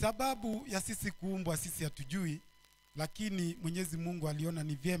 Sababu ya sisi kuumbwa sisi hatujui, lakini Mwenyezi Mungu aliona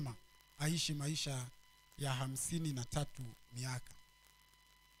ni vyema aishi maisha ya 53 miaka.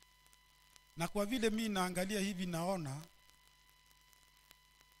 Na kwa vile mimi naangalia hivi naona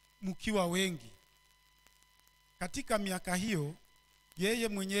mkiwa wengi katika miaka hiyo, yeye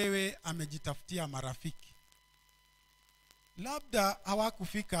mwenyewe amejitafutia marafiki. Labda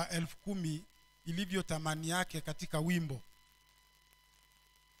hawakufika 10,000 ilivyo thamani yake katika wimbo.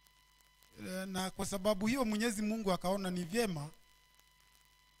 Na kwa sababu hiyo Mwenyezi Mungu akaona ni vyema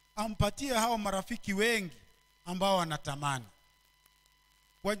ampatie hao marafiki wengi ambao wanatamani.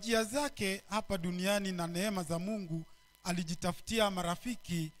 Kwa njia zake hapa duniani na neema za Mungu alijitafutia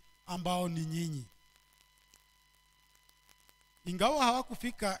marafiki ambao ni nyinyi. Ingawa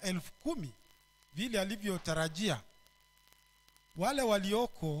hawakufika 10,000 vile alivyotarajia, wale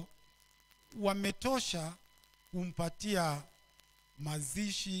walioko wametosha kumpatia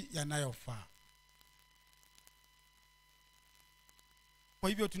mazishi yanayofaa. Kwa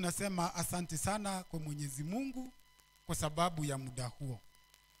hivyo tunasema asante sana kwa Mwenyezi Mungu kwa sababu ya muda huo.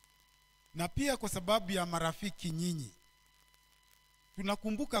 Na pia kwa sababu ya marafiki nyinyi.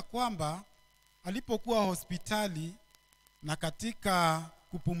 Tunakumbuka kwamba alipokuwa hospitali na katika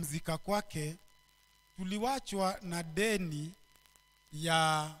kupumzika kwake tuliwachwa na deni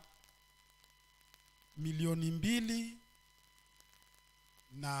ya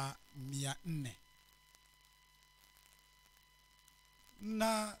 2,400,000.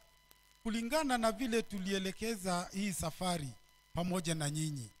 Na kulingana na vile tulielekeza hii safari pamoja na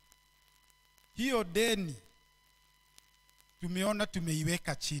nyinyi, hiyo deni tumeona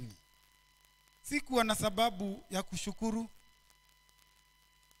tumeiweka chini. Sikuwa na sababu ya kushukuru.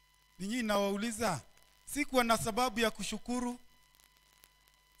 Ninyi nawauliza, sikuwa na sababu ya kushukuru?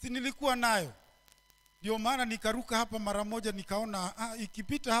 Si nilikuwa nayo. Ndio maana nikaruka hapa mara moja nikaona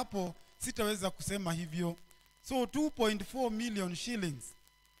ikipita hapo sitaweza kusema hivyo. So 2.4 million shillings.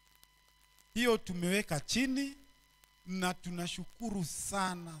 Hiyo tumeweka chini na tunashukuru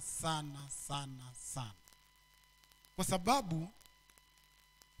sana sana sana sana. Kwa sababu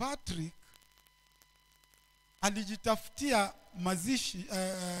Patrick alijitafutia mazishi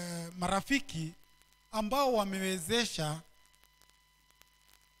marafiki ambao wamewezesha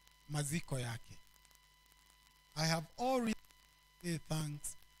maziko yake. I have already said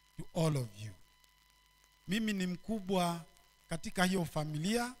thanks to all of you. Mimi ni mkubwa katika hiyo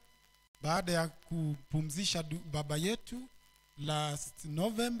familia. Baada ya kupumzisha baba yetu last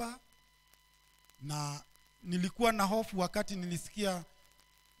November, na nilikuwa na hofu wakati nilisikia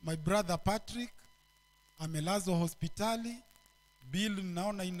my brother Patrick amelazwa hospitali, bill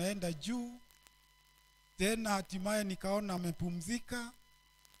naona inaenda juu, tena hatimaye nikaona amepumzika,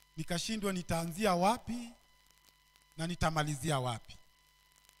 nikashindwa nitaanzia wapi na nitamalizia wapi.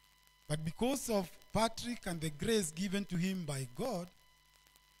 But because of Patrick and the grace given to him by God,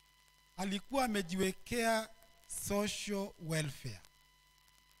 alikuwa amejiwekea social welfare.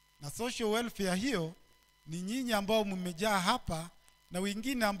 Na social welfare hiyo ni nyinyi ambao mmejaa hapa na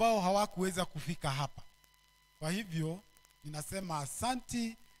wengine ambao hawakuweza kufika hapa. Kwa hivyo ninasema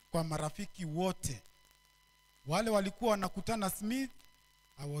asanti kwa marafiki wote. Wale walikuwa wanakutana Smith,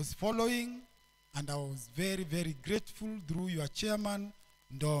 I was following and I was very very grateful through your chairman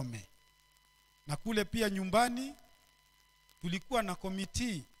Ndome. Na kule pia nyumbani tulikuwa na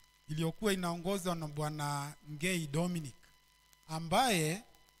komiti iliyokuwa inaongozwa na bwana Ngei Dominic, ambaye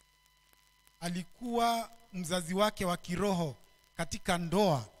alikuwa mzazi wake wa kiroho katika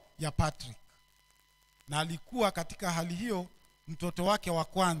ndoa ya Patrick, na alikuwa katika hali hiyo mtoto wake wa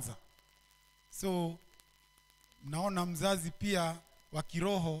kwanza. So naona mzazi pia wa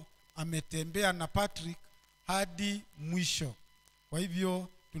kiroho ametembea na Patrick hadi mwisho. Kwa hivyo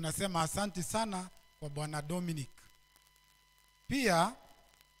tunasema asante sana kwa bwana Dominic. Pia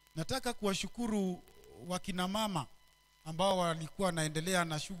nataka kuwashukuru wakina mama ambao walikuwa wanaendelea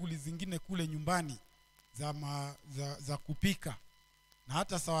na shughuli zingine kule nyumbani za kupika, na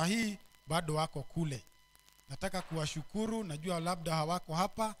hata sawa hii bado wako kule. Nataka kuwashukuru, najua labda hawako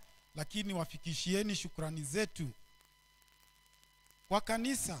hapa, lakini wafikishieni shukrani zetu kwa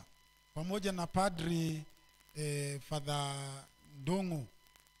kanisa pamoja na padri Father Ndongo.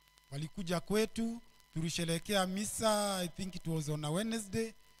 Walikuja kwetu, tulisherehekea misa, I think it was on a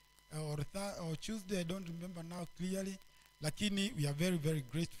Wednesday or Tuesday, I don't remember now clearly, lakini we are very very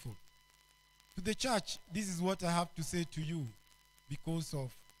grateful to the church. This is what I have to say to you because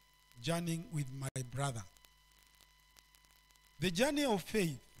of journeying with my brother. The journey of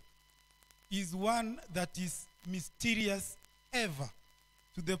faith is one that is mysterious ever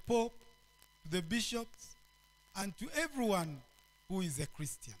to the Pope, to the bishops, and to everyone who is a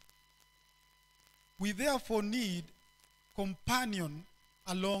Christian. We therefore need companion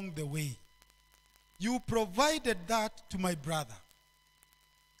along the way. You provided that to my brother,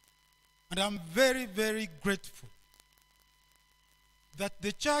 and I'm very, very grateful that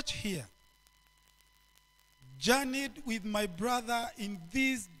the church here journeyed with my brother in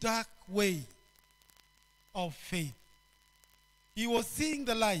this dark way of faith. He was seeing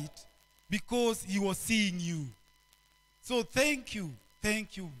the light because he was seeing you. So thank you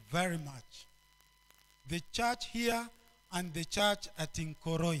very much. The church here and the church at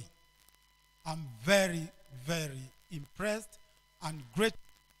Inkoroi, I'm very, very impressed and grateful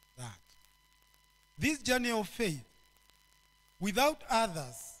for that. This journey of faith, without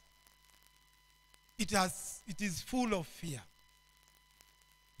others, it is full of fear.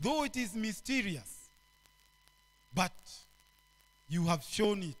 Though it is mysterious, but you have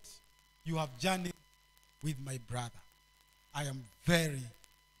shown it. You have journeyed with my brother. I am very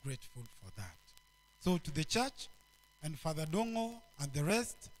grateful for that. So to the church and Father Dongo and the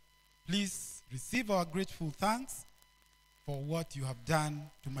rest, please receive our grateful thanks for what you have done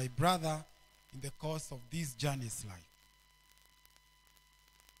to my brother in the course of this journey's life.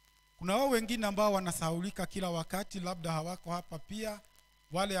 Kuna wao wengine ambao wanasahaulika kila wakati, labda hawako hapa pia,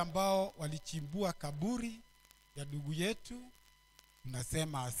 wale ambao walichimbua kaburi ya ndugu yetu.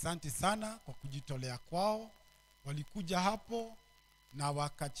 Tunasema asante sana kwa kujitolea kwao. Walikuja hapo na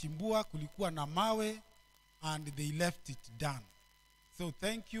wakachimbua, kulikuwa na mawe, and they left it done. So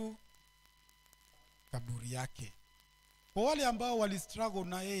thank you kaburi yake. Kwa wale ambao walistruggle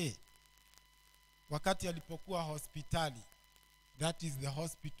na yeye wakati alipokuwa hospitali, that is the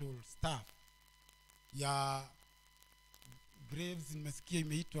hospital staff ya Graves, nimesikia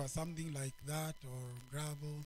imeitwa something like that, or Gravel,